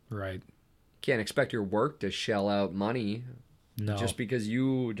 Right. Can't expect your work to shell out money No. just because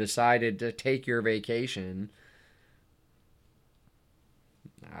you decided to take your vacation.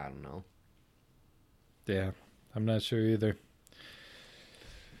 I don't know. Yeah. I'm not sure either.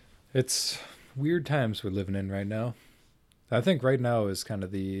 It's weird times we're living in right now. I think right now is kind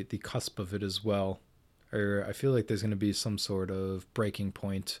of the cusp of it as well. Or I feel like there's going to be some sort of breaking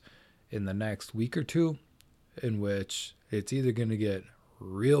point in the next week or two in which it's either going to get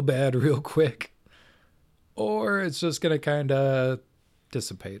real bad real quick or it's just going to kind of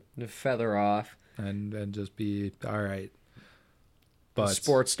dissipate The feather off. and just be all right. A But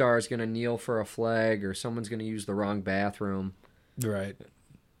sports star is going to kneel for a flag or someone's going to use the wrong bathroom. right.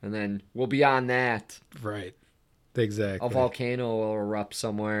 And then we'll be on that. Right. Exactly. A volcano will erupt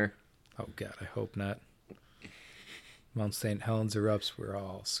somewhere. Oh God, I hope not. Mount St. Helens erupts, we're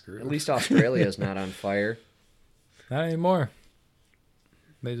all screwed. At least Australia's not on fire. Not anymore.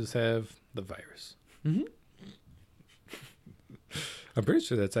 They just have the virus. Mm-hmm. I'm pretty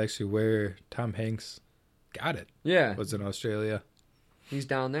sure that's actually where Tom Hanks got it. Yeah, Was in Australia, he's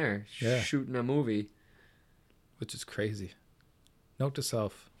down there shooting a movie. which is crazy. Note to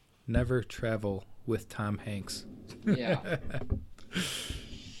self: never travel with Tom Hanks. Yeah.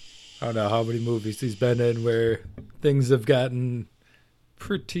 I don't know how many movies he's been in where things have gotten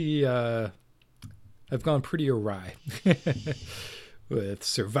pretty have gone pretty awry. With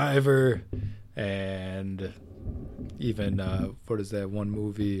Survivor and even what is that one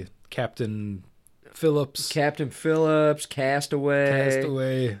movie? Captain Phillips. Captain Phillips,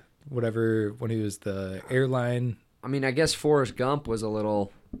 Castaway, whatever, when he was the airline. I mean, I guess Forrest Gump was a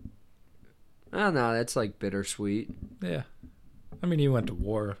little... I don't know, that's like bittersweet. Yeah. I mean, he went to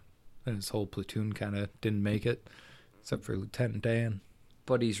war and his whole platoon kind of didn't make it, except for Lieutenant Dan.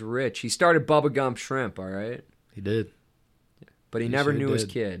 But he's rich. He started Bubba Gump Shrimp, all right? He did. But he He never sure knew his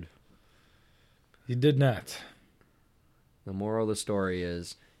did. kid. He did not. The moral of the story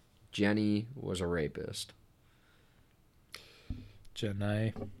is Jenny was a rapist.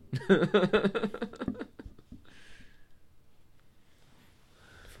 Jenai.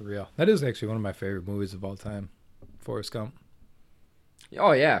 For real. That is actually one of my favorite movies of all time. Forrest Gump.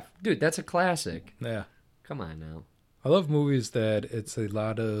 Oh, yeah. Dude, that's a classic. Yeah. Come on now. I love movies that it's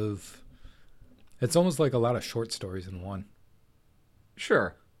almost like a lot of short stories in one.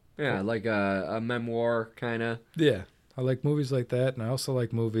 Sure. Yeah, like a memoir kind of. Yeah. I like movies like that, and I also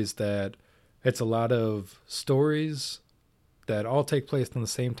like movies that it's a lot of stories that all take place on the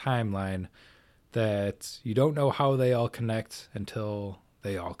same timeline that you don't know how they all connect until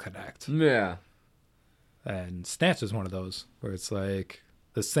they all connect. Yeah. And Snatch is one of those where it's like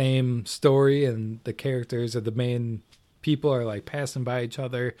the same story and the characters or the main people are like passing by each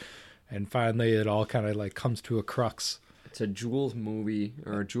other, and finally it all kind of like comes to a crux. It's a jewel movie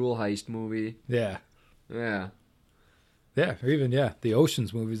or a jewel heist movie. Yeah. Yeah. Yeah, or even, the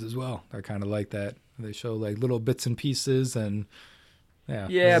Oceans movies as well. They're kind of like that. They show like little bits and pieces and,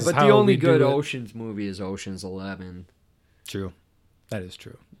 Yeah, but the only good Oceans movie is Oceans 11. True. That is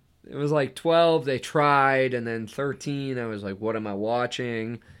true. It was like 12, they tried, and then 13, I was like, what am I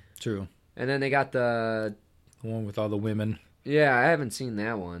watching? True. And then they got the one with all the women. Yeah, I haven't seen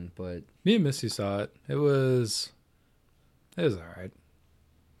that one, but... Me and Missy saw it. It was all right.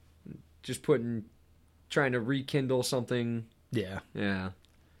 Just trying to rekindle something. Yeah. Yeah.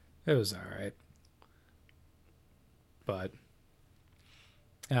 It was all right. But,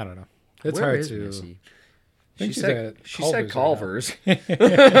 I don't know. It's Where hard is to... Missy? She said Culver's.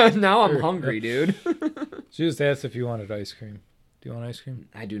 Right now I'm hungry, dude. She just asked if you wanted ice cream. Do you want ice cream?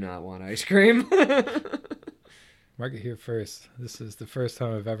 I do not want ice cream. Mark it here first. This is the first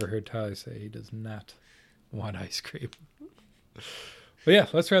time I've ever heard Tyler say he does not want ice cream. But yeah,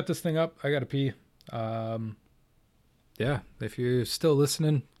 let's wrap this thing up. I gotta pee. Yeah, if you're still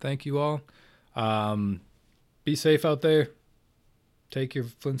listening, thank you all. Be safe out there. Take your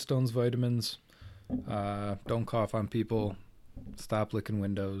Flintstones vitamins. Don't cough on people. Stop licking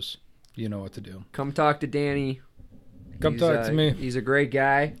windows. You know what to do. Come talk to Danny. Come talk to me. He's a great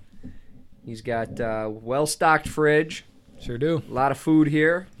guy. He's got a well-stocked fridge. Sure do. A lot of food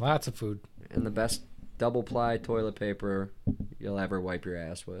here. Lots of food. And the best double-ply toilet paper you'll ever wipe your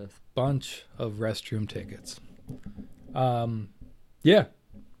ass with. Bunch of restroom tickets. Yeah.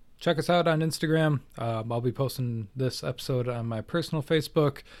 Check us out on Instagram. I'll be posting this episode on my personal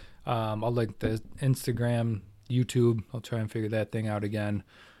Facebook. I'll link the Instagram, YouTube. I'll try and figure that thing out again.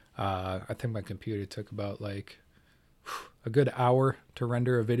 I think my computer took about like a good hour to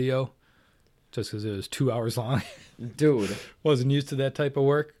render a video just because it was 2 hours long. Dude. Wasn't used to that type of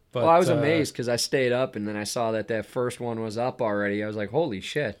work. But, well, I was amazed because I stayed up and then I saw that first one was up already. I was like, holy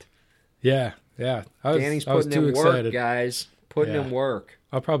shit. Yeah. Danny's putting in work, excited. Guys. Putting in work.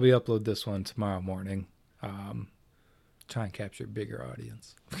 I'll probably upload this one tomorrow morning. Try and capture a bigger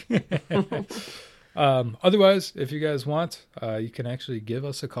audience. Otherwise, if you guys want, you can actually give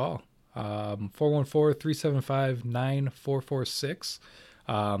us a call. 414-375-9446.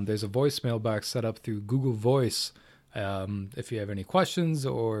 There's a voicemail box set up through Google Voice. If you have any questions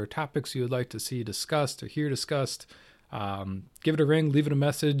or topics you would like to see discussed or hear discussed, give it a ring, leave it a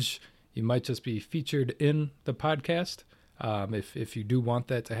message. You might just be featured in the podcast. If you do want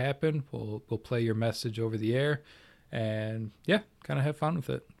that to happen, we'll play your message over the air. And yeah, kind of have fun with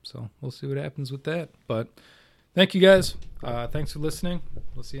it. So we'll see what happens with that. But thank you guys. Thanks for listening.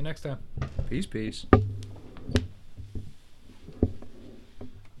 We'll see you next time. Peace.